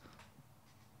that.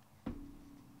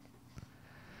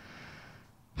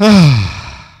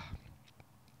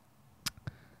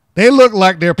 They look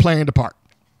like they're playing the part.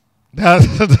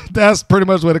 That's pretty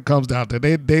much what it comes down to.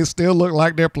 They still look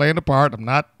like they're playing the part. I'm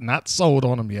not sold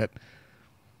on them yet.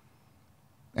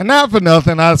 And not for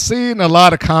nothing, I've seen a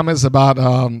lot of comments about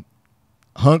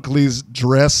Hunkley's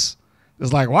dress.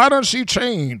 It's like, why don't she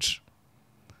change?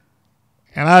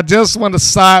 And I just want to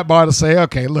sidebar to say,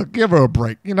 okay, look, give her a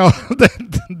break.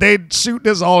 They shoot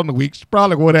this all in the week. She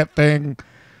probably wore that thing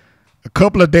a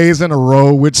couple of days in a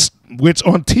row, which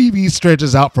on TV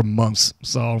stretches out for months.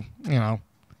 So,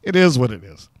 it is what it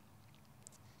is.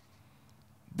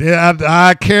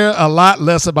 I care a lot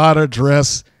less about her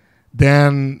dress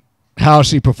than how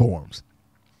she performs.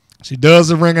 She does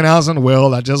the ring announcing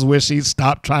well. I just wish she'd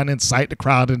stop trying to incite the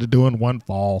crowd into doing one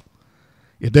fall.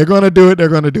 If they're going to do it, they're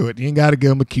going to do it. You ain't got to give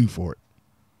them a cue for it.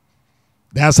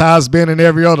 That's how it's been in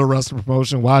every other wrestling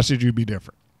promotion. Why should you be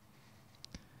different?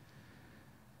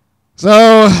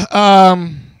 So,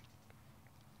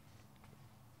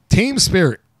 Team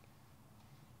Spirit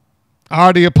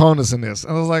are the opponents in this.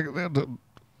 And I was like,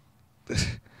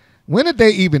 when did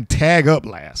they even tag up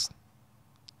last?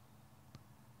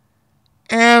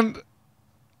 And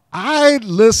I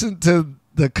listened to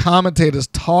the commentators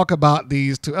talk about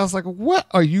these two. I was like, what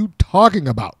are you talking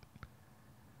about?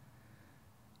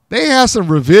 They have some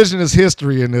revisionist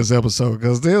history in this episode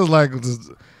because they was like,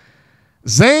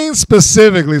 Zayn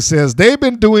specifically says they've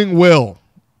been doing well.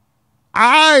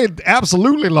 I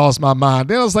absolutely lost my mind.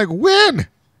 Then I was like, when?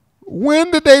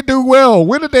 When did they do well?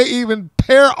 When did they even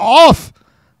pair off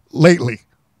lately?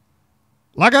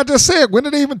 Like I just said, when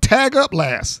did they even tag up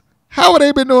last? How have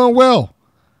they been doing well?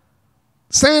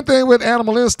 Same thing with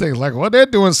Animal Instinct. Like, well, they're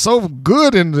doing so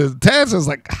good in the tags. It's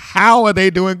like, how are they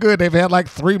doing good? They've had like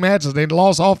 3 matches. They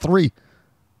lost all 3.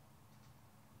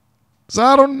 So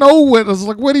I don't know what. It's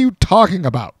like, what are you talking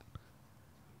about?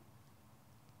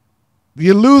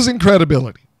 You're losing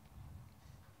credibility.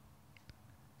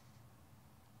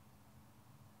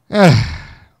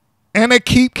 And they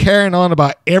keep carrying on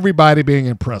about everybody being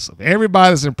impressive.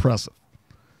 Everybody's impressive.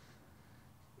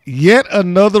 Yet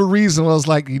another reason was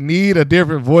like you need a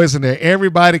different voice in there.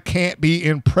 Everybody can't be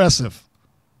impressive.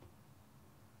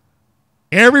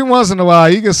 Every once in a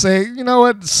while, you can say, you know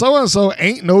what, so-and-so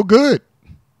ain't no good.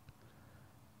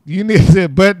 You need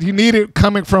it, but you need it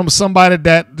coming from somebody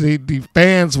that the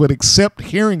fans would accept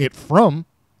hearing it from.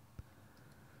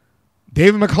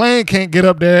 David McClain can't get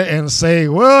up there and say,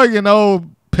 well,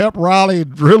 Pep Riley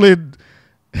really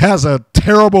has a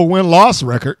terrible win-loss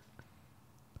record.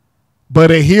 But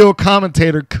a heel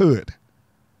commentator could.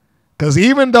 Because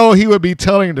even though he would be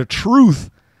telling the truth,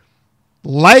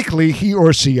 likely he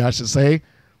or she, I should say,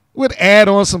 would add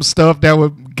on some stuff that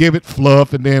would give it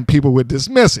fluff and then people would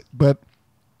dismiss it. But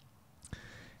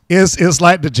it's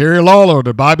like the Jerry Lawler or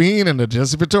the Bobby Heenan, the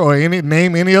Jesse Ventura, or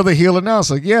any other heel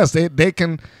announcer. Yes, they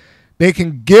can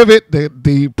give it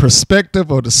the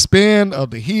perspective or the spin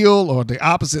of the heel or the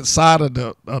opposite side of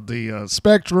the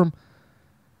spectrum.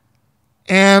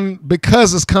 And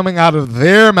because it's coming out of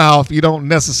their mouth, you don't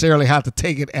necessarily have to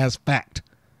take it as fact.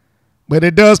 But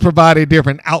it does provide a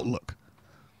different outlook.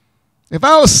 If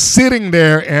I was sitting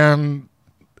there and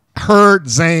heard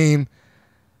Zayn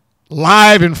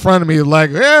live in front of me, like,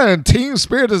 yeah, and Team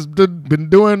Spirit has been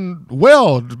doing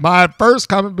well. My first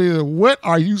comment be, what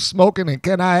are you smoking and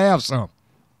can I have some?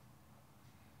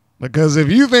 Because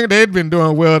if you think they've been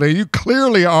doing well, then you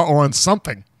clearly are on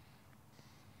something.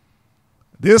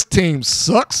 This team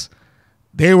sucks.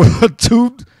 They were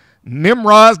two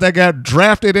Nimrods that got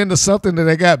drafted into something that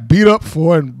they got beat up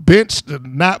for and benched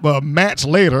not a match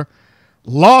later.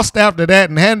 Lost after that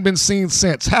and hadn't been seen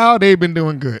since. How have they been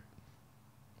doing good?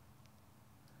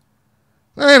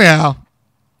 Anyhow,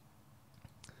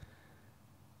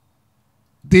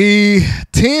 the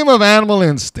team of Animal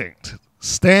Instinct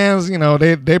stands,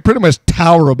 they pretty much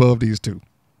tower above these two.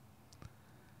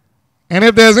 And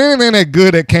if there's anything that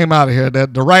good that came out of here,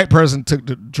 that the right person took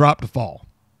to drop the fall.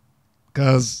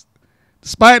 Because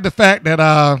despite the fact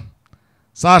that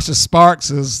Sasha Sparks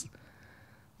is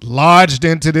lodged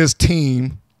into this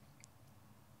team,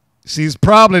 she's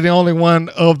probably the only one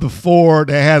of the four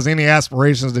that has any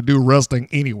aspirations to do wrestling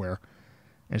anywhere.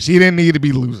 And she didn't need to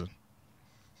be losing.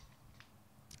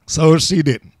 So she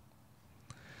didn't.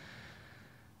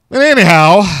 But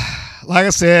anyhow, like I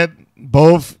said,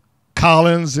 both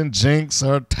Collins and Jinx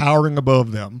are towering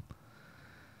above them.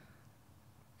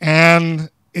 And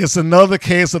it's another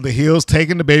case of the heels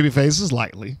taking the baby faces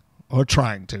lightly, or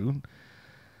trying to.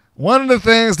 One of the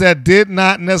things that did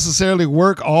not necessarily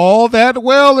work all that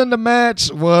well in the match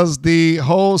was the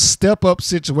whole step-up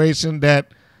situation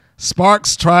that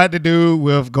Sparks tried to do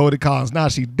with Goldie Collins. Now,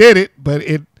 she did it, but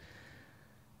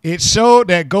it showed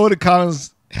that Goldie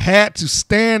Collins had to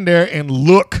stand there and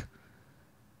look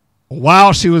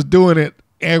while she was doing it,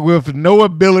 and with no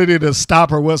ability to stop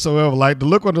her whatsoever. Like, the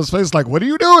look on his face, like, what are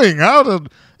you doing? How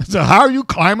are you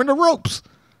climbing the ropes?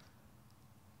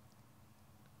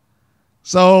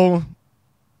 So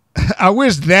I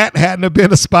wish that hadn't have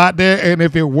been a spot there, and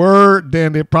if it were,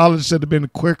 then it probably should have been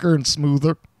quicker and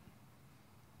smoother.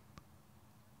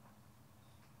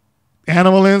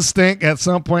 Animal Instinct at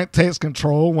some point takes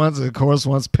control once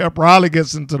Pep Riley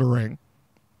gets into the ring.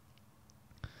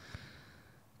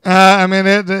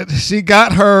 She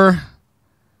got her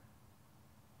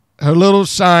little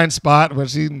shine spot where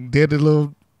she did a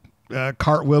little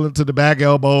cartwheel into the back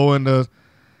elbow and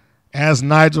as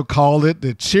Nigel called it,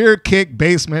 the cheer kick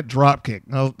basement drop kick.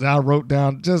 I wrote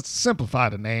down, just simplify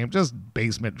the name, just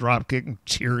basement drop kick and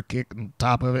cheer kick on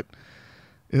top of it.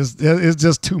 It's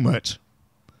just too much.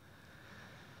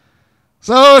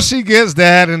 So she gets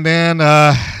that, and then,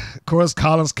 of course,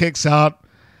 Collins kicks out.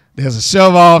 There's a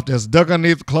shove off. There's a duck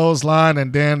underneath the clothesline,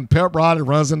 and then Pep Riley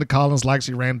runs into Collins like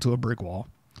she ran into a brick wall.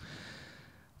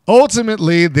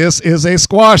 Ultimately, this is a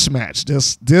squash match.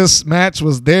 This match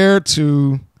was there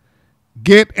to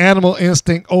get Animal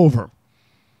Instinct over.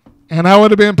 And I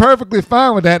would have been perfectly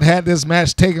fine with that had this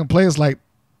match taken place like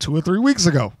 2 or 3 weeks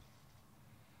ago.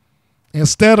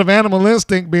 Instead of Animal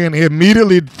Instinct being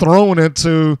immediately thrown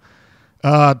into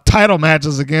title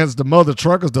matches against the Mother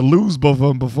Truckers to lose both of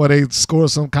them before they score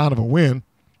some kind of a win.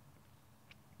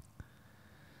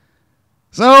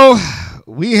 So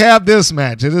we have this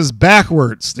match. It is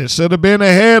backwards. It should have been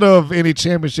ahead of any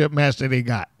championship match that they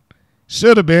got.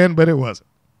 Should have been, but it wasn't.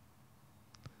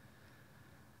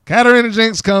 Katarina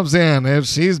Jinx comes in, and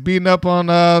she's beating up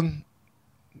on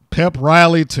Pep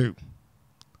Riley too.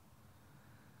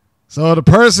 So the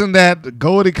person that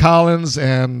Goldie Collins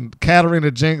and Katarina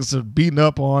Jinx are beating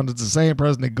up on is the same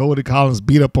person that Goldie Collins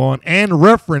beat up on and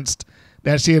referenced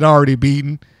that she had already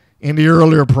beaten in the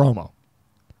earlier promo.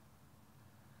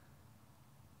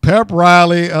 Pep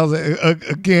Riley,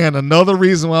 again, another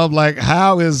reason why I'm like,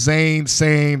 how is Zayn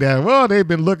saying that, well, they've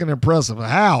been looking impressive?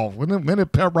 How? When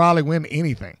did Pep Riley win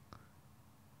anything?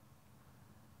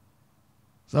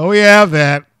 So we have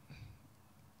that.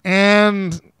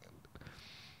 And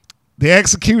the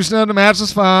execution of the match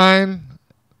was fine.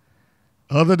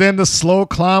 Other than the slow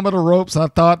climb of the ropes, I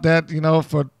thought that,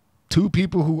 for two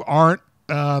people who aren't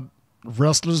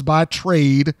wrestlers by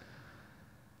trade,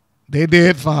 they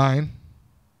did fine.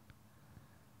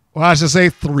 Well, I should say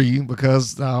 3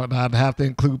 because I'd have to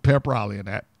include Pep Riley in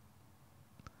that.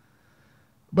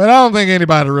 But I don't think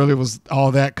anybody really was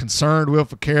all that concerned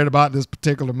with or cared about this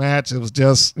particular match. It was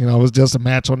just, a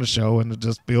match on the show and it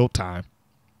just filled time.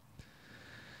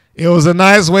 It was a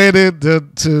nice way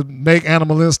to make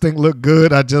Animal Instinct look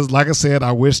good. Like I said,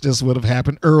 I wish this would have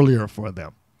happened earlier for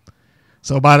them.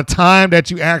 So by the time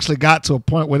that you actually got to a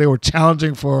point where they were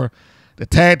challenging for the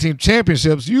tag team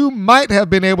championships, you might have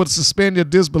been able to suspend your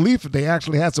disbelief if they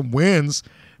actually had some wins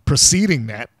preceding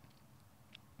that.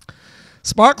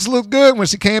 Sparks looked good when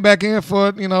she came back in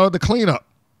for, the cleanup.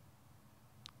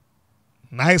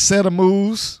 Nice set of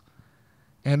moves.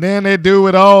 And then they do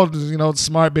what all,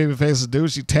 smart baby faces do.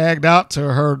 She tagged out to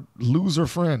her loser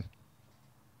friend.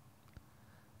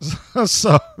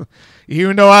 So,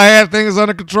 even though I had things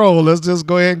under control, let's just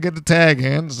go ahead and get the tag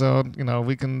in so,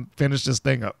 we can finish this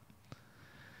thing up.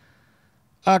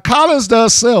 Collins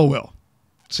does sell well.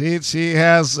 She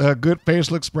has good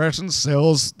facial expressions,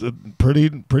 sells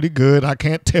pretty good. I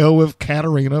can't tell with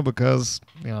Katarina because,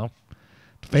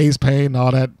 face paint and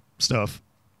all that stuff.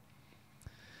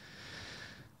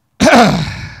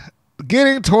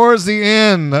 Getting towards the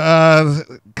end,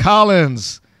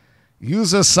 Collins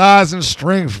uses size and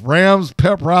strength, rams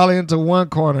Pep Riley into one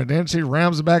corner, then she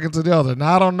rams it back into the other.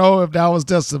 Now, I don't know if that was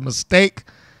just a mistake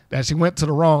that she went to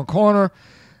the wrong corner.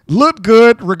 Looked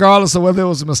good regardless of whether it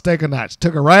was a mistake or not. She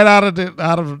took her right out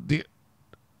of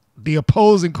the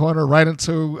opposing corner right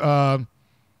into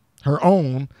her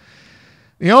own.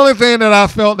 The only thing that I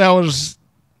felt that was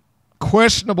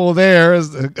questionable there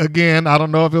is, again, I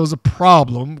don't know if it was a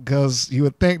problem because you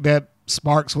would think that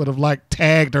Sparks would have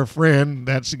tagged her friend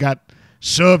that she got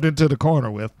shoved into the corner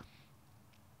with.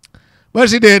 But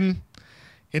she didn't.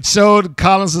 It showed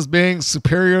Collins as being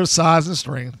superior size and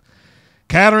strength.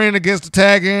 Katarina gets the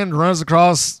tag in, runs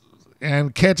across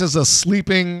and catches a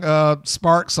sleeping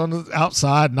Sparks on the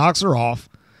outside, knocks her off.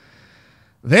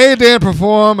 They then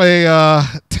perform a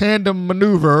tandem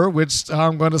maneuver, which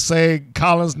I'm going to say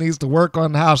Collins needs to work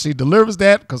on how she delivers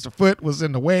that because her foot was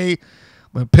in the way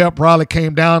when Pep Riley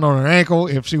came down on her ankle.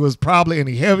 If she was probably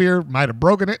any heavier, might have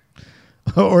broken it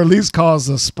or at least caused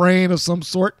a sprain of some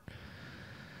sort.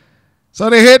 So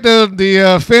they hit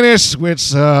the finish,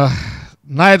 which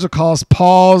Nigel calls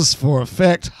pause for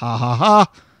effect. Ha, ha,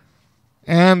 ha.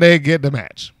 And they get the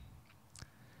match.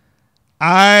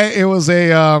 It was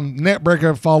a net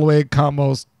breaker follow away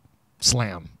combo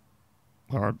slam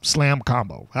or slam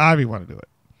combo, however you want to do it.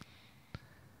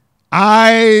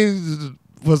 I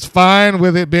was fine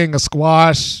with it being a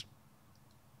squash.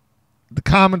 The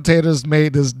commentators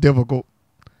made this difficult.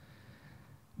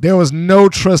 There was no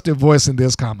trusted voice in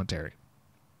this commentary.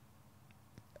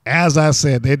 As I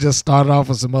said, they just started off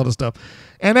with some other stuff.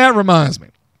 And that reminds me,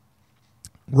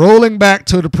 rolling back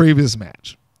to the previous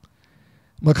match,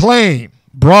 McLean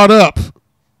brought up,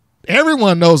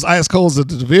 everyone knows Ice Cold's a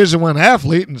Division I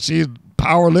athlete and she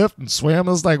powerlift and swim.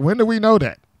 It's like, when do we know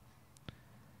that?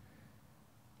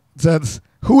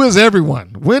 Who is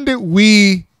everyone? When did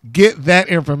we get that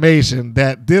information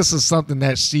that this is something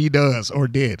that she does or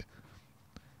did?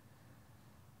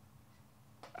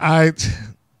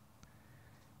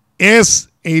 It's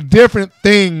a different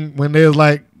thing when there's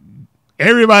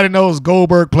everybody knows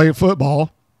Goldberg played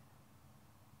football.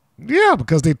 Yeah,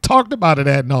 because they talked about it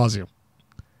ad nauseum.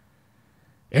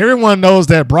 Everyone knows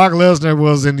that Brock Lesnar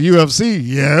was in the UFC.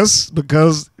 Yes,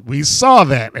 because we saw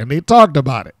that and they talked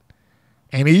about it.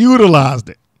 And he utilized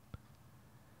it.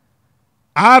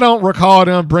 I don't recall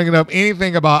them bringing up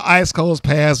anything about Ice Cold's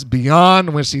past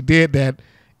beyond when she did that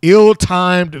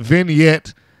ill-timed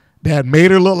vignette that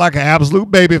made her look like an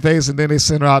absolute babyface, and then they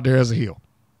sent her out there as a heel.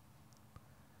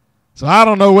 So I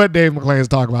don't know what Dave McClain's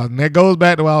talking about. And that goes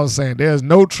back to what I was saying. There's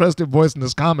no trusted voice in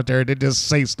this commentary. They just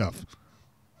say stuff.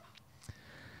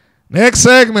 Next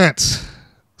segment,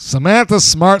 Samantha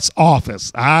Smart's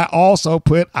office. I also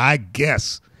put, I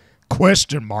guess,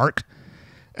 question mark.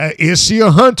 Is she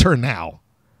a hunter now?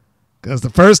 Because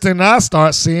the first thing I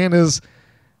start seeing is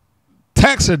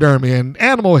taxidermy and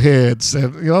animal heads.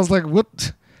 And I was like,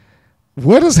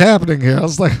 what is happening here? I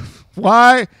was like,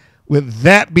 why would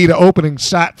that be the opening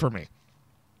shot for me?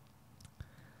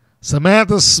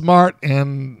 Samantha Smart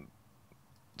in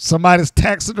somebody's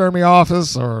taxidermy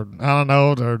office, or I don't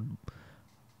know, or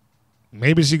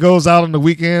maybe she goes out on the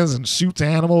weekends and shoots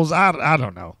animals. I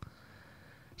don't know.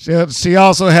 She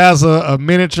also has a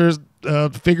miniature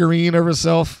figurine of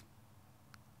herself.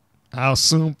 I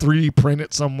assume 3D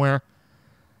printed somewhere.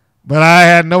 But I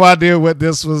had no idea what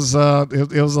this was.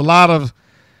 It was a lot of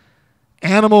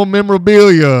animal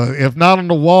memorabilia. If not on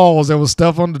the walls, there was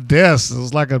stuff on the desk. It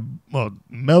was like a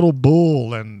metal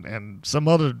bull and some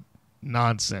other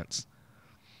nonsense.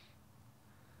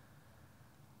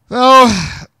 So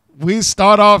we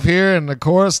start off here, and of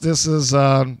course, this is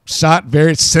shot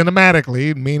very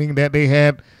cinematically, meaning that they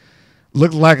had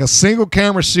looked like a single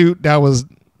camera shoot that was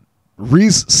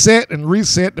reset and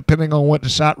reset depending on what the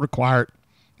shot required.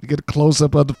 You get a close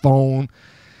up of the phone,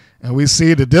 and we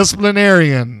see the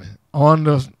disciplinarian on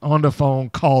the phone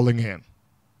calling in,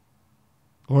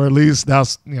 or at least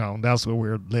that's what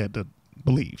we're led to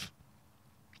believe.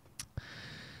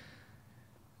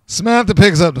 Samantha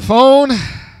picks up the phone,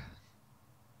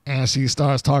 and she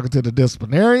starts talking to the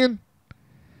disciplinarian,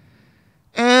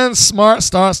 and Smart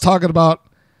starts talking about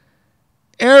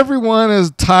everyone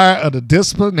is tired of the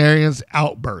disciplinarian's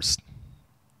outburst.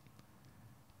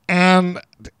 And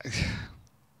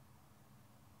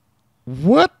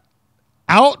what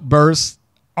outbursts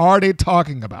are they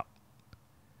talking about?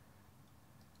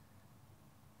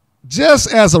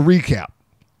 Just as a recap,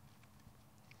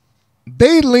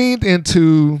 they leaned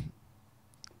into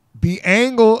the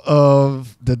angle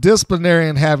of the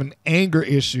disciplinarian having anger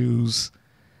issues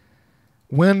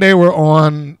when they were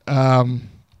on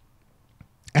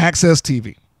Access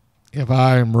TV, if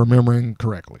I am remembering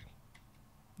correctly.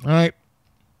 All right.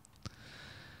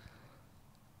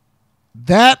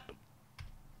 That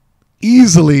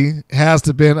easily has to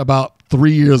have been about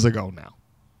 3 years ago now.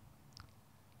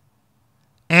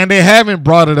 And they haven't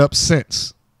brought it up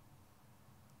since.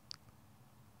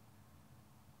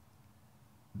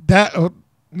 That,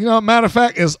 matter of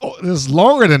fact, is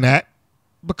longer than that,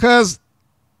 because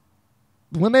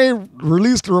when they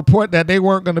released the report that they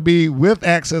weren't going to be with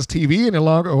Access TV any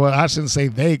longer, well, I shouldn't say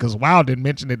they, because WoW didn't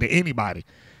mention it to anybody,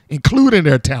 including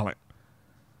their talent.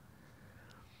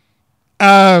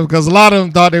 Because a lot of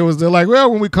them thought they're like, well,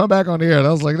 when we come back on the air, and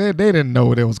I was like, they didn't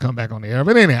know they was come back on the air.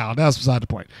 But anyhow, that's beside the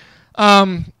point.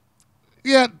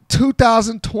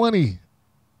 2020,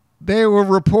 they were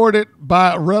reported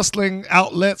by wrestling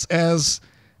outlets as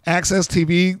Access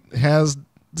TV has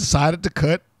decided to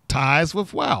cut ties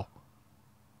with WoW.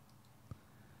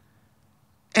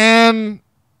 And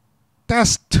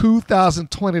that's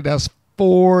 2020. That's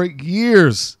 4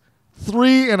 years.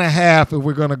 3.5 if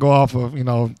we're going to go off of,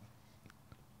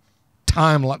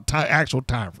 actual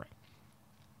time frame.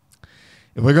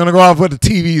 If we're going to go off what the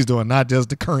TV is doing, not just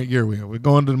the current year we're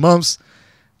going to the months,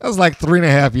 that was like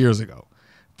 3.5 years ago.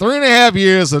 3.5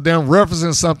 years of them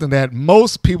referencing something that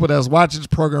most people that's watching this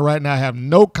program right now have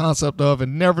no concept of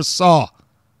and never saw.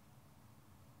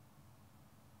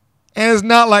 And it's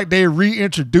not like they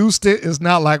reintroduced it. It's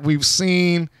not like we've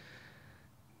seen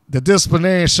the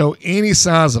disciplinarian show any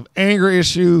signs of anger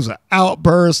issues or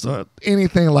outbursts or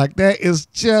anything like that. It's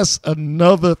just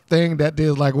another thing that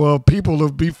they're like, well, people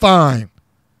will be fine.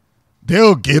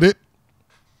 They'll get it.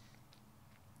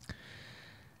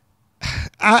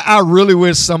 I really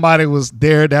wish somebody was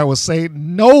there that would say,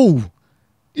 no,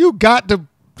 you got to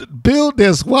build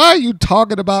this. Why are you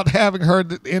talking about having her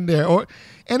in there?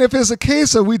 And if it's a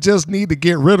case of we just need to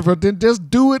get rid of her, then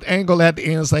just do it angle at the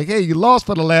end. It's like, hey, you lost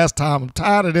for the last time. I'm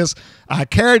tired of this. I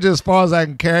carried you as far as I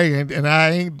can carry, and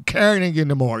I ain't carrying you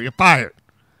anymore. You're fired.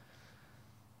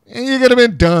 And you could have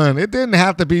been done. It didn't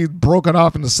have to be broken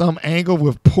off into some angle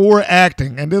with poor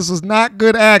acting. And this is not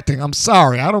good acting. I'm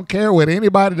sorry. I don't care what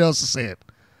anybody else has said.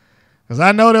 Because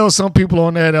I know there was some people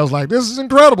on there that was like, this is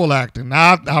incredible acting.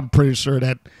 Now, I'm pretty sure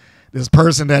that this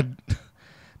person that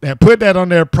put that on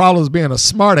there probably was being a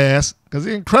smart ass, because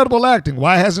the incredible acting.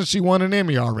 Why hasn't she won an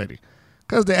Emmy already?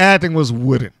 Because the acting was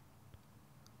wooden.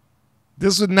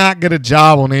 This would not get a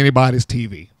job on anybody's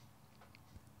TV.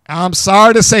 I'm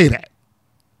sorry to say that,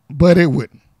 but it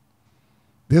wouldn't.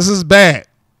 This is bad.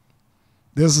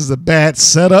 This is a bad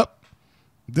setup.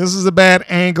 This is a bad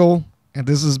angle. And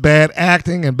this is bad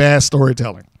acting and bad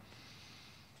storytelling.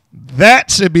 That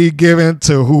should be given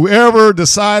to whoever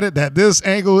decided that this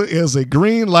angle is a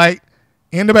green light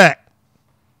in the back.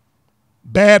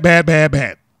 Bad, bad, bad,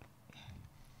 bad.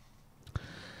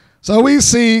 So we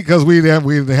see, because we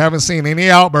haven't seen any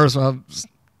outbursts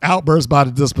by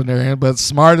the disciplinarian, but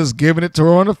Smart is giving it to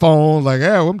her on the phone, like,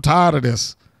 hey, I'm tired of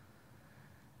this.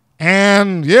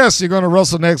 And yes, you're going to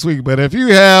wrestle next week, but if you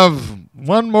have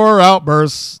one more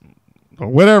outburst or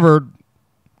whatever,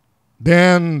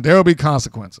 then there will be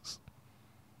consequences.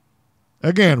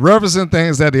 Again, referencing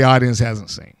things that the audience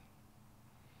hasn't seen.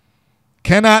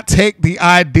 Cannot take the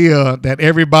idea that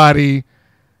everybody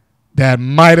that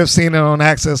might have seen it on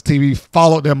Access TV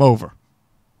followed them over.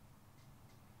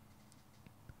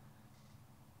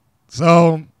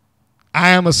 So I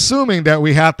am assuming that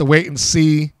we have to wait and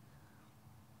see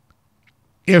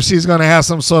if she's going to have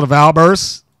some sort of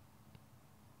outburst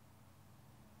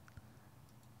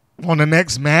on the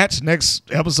next match, next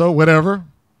episode, whatever.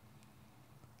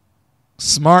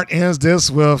 Smart ends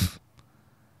this with,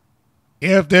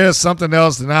 if there's something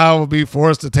else, then I will be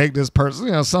forced to take this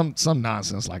person. Some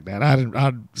nonsense like that.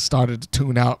 I started to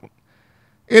tune out.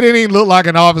 It didn't even look like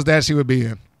an office that she would be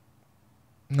in.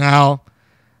 Now,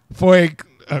 for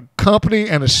a company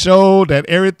and a show that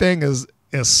everything is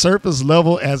as surface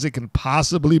level as it can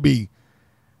possibly be,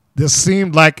 this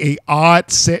seemed like a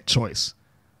odd set choice.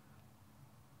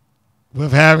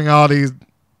 With having all these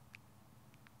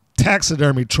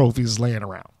taxidermy trophies laying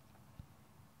around.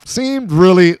 Seemed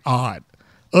really odd.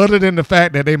 Other than the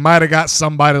fact that they might have got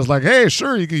somebody that's like, hey,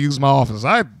 sure, you can use my office.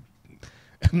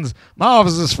 And my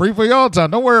office is free for you all the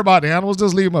time. Don't worry about the animals.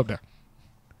 Just leave them up there.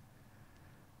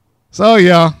 So,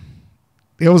 yeah,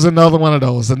 it was another one of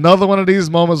those. Another one of these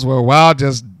moments where WoW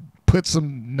just put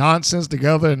some nonsense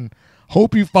together and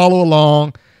hope you follow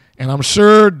along. And I'm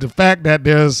sure the fact that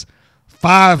there's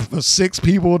 5 or 6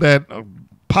 people that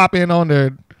pop in on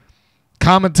their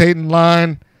commentating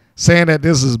line saying that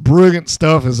this is brilliant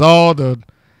stuff is all the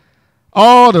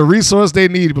resource they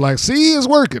need to be like, see, it's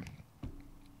working.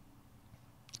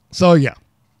 So, yeah.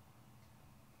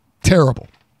 Terrible.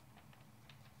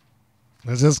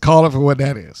 Let's just call it for what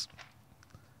that is.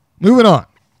 Moving on.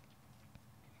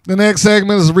 The next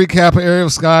segment is a recap of Ariel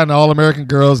Sky and the All-American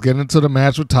Girls getting into the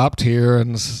match with Top Tier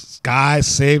and Sky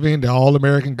saving the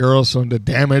All-American Girls from the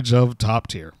damage of Top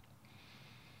Tier.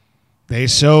 They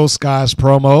show Sky's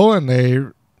promo and they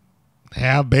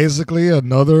have basically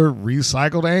another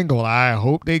recycled angle. I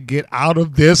hope they get out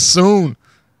of this soon.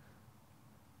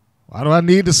 Why do I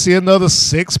need to see another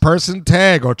 6-person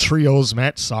tag or trios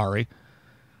match? Sorry.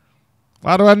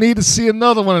 Why do I need to see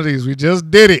another one of these? We just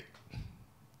did it.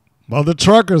 Mother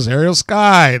Truckers, Ariel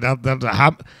Sky.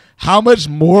 How much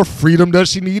more freedom does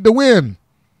she need to win?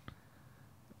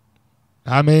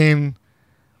 I mean,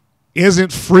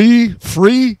 isn't free?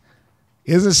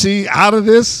 Isn't she out of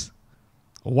this?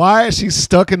 Why is she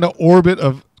stuck in the orbit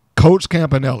of Coach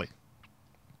Campanelli?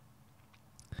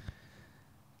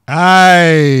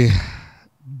 I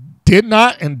did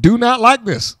not and do not like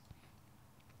this.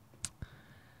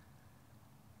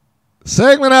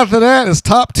 Segment after that is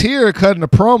Top Tier cutting a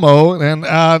promo, and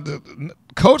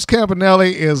Coach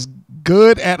Campanelli is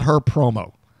good at her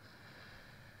promo.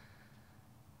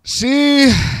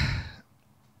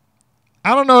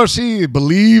 I don't know if she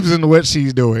believes in what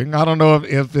she's doing. I don't know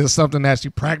if it's something that she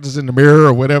practices in the mirror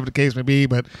or whatever the case may be,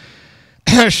 but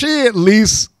she at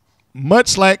least,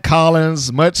 much like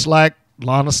Collins, much like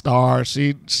Lana Star,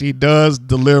 she does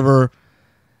deliver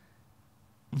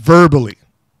verbally.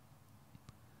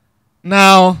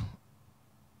 Now,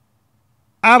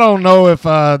 I don't know if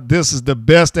this is the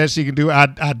best that she can do.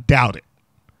 I doubt it.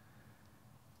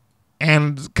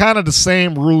 And kind of the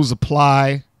same rules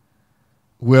apply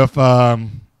with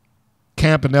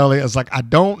Campanelli. It's like, I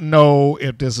don't know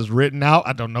if this is written out.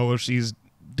 I don't know if she's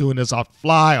doing this off the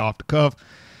fly, off the cuff.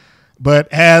 But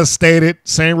as stated,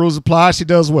 same rules apply. She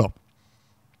does well.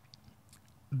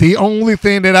 The only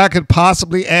thing that I could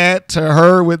possibly add to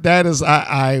her with that is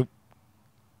I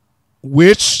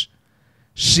wish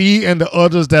she and the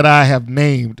others that I have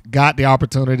named got the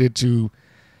opportunity to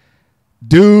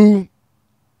do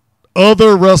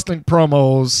other wrestling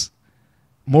promos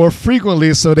more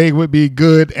frequently so they would be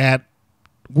good at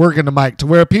working the mic to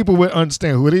where people would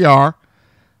understand who they are,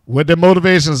 what their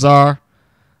motivations are,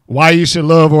 why you should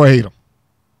love or hate them.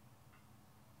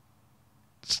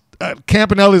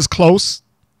 Campanelli is close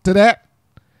to that,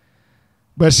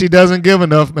 but she doesn't give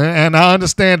enough, man. And I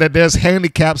understand that there's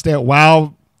handicaps that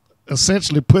WoW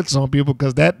essentially puts on people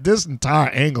because this entire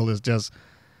angle is just,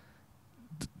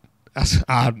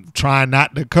 I'm trying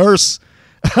not to curse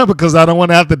because I don't want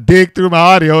to have to dig through my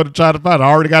audio to try to find it. I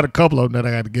already got a couple of them that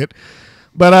I got to get.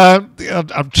 But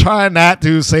I'm trying not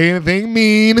to say anything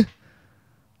mean.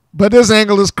 But this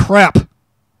angle is crap.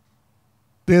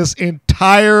 This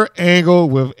entire angle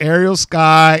with Ariel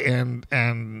Sky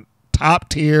and Top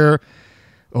Tier,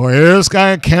 or Ariel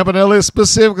Sky and Campanelli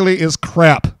specifically, is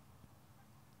crap.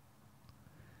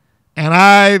 And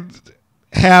I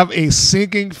have a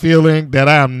sinking feeling that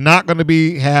I am not going to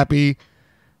be happy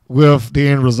with the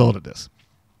end result of this.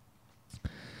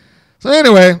 So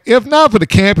anyway, if not for the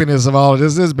campiness of all of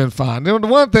this has been fine. The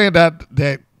one thing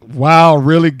that WoW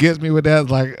really gets me with that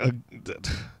is like,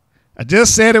 I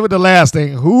just said it with the last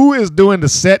thing. Who is doing the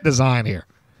set design here?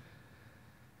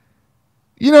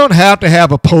 You don't have to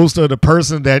have a poster of the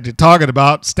person that you're talking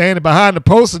about standing behind the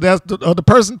poster of the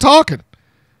person talking.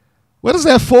 What is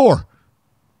that for?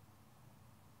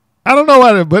 I don't know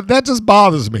why, but that just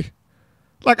bothers me.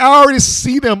 Like, I already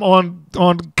see them on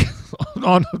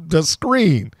the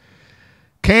screen.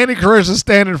 Candy Crush is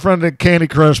standing in front of the Candy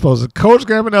Crush poster. Coach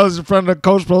Campanelli is in front of the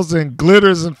Coach poster, and Glitter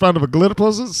is in front of a Glitter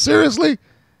poster. Seriously?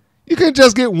 You can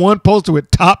just get one poster with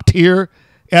Top Tier,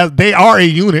 as they are a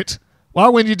unit. Why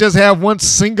wouldn't you just have one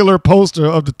singular poster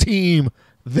of the team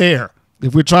there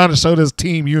if we're trying to show this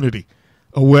team unity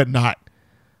or whatnot?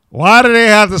 Why do they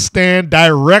have to stand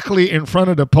directly in front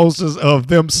of the posters of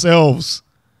themselves?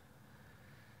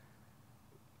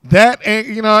 That,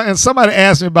 and somebody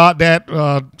asked me about that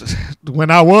when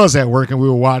I was at work and we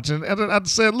were watching. And I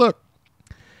said, look,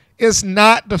 it's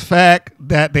not the fact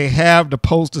that they have the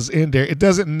posters in there. It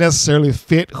doesn't necessarily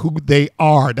fit who they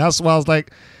are. That's why I was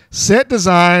like, set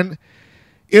design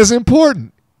is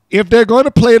important. If they're going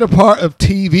to play the part of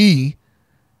TV,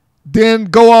 then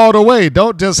go all the way.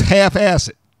 Don't just half-ass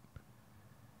it.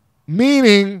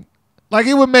 Meaning, like,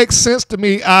 it would make sense to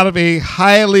me out of a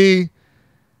highly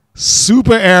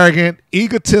super arrogant,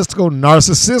 egotistical,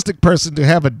 narcissistic person to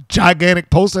have a gigantic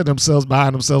poster of themselves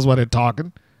behind themselves while they're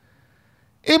talking.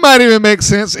 It might even make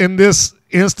sense in this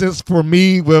instance for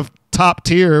me with Top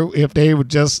Tier if they would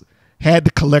just had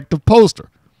the collective poster.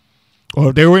 Or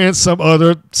if they were in some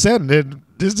other setting.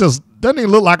 This just doesn't even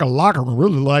look like a locker room. It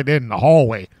really look like they're in the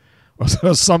hallway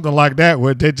or something like that,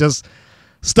 where they just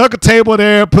stuck a table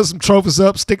there, put some trophies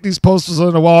up, stick these posters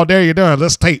on the wall. There, you're done.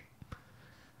 Let's tape.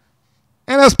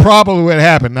 And that's probably what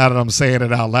happened now that I'm saying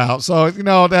it out loud. So,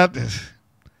 that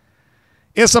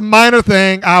it's a minor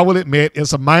thing, I will admit.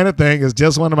 It's a minor thing. It's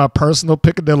just one of my personal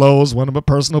picadillos, one of my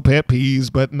personal pet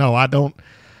peeves. But no, I don't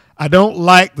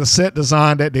like the set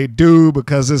design that they do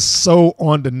because it's so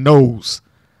on the nose.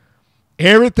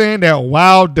 Everything that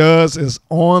WoW does is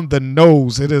on the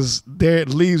nose. It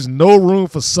leaves no room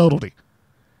for subtlety.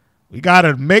 We got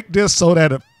to make this so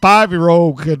that a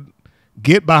 5-year-old could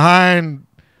get behind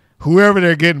whoever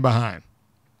they're getting behind.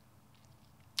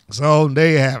 So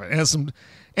there you have it.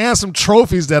 And some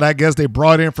trophies that I guess they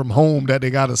brought in from home that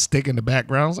they got to stick in the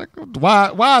background. I was like,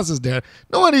 why is this there?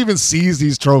 No one even sees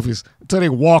these trophies until they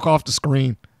walk off the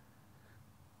screen.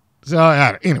 So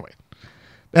anyway,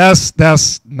 that's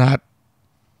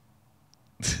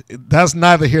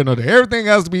neither here nor there. Everything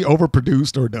has to be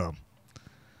overproduced or dumb.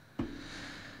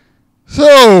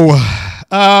 So,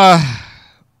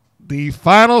 the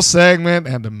final segment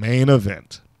and the main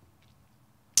event.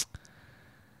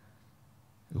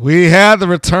 We had the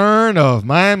return of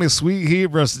Miami Sweet Heat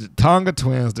versus the Tonga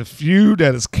Twins, the feud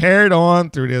that is carried on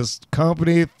through this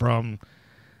company from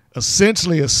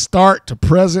essentially a start to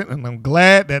present, and I'm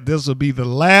glad that this will be the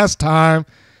last time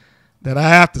that I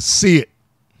have to see it.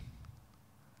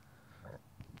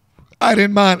 I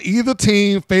didn't mind either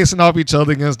team facing off each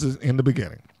other in the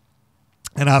beginning.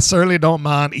 And I certainly don't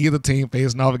mind either team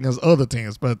facing off against other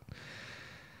teams. But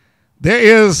there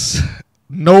is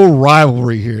no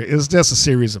rivalry here. It's just a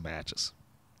series of matches.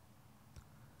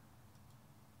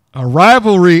 A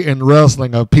rivalry in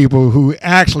wrestling of people who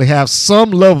actually have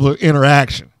some level of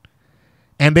interaction.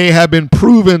 And they have been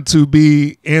proven to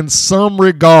be, in some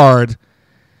regard,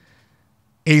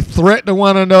 a threat to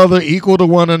one another, equal to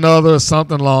one another,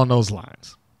 something along those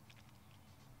lines.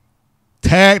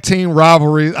 Tag team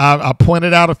rivalries, I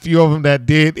pointed out a few of them that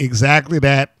did exactly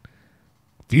that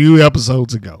a few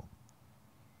episodes ago.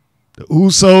 The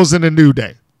Usos and the New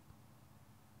Day.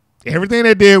 Everything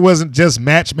they did wasn't just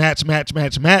match.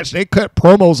 They cut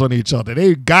promos on each other.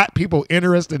 They got people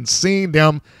interested in seeing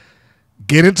them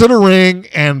get into the ring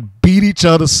and beat each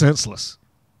other senseless.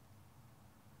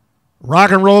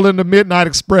 Rock and Roll in the Midnight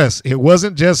Express. It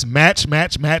wasn't just match.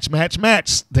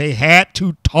 They had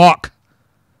to talk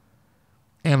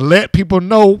and let people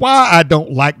know why I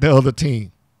don't like the other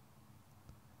team.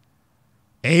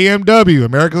 AMW,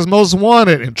 America's Most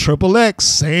Wanted, and Triple X,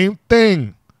 same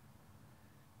thing.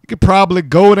 You could probably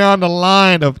go down the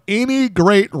line of any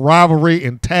great rivalry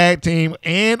in tag team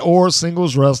and or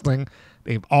singles wrestling.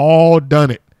 They've all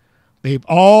done it. They've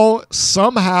all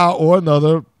somehow or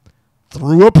another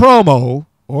through a promo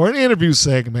or an interview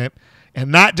segment,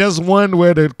 and not just one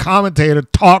where the commentator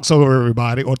talks over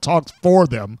everybody or talks for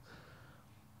them.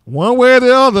 One way or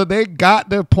the other, they got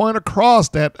their point across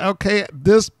that, okay,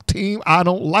 this team I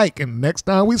don't like, and next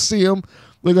time we see them,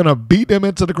 we're going to beat them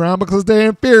into the ground because they're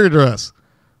inferior to us,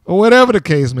 or whatever the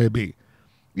case may be.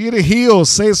 You're the heel,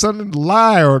 say something,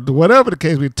 lie, or whatever the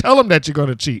case may be. Tell them that you're going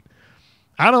to cheat.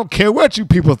 I don't care what you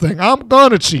people think. I'm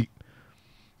going to cheat.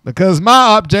 Because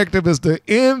my objective is to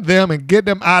end them and get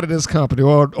them out of this company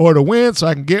or to win so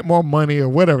I can get more money or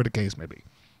whatever the case may be.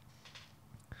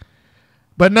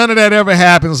 But none of that ever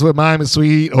happens with Miami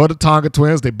Sweet or the Tonga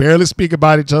Twins. They barely speak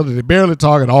about each other. They barely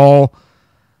talk at all.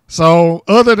 So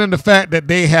other than the fact that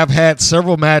they have had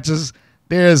several matches,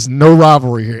 there's no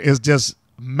rivalry here. It's just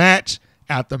match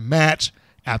after match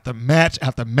after match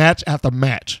after match after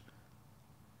match.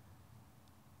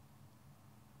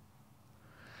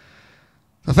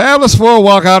 The Fabulous Four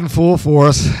walk out in full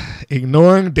force,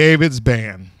 ignoring David's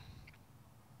ban.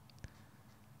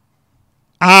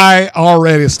 I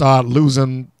already start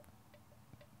losing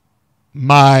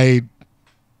my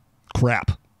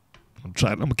crap. I'm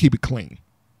going to keep it clean.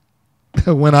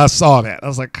 When I saw that, I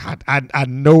was like, God, I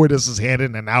know where this is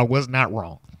headed, and I was not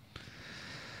wrong.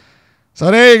 So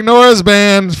they ignore his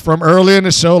ban from early in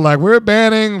the show, like, we're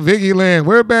banning Vicky Lynn,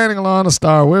 we're banning Lana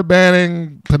Star, we're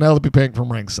banning Penelope Pink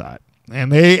from ringside.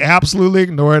 And they absolutely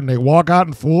ignore it, and they walk out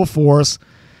in full force.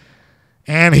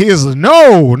 And he is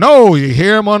no. You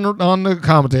hear him on the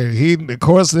commentary. He, of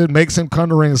course, it makes him come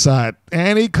to ringside,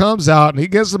 and he comes out and he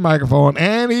gets the microphone,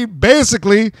 and he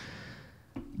basically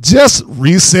just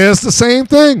re-says the same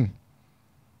thing.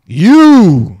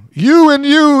 You're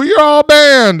all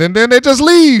banned, and then they just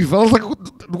leave. I was like,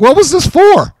 what was this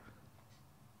for?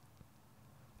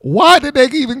 Why did they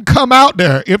even come out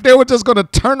there if they were just going to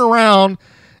turn around?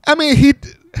 I mean,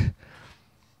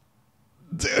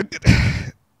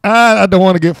 I don't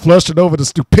want to get flustered over the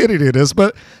stupidity of this,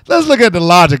 but let's look at the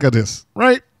logic of this,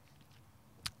 right?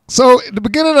 So at the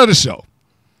beginning of the show,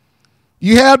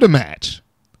 you have the match.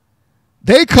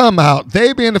 They come out,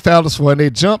 they being the Fabulous Four, and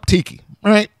they jump Tiki,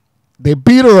 right? They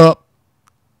beat her up,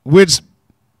 which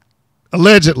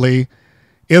allegedly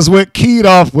is what keyed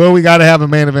off, well, we got to have a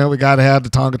main event. We got to have the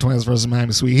Tonga Twins versus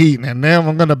Miami Sweet Heat. And then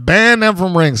I'm going to ban them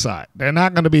from ringside. They're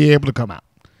not going to be able to come out.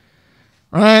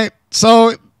 All right?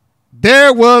 So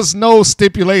there was no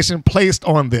stipulation placed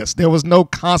on this. There was no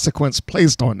consequence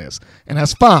placed on this. And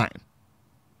that's fine.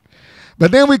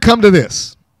 But then we come to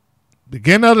this.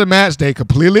 Beginning of the match, they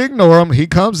completely ignore him. He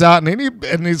comes out and he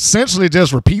essentially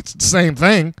just repeats the same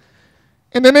thing.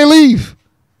 And then they leave.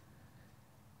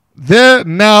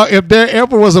 Now, if there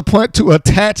ever was a point to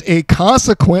attach a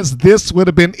consequence, this would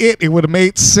have been it. It would have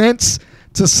made sense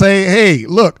to say, hey,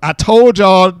 look, I told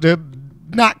y'all to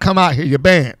not come out here. You're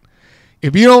banned.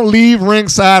 If you don't leave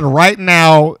ringside right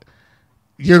now,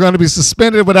 you're going to be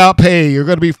suspended without pay. You're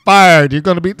going to be fired. You're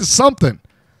going to be something.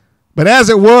 But as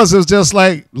it was just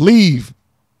like, leave.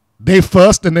 They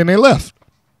fussed and then they left.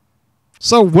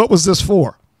 So what was this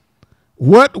for?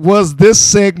 What was this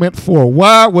segment for?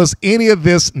 Why was any of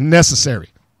this necessary?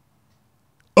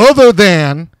 Other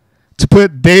than to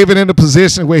put David in a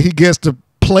position where he gets to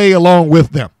play along with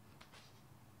them.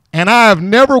 And I have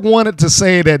never wanted to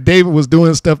say that David was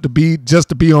doing stuff to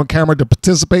be on camera to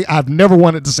participate. I've never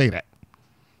wanted to say that.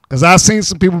 Because I've seen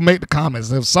some people make the comments.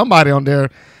 If somebody on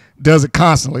there does it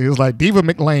constantly, it's like Diva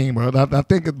McLean.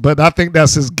 I think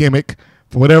that's his gimmick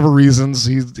for whatever reasons.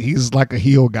 He's like a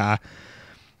heel guy.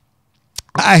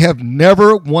 I have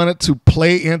never wanted to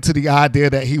play into the idea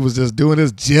that he was just doing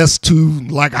this just to,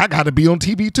 like, I got to be on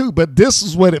TV too. But this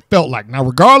is what it felt like. Now,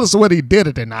 regardless of whether he did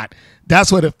it or not,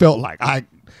 that's what it felt like. I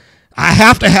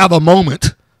have to have a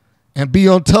moment and be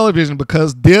on television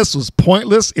because this was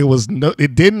pointless.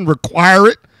 It didn't require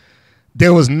it.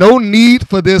 There was no need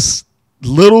for this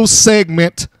little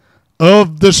segment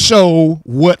of the show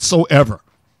whatsoever.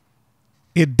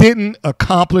 It didn't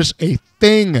accomplish a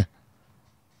thing.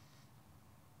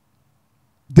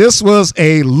 This was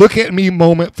a look at me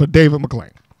moment for David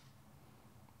McLean.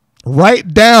 Right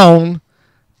down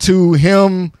to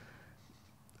him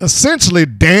essentially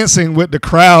dancing with the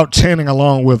crowd, chanting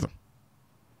along with him.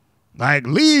 Like,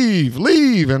 leave.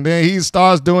 And then he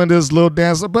starts doing this little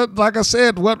dance. But like I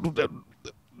said,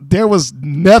 there was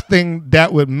nothing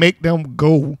that would make them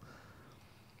go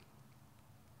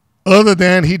other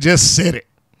than he just said it.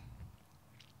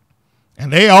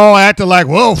 And they all acted like,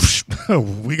 well,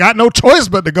 we got no choice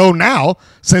but to go now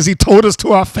since he told us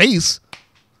to our face.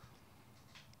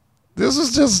 This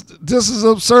is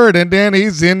absurd. And then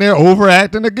he's in there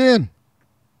overacting again.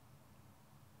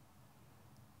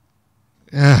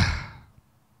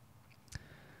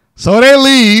 So they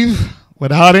leave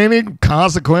without any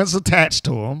consequence attached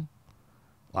to them.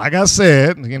 Like I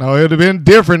said, it would have been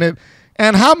different.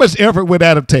 And how much effort would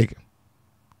that have taken?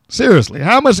 Seriously,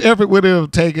 how much effort would it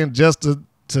have taken just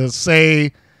to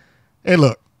say, hey,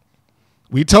 look,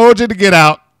 we told you to get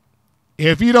out.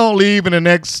 If you don't leave in the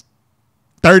next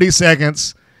 30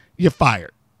 seconds, you're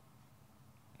fired.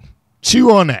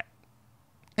 Chew on that.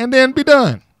 And then be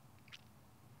done.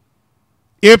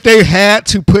 If they had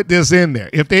to put this in there,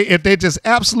 if they just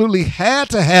absolutely had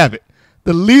to have it,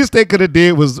 the least they could have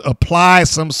did was apply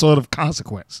some sort of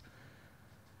consequence.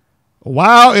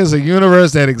 WoW is a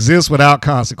universe that exists without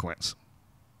consequence.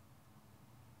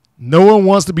 No one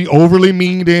wants to be overly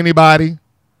mean to anybody.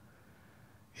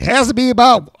 It has to be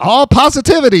about all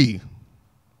positivity.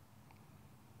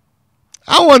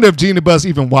 I wonder if Gina Bus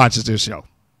even watches this show.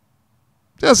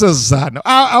 Just as a side note,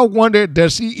 I wonder,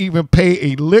 does she even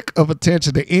pay a lick of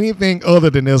attention to anything other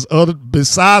than this,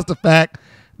 besides the fact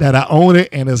that I own it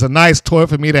and it's a nice toy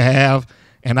for me to have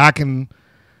and I can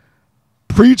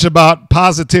preach about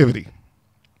positivity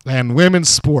and women's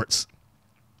sports.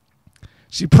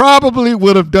 She probably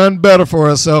would have done better for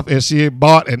herself if she had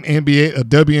bought a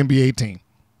WNBA team.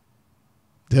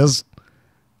 Just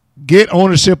get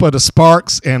ownership of the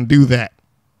Sparks and do that.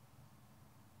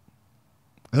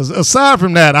 Aside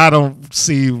from that, I don't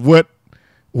see what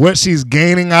she's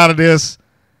gaining out of this.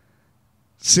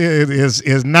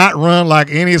 is not run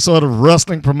like any sort of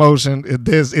wrestling promotion. It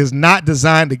is not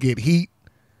designed to get heat.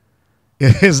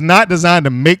 It is not designed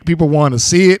to make people want to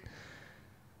see it.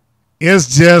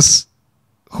 It's just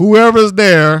whoever's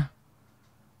there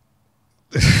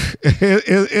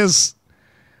is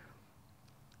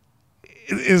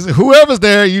whoever's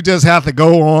there. You just have to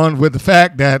go on with the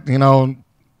fact that, you know,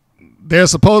 they're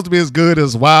supposed to be as good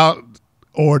as Wild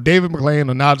or David McLean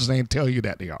or Nigel Zane tell you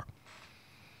that they are.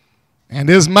 And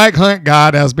this Mike Hunt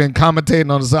guy that's been commentating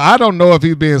on this, I don't know if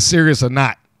he's being serious or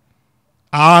not.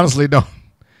 I honestly don't.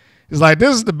 It's like,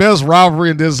 this is the best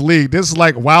rivalry in this league. This is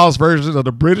like Wild's version of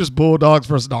the British Bulldogs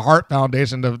versus the Hart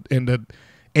Foundation in the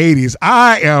 80s.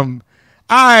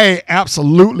 I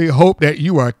absolutely hope that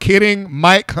you are kidding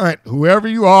Mike Hunt, whoever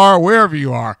you are, wherever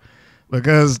you are.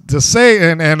 Because to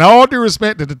say, and all due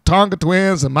respect to the Tonga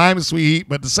Twins and Miami Sweet Heat,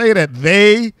 but to say that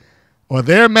they or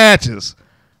their matches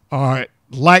are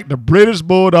like the British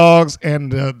Bulldogs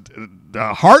and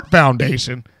the Hart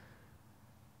Foundation,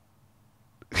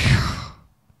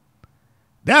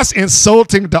 that's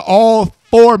insulting to all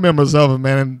 4 members of them,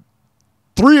 and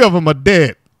 3 of them are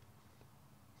dead.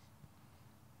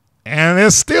 And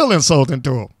it's still insulting to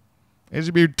them. They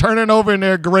should be turning over in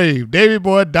their grave. Davey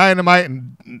Boy, Dynamite,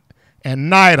 and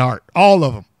Neidhart, all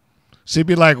of them should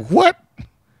be like, what?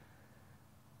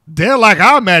 They're like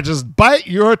our matches. Bite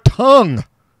your tongue.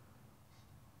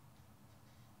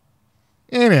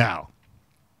 Anyhow,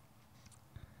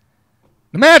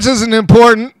 the match isn't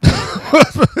important.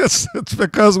 it's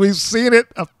because we've seen it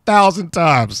 1,000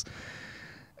 times.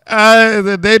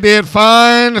 They did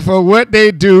fine for what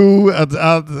they do.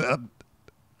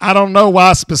 I don't know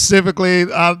why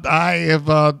specifically I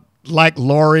have liked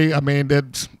Lori. I mean,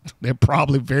 there's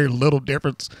probably very little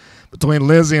difference between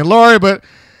Lindsay and Lori, but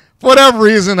for whatever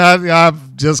reason,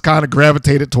 I've just kind of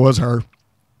gravitated towards her.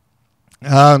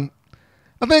 I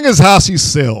think it's how she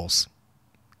sells.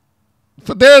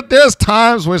 There's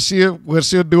times where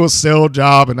she'll do a sell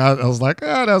job, and I was like,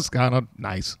 that's kind of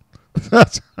nice.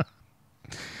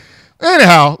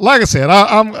 Anyhow, like I said,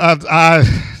 I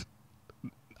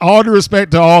all due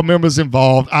respect to all members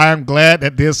involved, I am glad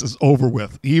that this is over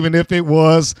with, even if it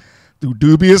was through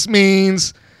dubious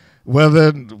means.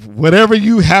 Whatever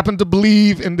you happen to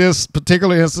believe in this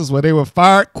particular instance, where they were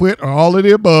fired, quit, or all of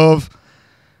the above,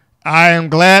 I am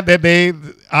glad that they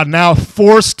are now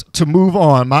forced to move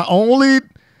on. My only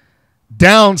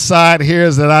downside here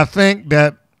is that I think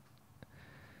that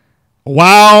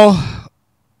WoW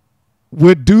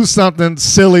would do something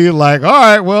silly like, all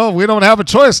right, well, we don't have a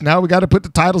choice now. We got to put the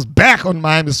titles back on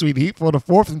Miami Sweet Heat for the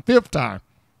 4th and 5th time.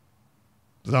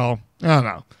 So, I don't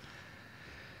know.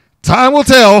 Time will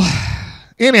tell.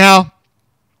 Anyhow,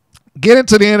 get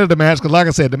into the end of the match, because like I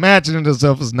said, the match in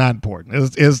itself is not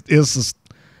important. It's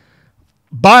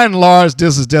by and large,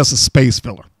 this is just a space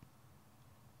filler.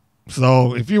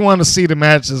 So if you want to see the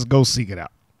match, just go seek it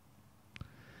out.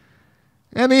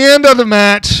 And the end of the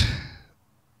match,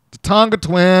 the Tonga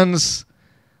Twins,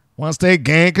 once they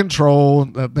gain control,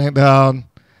 I think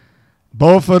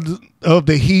both of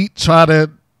the Heat try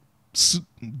to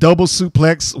double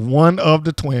suplex one of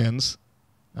the twins.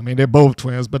 I mean, they're both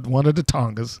twins, but one of the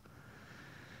Tongas.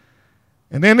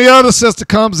 And then the other sister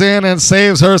comes in and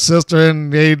saves her sister,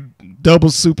 and they double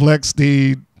suplex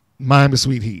the Miami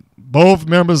Sweet Heat. Both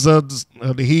members of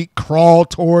the Heat crawl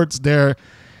towards their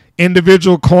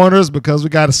individual corners because we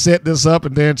got to set this up.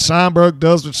 And then Scheinberg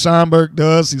does what Scheinberg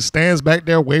does. He stands back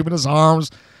there waving his arms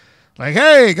like,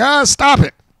 hey, guys, stop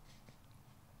it.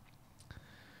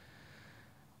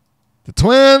 The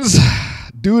twins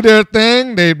do their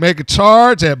thing. They make a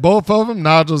charge at both of them.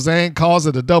 Nigel Zane calls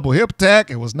it a double hip attack.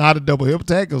 It was not a double hip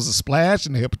attack. It was a splash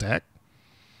and a hip attack.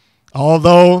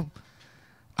 Although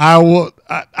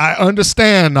I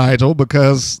understand, Nigel,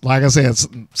 because like I said,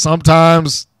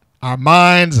 sometimes our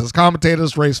minds as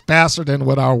commentators race faster than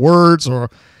what our words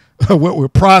or what we're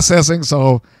processing.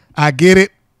 So I get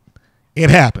it.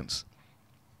 It happens.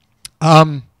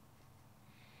 I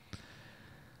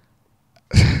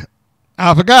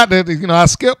forgot that, I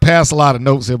skipped past a lot of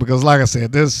notes here because, like I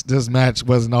said, this match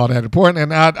wasn't all that important,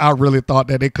 and I really thought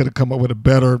that they could have come up with a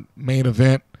better main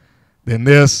event than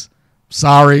this.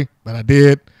 Sorry, but I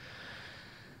did.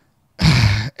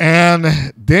 And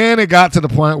then it got to the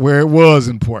point where it was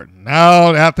important.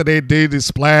 Now, after they did the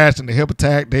splash and the hip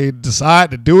attack, they decide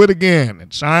to do it again,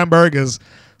 and Scheinberg is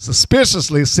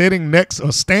suspiciously standing next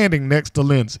to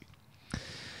Lindsay.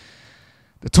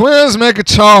 The twins make a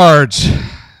charge.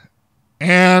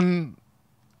 And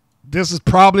this is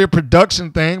probably a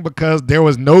production thing because there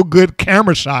was no good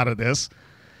camera shot of this.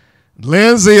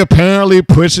 Lindsay apparently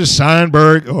pushes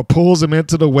Scheinberg or pulls him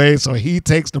into the way, so he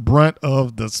takes the brunt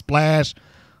of the splash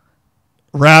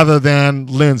rather than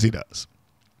Lindsay does.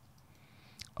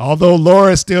 Although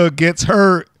Laura still gets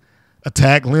her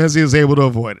attack, Lindsay is able to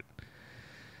avoid it.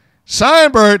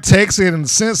 Scheinberg takes it, and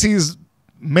since he's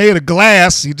made of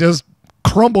glass, he just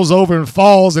crumbles over and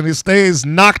falls, and he stays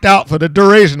knocked out for the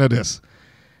duration of this.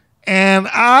 And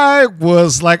I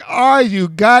was like, are you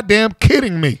goddamn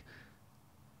kidding me?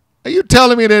 Are you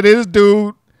telling me that this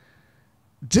dude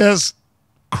just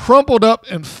crumpled up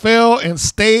and fell and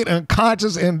stayed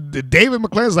unconscious, and David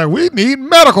McClain's like, we need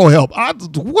medical help?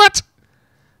 What?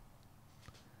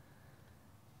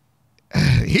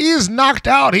 He's knocked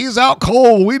out. He's out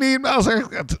cold. We need. I was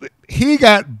like, he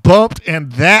got bumped,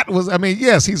 and that was. I mean,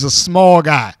 yes, he's a small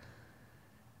guy,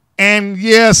 and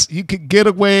yes, you could get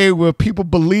away with people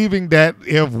believing that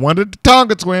if one of the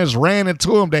Tonga twins ran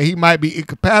into him, that he might be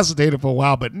incapacitated for a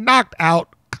while, but knocked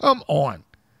out. Come on.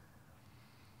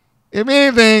 If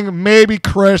anything, maybe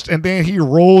crushed, and then he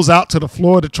rolls out to the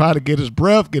floor to try to get his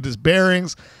breath, get his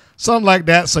bearings, something like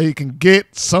that, so he can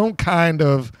get some kind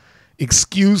of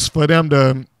excuse for them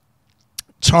to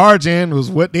charge in. Was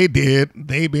what they did,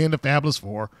 they being the Fabulous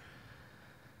Four.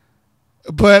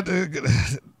 But the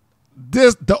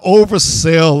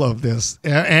oversell of this,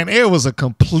 and it was a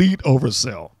complete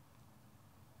oversell.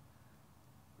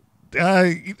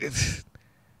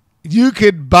 You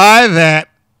could buy that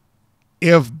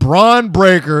if Braun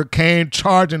Breaker came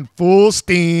charging full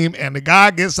steam and the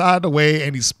guy gets out of the way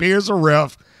and he spears a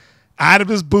ref out of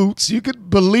his boots. You could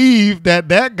believe that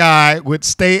that guy would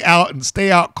stay out and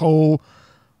stay out cold,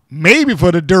 maybe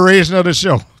for the duration of the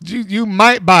show. You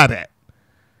might buy that.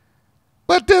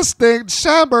 But this thing,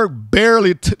 Scheinberg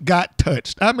barely got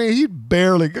touched. I mean, he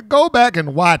barely, go back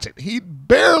and watch it. He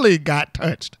barely got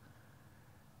touched.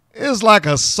 It's like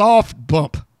a soft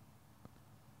bump.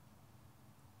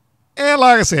 And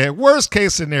like I said, worst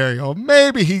case scenario,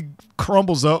 maybe he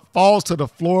crumbles up, falls to the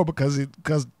floor because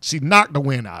she knocked the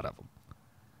wind out of him.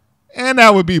 And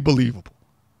that would be believable.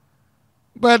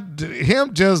 But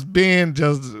him just being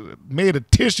made of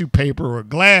tissue paper or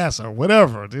glass or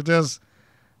whatever, it just,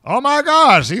 oh my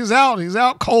gosh, he's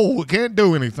out cold, can't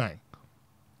do anything.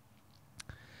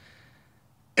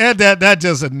 And that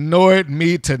just annoyed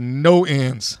me to no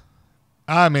ends.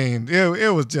 I mean,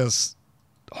 it was just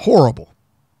horrible.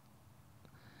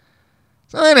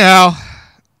 So anyhow,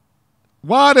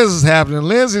 while this is happening,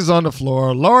 Lindsay's on the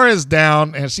floor, Laura's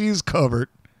down, and she's covered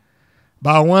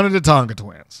by one of the Tonga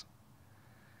twins.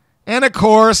 And of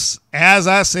course, as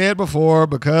I said before,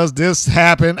 because this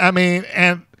happened, I mean,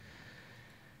 and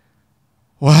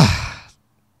well,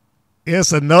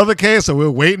 it's another case of we're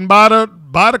waiting by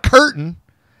the curtain,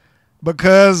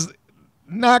 because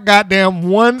not goddamn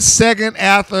 1 second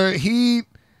after he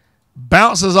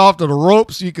bounces off to the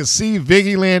ropes, you can see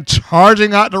Vicky Lynn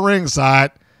charging out the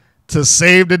ringside to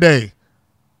save the day.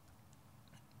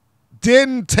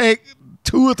 Didn't take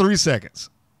 2 or 3 seconds.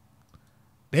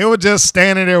 They were just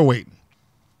standing there waiting.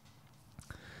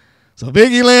 So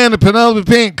Vicky Lynn and Penelope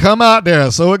Pink come out there.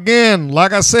 So again,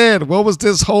 like I said, what was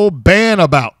this whole ban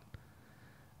about?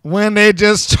 When they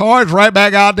just charged right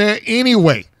back out there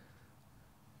anyway.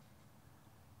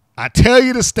 I tell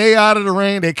you to stay out of the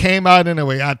ring, they came out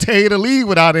anyway. I tell you to leave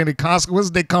without any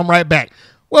consequences, they come right back.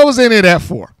 What was any of that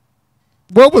for?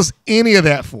 What was any of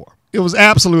that for? It was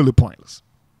absolutely pointless.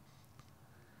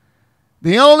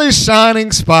 The only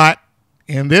shining spot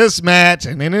in this match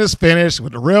and in this finish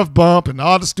with the ref bump and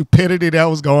all the stupidity that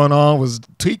was going on was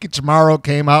Tiki Charmorro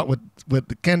came out with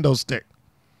the kendo stick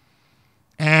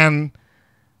and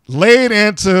laid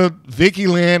into Vicky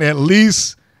Lynn at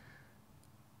least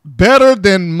better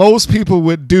than most people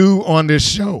would do on this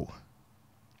show.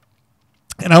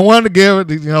 And I wanted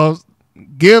to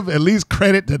give at least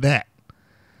credit to that,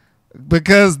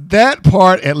 because that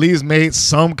part at least made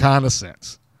some kind of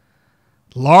sense.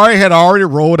 Laurie had already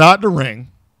rolled out the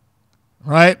ring,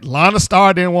 right? Lana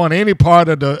Star didn't want any part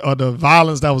of the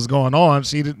violence that was going on.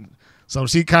 She didn't, so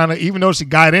she kind of, even though she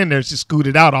got in there, she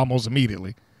scooted out almost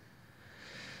immediately.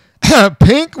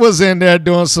 Pink was in there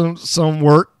doing some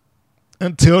work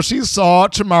until she saw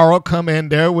Charmorro come in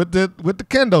there with the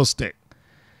kendo stick,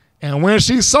 and when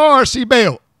she saw her, she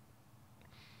bailed.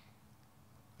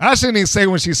 I shouldn't even say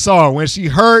when she saw her. When she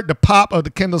heard the pop of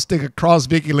the kendo stick across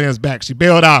Vicky Lynn's back, she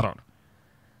bailed out on her.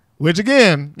 Which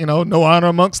again, no honor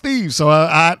amongst thieves, so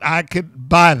I could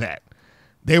buy that.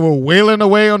 They were wailing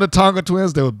away on the Tonga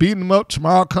twins. They were beating them up.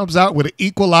 Charmorro comes out with an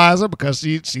equalizer because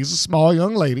she's a small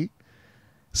young lady.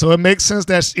 So it makes sense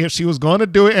that if she was going to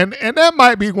do it, and that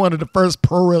might be one of the first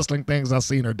pro wrestling things I've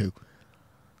seen her do.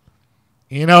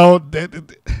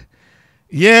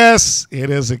 Yes, it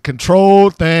is a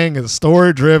controlled thing. It's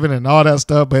story-driven and all that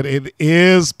stuff, but it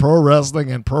is pro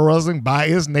wrestling, and pro wrestling by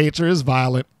its nature is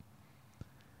violent.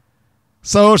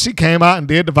 So she came out and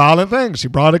did the violent thing. She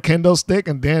brought a kendo stick,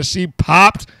 and then she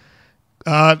popped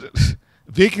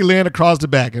Vicky Lynn across the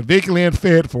back, and Vicky Lynn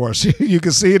fed for her. You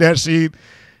can see that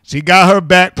she got her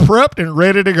back prepped and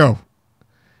ready to go.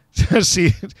 she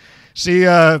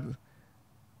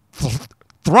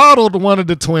throttled one of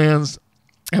the twins,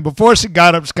 and before she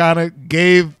got up, she kind of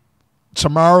gave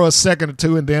Charmorro a second or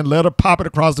two and then let her pop it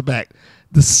across the back.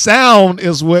 The sound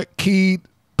is what keyed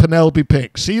Penelope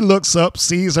Pink. She looks up,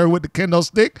 sees her with the kendo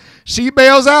stick. She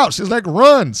bails out. She's like,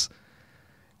 runs.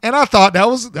 And I thought that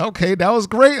was okay. That was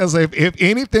great. I was like, if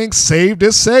anything saved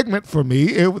this segment for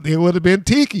me, it would have been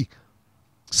Tiki.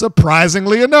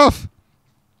 Surprisingly enough.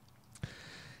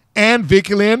 And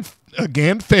Vicky Lynn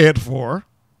again fed for her.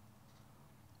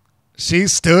 She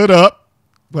stood up.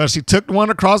 Well, she took one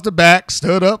across the back,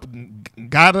 stood up,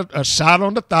 got a shot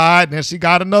on the thigh, and then she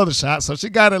got another shot. So she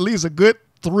got at least a good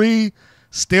 3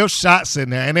 still shots in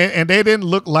there. And they didn't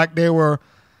look like they were,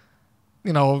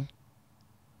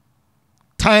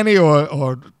 tiny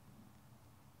or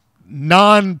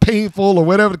non-painful or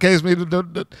whatever the case may be.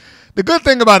 The good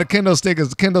thing about a kendo stick is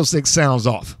the kendo stick sounds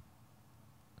off.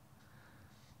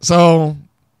 So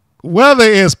whether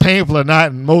it's painful or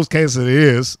not, in most cases it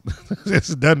is.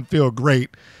 It doesn't feel great.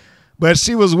 But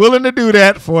she was willing to do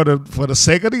that for the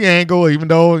sake of the angle, even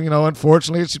though,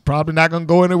 unfortunately, she's probably not going to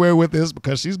go anywhere with this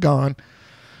because she's gone.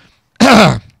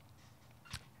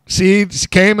 She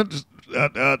came in,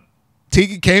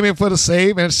 Tiki came in for the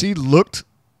save, and she looked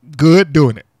good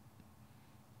doing it.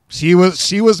 She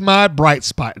was my bright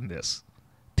spot in this.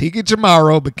 Tiki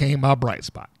Charmorro became my bright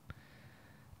spot.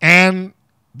 And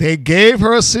they gave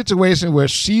her a situation where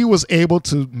she was able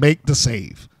to make the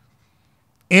save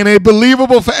in a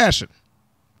believable fashion.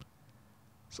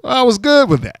 So I was good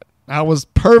with that. I was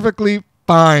perfectly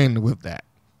fine with that.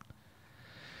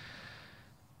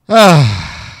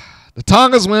 The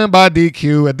Tongas win by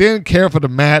DQ. I didn't care for the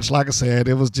match. Like I said,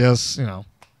 it was just,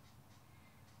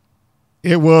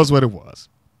 it was what it was.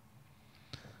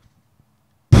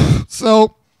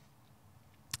 So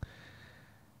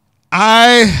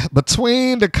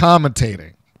between the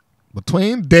commentating,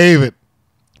 between David,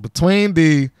 between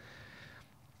the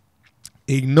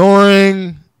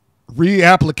ignoring,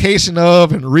 reapplication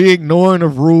of, and re-ignoring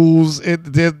of rules,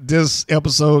 this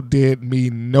episode did me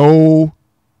no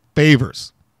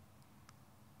favors.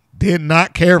 Did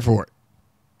not care for it.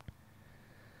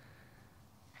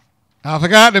 I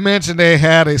forgot to mention they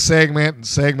had a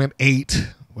segment 8,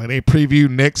 where they preview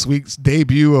next week's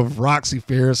debut of Roxy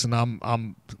Fierce, and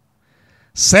I'm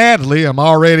sadly, I'm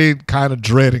already kind of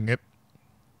dreading it.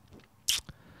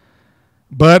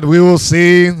 But we will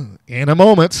see in a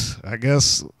moment, I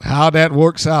guess, how that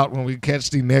works out when we catch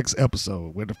the next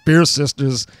episode, where the Fierce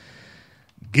sisters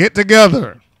get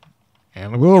together.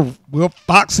 And will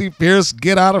Foxy Fierce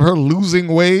get out of her losing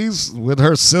ways with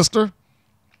her sister?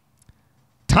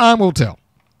 Time will tell.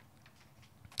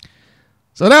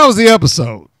 So that was the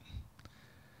episode.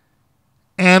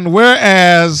 And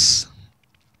whereas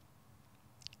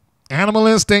Animal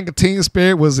Instinct and Team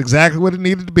Spirit was exactly what it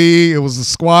needed to be, it was a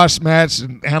squash match,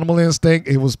 and Animal Instinct,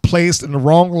 it was placed in the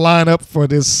wrong lineup for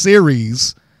this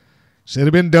series. Should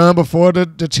have been done before the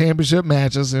championship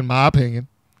matches, in my opinion.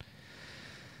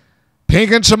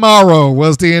 Pink and Charmorro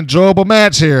was the enjoyable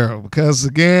match here because,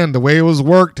 again, the way it was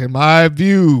worked, in my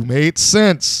view, made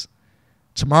sense.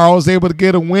 Charmorro was able to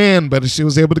get a win, but she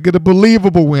was able to get a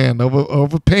believable win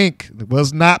over Pink. It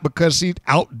was not because she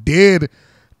outdid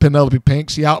Penelope Pink.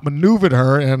 She outmaneuvered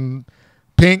her, and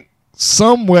Pink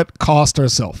somewhat cost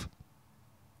herself.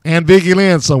 And Vicky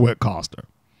Lynn somewhat cost her.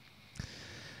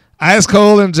 Ice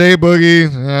Cold and J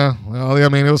Boogie,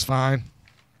 it was fine.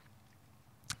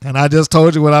 And I just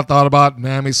told you what I thought about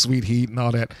Miami Sweet Heat and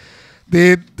all that.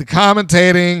 The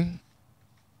commentating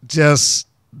just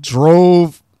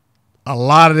drove a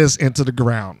lot of this into the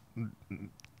ground.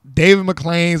 David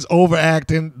McClain's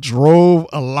overacting drove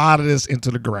a lot of this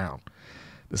into the ground.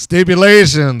 The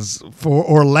stipulations,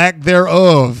 or lack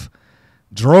thereof,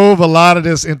 drove a lot of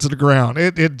this into the ground.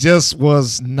 It just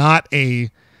was not a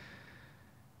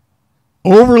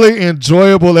overly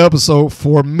enjoyable episode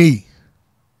for me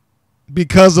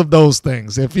because of those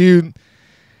things. If you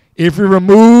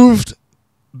removed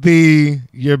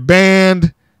your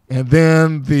band and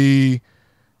then the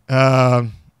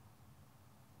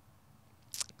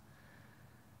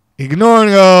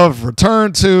ignoring of,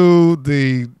 return to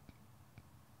the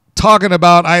talking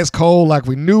about Ice Cold like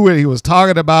we knew what he was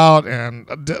talking about, and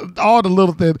all the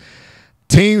little things,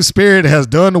 Team Spirit has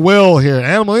done well here.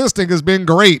 Animal Instinct has been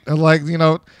great. And like,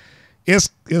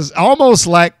 it's almost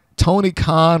like Tony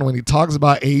Khan when he talks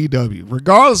about AEW.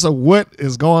 Regardless of what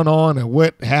is going on and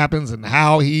what happens and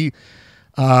how he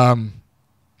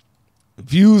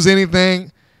views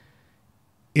anything,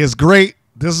 is great.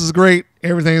 This is great.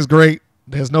 Everything is great.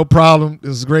 There's no problem.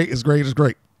 This is great. It's great. It's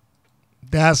great.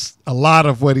 That's a lot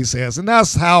of what he says. And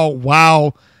that's how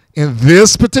WoW in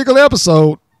this particular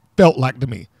episode felt like to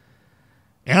me.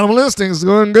 Animal Instinct is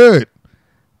doing good.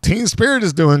 Team Spirit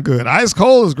is doing good. Ice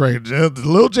Cold is great.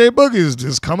 LiL J Boogie is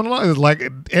just coming along. It's like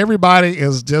everybody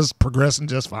is just progressing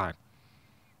just fine.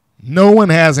 No one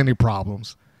has any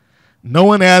problems. No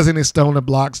one has any stolen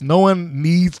blocks. No one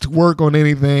needs to work on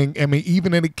anything. I mean,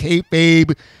 even in the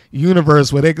kayfabe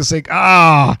universe where they can say, J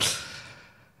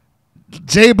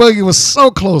Boogie was so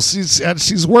close.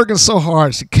 She's working so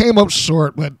hard. She came up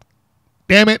short, but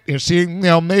damn it, if she,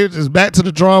 maybe it's back to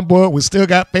the drawing board, we still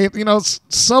got faith,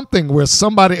 something where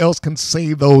somebody else can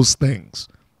say those things,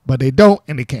 but they don't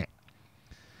and they can't.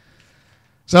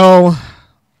 So,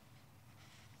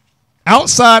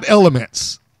 outside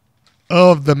elements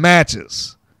of the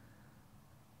matches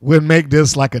would make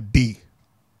this like a D.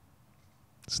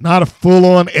 It's not a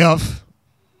full-on F,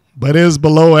 but it is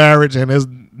below average, and it's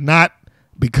not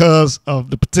because of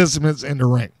the participants in the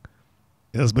ring.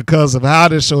 It's because of how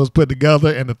this show is put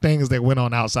together and the things that went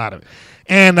on outside of it.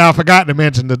 And I forgot to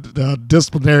mention the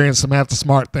disciplinarian Samantha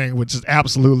Smart thing, which is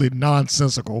absolutely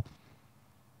nonsensical.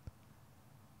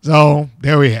 So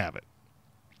there we have it.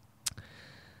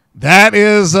 That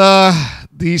is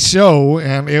the show,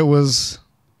 and it was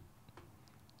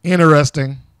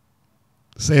interesting,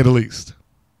 to say the least.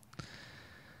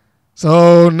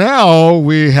 So now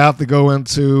we have to go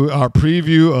into our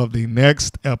preview of the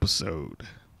next episode.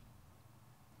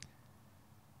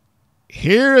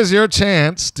 Here is your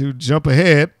chance to jump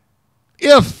ahead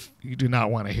if you do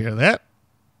not want to hear that.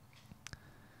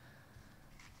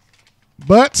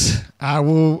 But I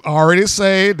will already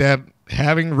say that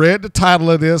having read the title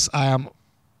of this, I'm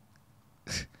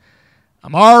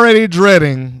already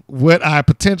dreading what I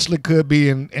potentially could be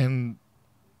in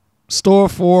store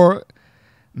for.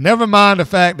 Never mind the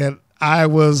fact that I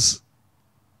was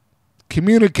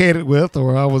communicated with,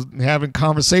 or I was having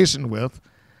conversation with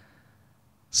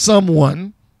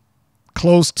someone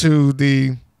close to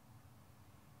the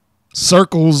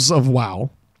circles of WoW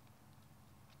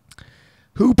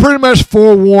who pretty much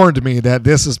forewarned me that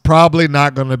this is probably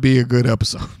not going to be a good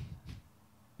episode.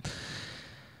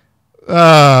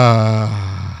 I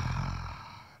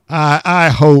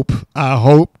hope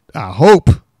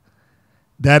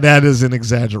that is an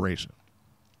exaggeration.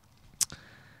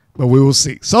 But we will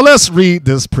see. So let's read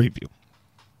this preview.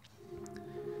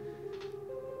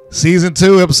 Season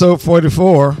 2, episode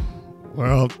 44.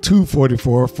 Well,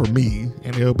 244 for me,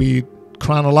 and it'll be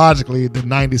chronologically the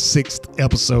 96th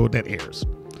episode that airs.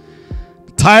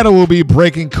 The title will be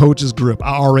Breaking Coach's Grip.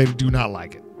 I already do not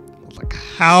like it. Like,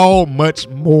 how much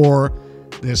more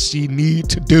does she need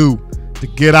to do to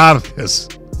get out of this?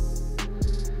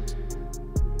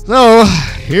 So,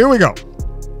 here we go.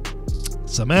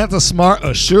 Samantha Smart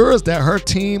assures that her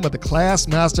team of the Class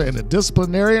Master and the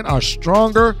Disciplinarian are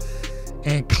stronger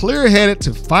and clear-headed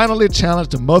to finally challenge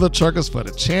the Mother Truckers for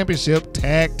the championship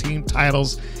tag team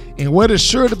titles in what is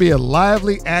sure to be a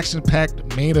lively,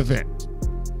 action-packed main event.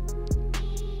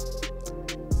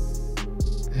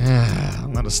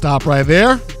 I'm going to stop right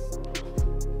there,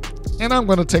 and I'm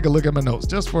going to take a look at my notes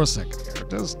just for a second here.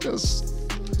 Just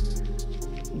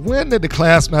when did the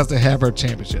Class Master have her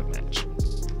championship match?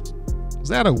 Was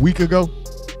that a week ago?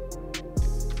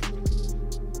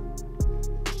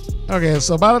 Okay,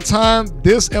 so by the time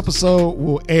this episode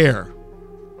will air,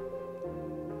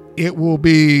 it will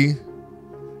be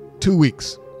 2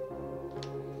 weeks.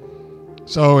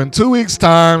 So in 2 weeks'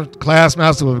 time, Class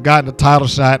Master will have gotten a title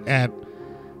shot at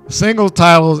singles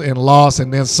titles and lost,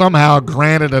 and then somehow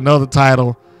granted another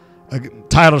title, a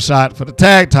title shot for the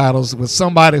tag titles with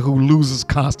somebody who loses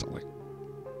constantly.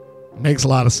 Makes a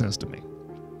lot of sense to me.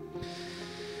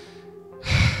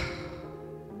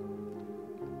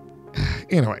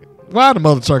 Anyway, why are the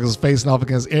Mother Truckers facing off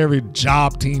against every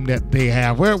job team that they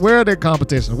have? Where are their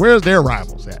competition? Where's their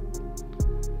rivals at?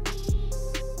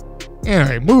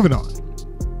 Anyway, moving on.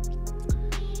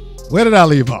 Where did I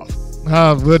leave off?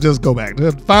 We'll just go back.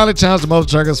 They finally challenged the Mother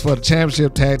Truckers for the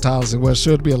championship tag titles in what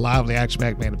should be a lively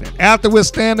action-packed main event. After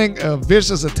withstanding a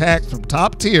vicious attack from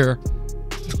top tier,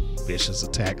 vicious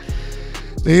attack,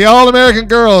 the All-American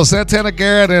Girls, Santana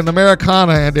Garrett and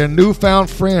Americana, and their newfound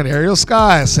friend, Ariel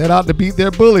Sky, set out to beat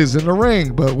their bullies in the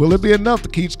ring, but will it be enough to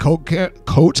keep Coach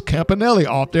Campanelli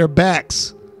off their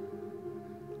backs?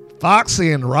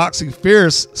 Foxy and Roxy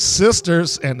Fierce,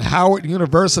 sisters and Howard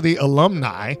University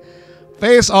alumni,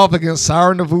 face off against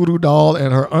Siren the Voodoo Doll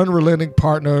and her unrelenting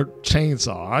partner,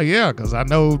 Chainsaw. Oh, yeah, because I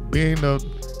know being a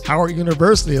Howard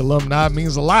University alumni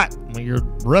means a lot when you're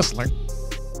wrestling.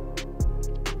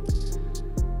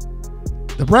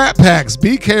 The Brat Packs,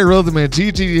 BK Rhythm and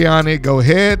Gigi Gianni, go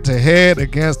head-to-head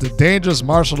against the dangerous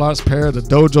martial arts pair, the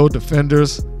Dojo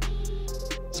Defenders.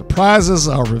 Surprises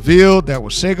are revealed that will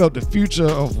shake up the future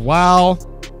of WoW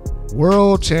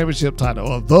World Championship title,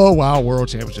 or the WoW World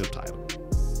Championship title.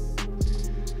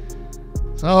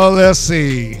 So let's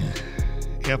see.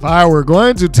 If I were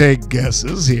going to take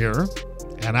guesses here,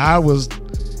 and I was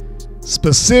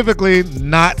specifically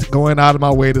not going out of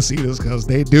my way to see this because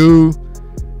they do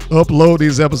upload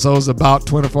these episodes about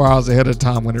 24 hours ahead of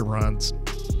time when it runs.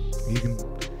 You can,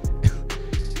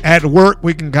 at work,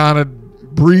 we can kind of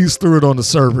breeze through it on the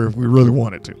server if we really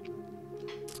wanted to.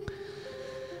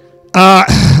 All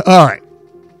right.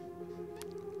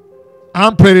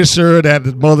 I'm pretty sure that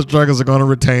the Mother Truckers are going to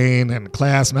retain, and the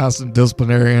Classmaster and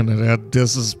Disciplinarian, and that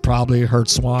this is probably her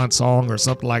swan song or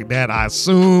something like that. I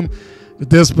assume the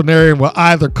Disciplinarian will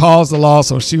either cause the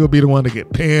loss or she will be the one to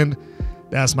get pinned.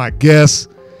 That's my guess.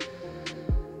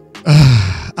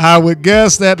 I would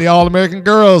guess that the All-American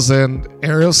Girls and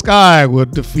Ariel Sky would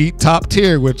defeat Top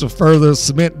Tier, which will further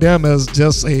cement them as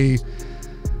just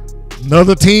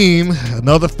another team,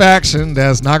 another faction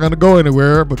that's not going to go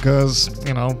anywhere because,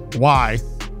 you know, why?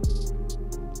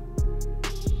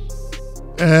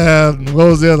 And what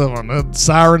was the other one?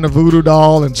 Siren the Voodoo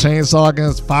Doll and Chainsaw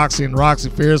against Foxy and Roxy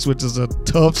Fierce, which is a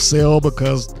tough sell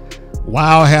because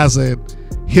WoW has a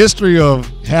history of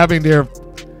having their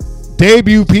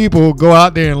debut people go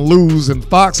out there and lose, and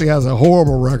Foxy has a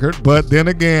horrible record. But then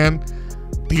again,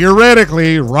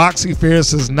 theoretically, Roxy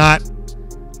Fierce is not.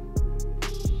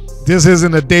 This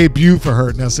isn't a debut for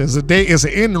her. Now, it's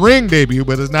an in-ring debut,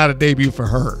 but it's not a debut for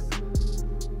her.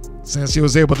 Since she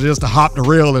was able to just hop the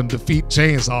rail and defeat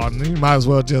Chainsaw, and you might as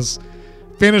well just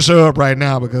finish her up right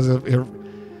now because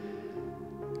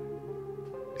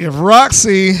if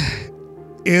Roxy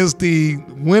is the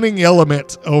winning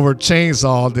element over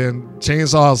Chainsaw, then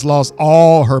Chainsaw has lost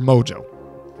all her mojo.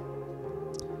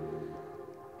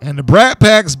 And the Brat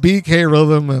Packs, BK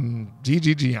Rhythm and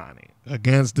Gigi Gianni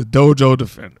against the Dojo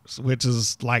Defenders, which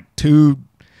is like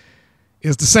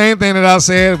it's the same thing that I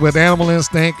said with Animal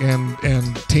Instinct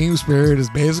and Team Spirit.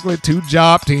 Is basically two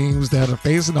job teams that are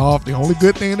facing off. The only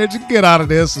good thing that you can get out of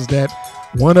this is that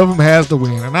one of them has to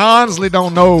win. And I honestly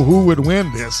don't know who would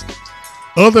win this,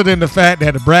 other than the fact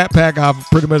that the Brat Pack I've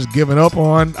pretty much given up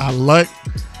on. I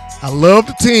love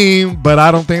the team, but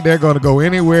I don't think they're going to go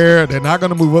anywhere. They're not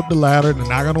going to move up the ladder. They're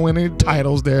not going to win any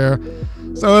titles there.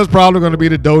 So it's probably going to be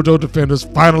the Dojo Defenders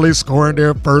finally scoring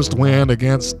their first win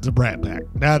against the Brat Pack.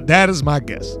 Now, that is my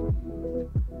guess.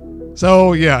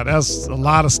 So, yeah, that's a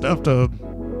lot of stuff to,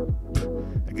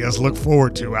 I guess, look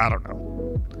forward to. I don't know.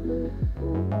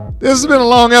 This has been a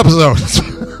long episode.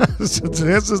 This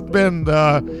has been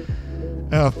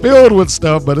filled with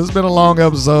stuff, but it's been a long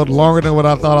episode, longer than what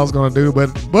I thought I was going to do.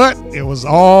 But it was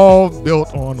all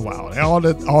built on WoW. All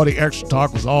the extra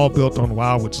talk was all built on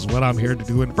WoW, which is what I'm here to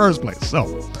do in the first place. So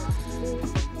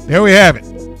there we have it.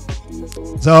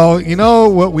 So you know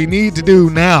what we need to do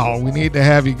now? We need to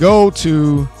have you go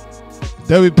to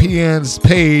WPN's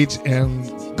page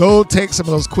and go take some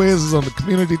of those quizzes on the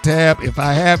community tab. If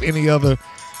I have any other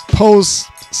posts,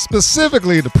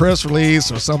 specifically the press release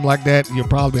or something like that, you'll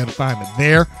probably be able to find it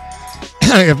there.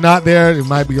 If not there, it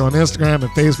might be on Instagram and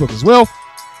Facebook as well.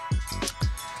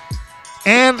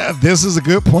 And this is a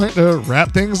good point to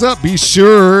wrap things up. Be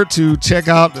sure to check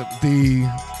out the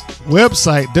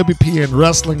website,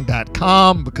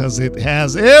 WPNWrestling.com, because it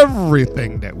has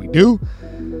everything that we do.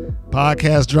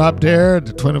 Podcast drop there,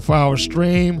 the 24-hour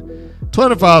stream,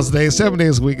 24 hours a day, 7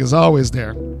 days a week is always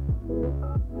there.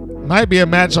 Might be a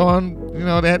match on,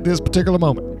 at this particular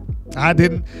moment. I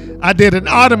did an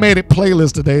automated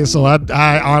playlist today, so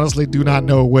I honestly do not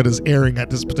know what is airing at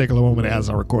this particular moment as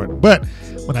I record. But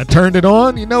when I turned it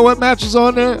on, you know what match was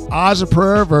on there? Aja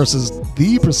Pereira versus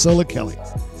the Priscilla Kelly.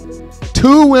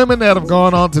 Two women that have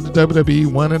gone on to the WWE,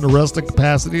 one in the wrestling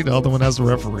capacity, the other one as a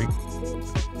referee.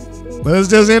 But it's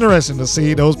just interesting to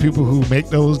see those people who make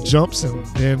those jumps and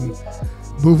then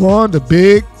move on to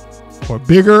big or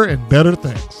bigger and better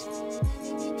things.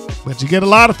 But you get a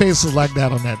lot of faces like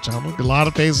that on that channel. A lot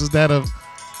of faces that have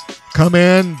come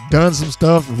in, done some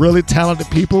stuff, really talented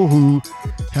people who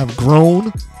have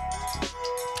grown.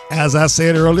 As I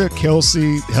said earlier,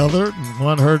 Kelsey Heather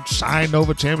won her Shine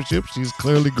Nova Championship. She's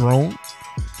clearly grown.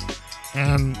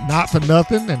 And not for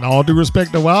nothing, and all due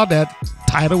respect to WoW, that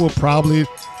title will probably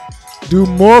do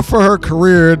more for her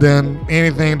career than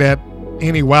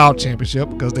any WoW championship,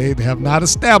 because they have not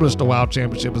established the WoW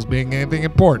championship as being anything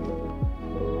important.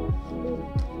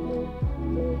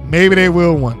 Maybe they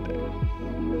will one day.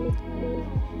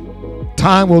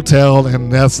 Time will tell,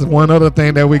 and that's the one other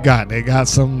thing that we got. They got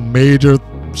some major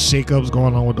shakeups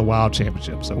going on with the WoW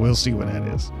championship, so we'll see what that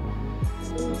is.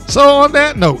 So on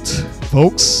that note,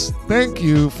 folks, thank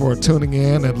you for tuning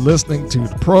in and listening to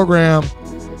the program.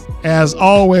 As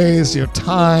always, your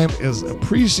time is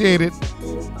appreciated.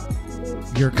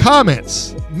 Your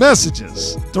comments,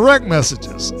 messages, direct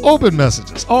messages, open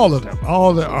messages, all of them,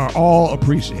 are all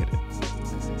appreciated.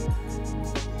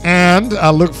 And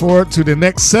I look forward to the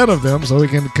next set of them so we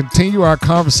can continue our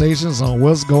conversations on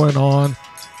what's going on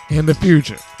in the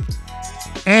future.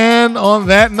 And on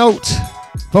that note,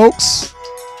 folks,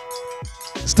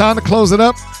 it's time to close it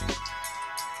up.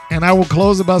 And I will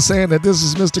close it by saying that this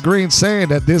is Mr. Green saying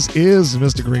that this is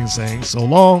Mr. Green saying so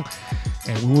long.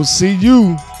 And we will see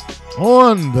you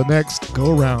on the next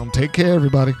go round. Take care,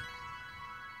 everybody.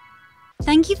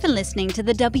 Thank you for listening to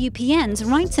the WPN's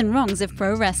Rights and Wrongs of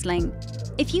Pro Wrestling.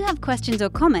 If you have questions or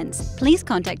comments, please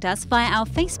contact us via our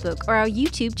Facebook or our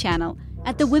YouTube channel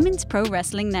at the Women's Pro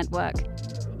Wrestling Network.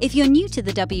 If you're new to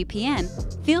the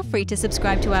WPN, feel free to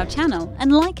subscribe to our channel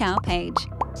and like our page.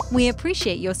 We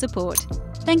appreciate your support.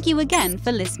 Thank you again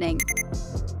for listening.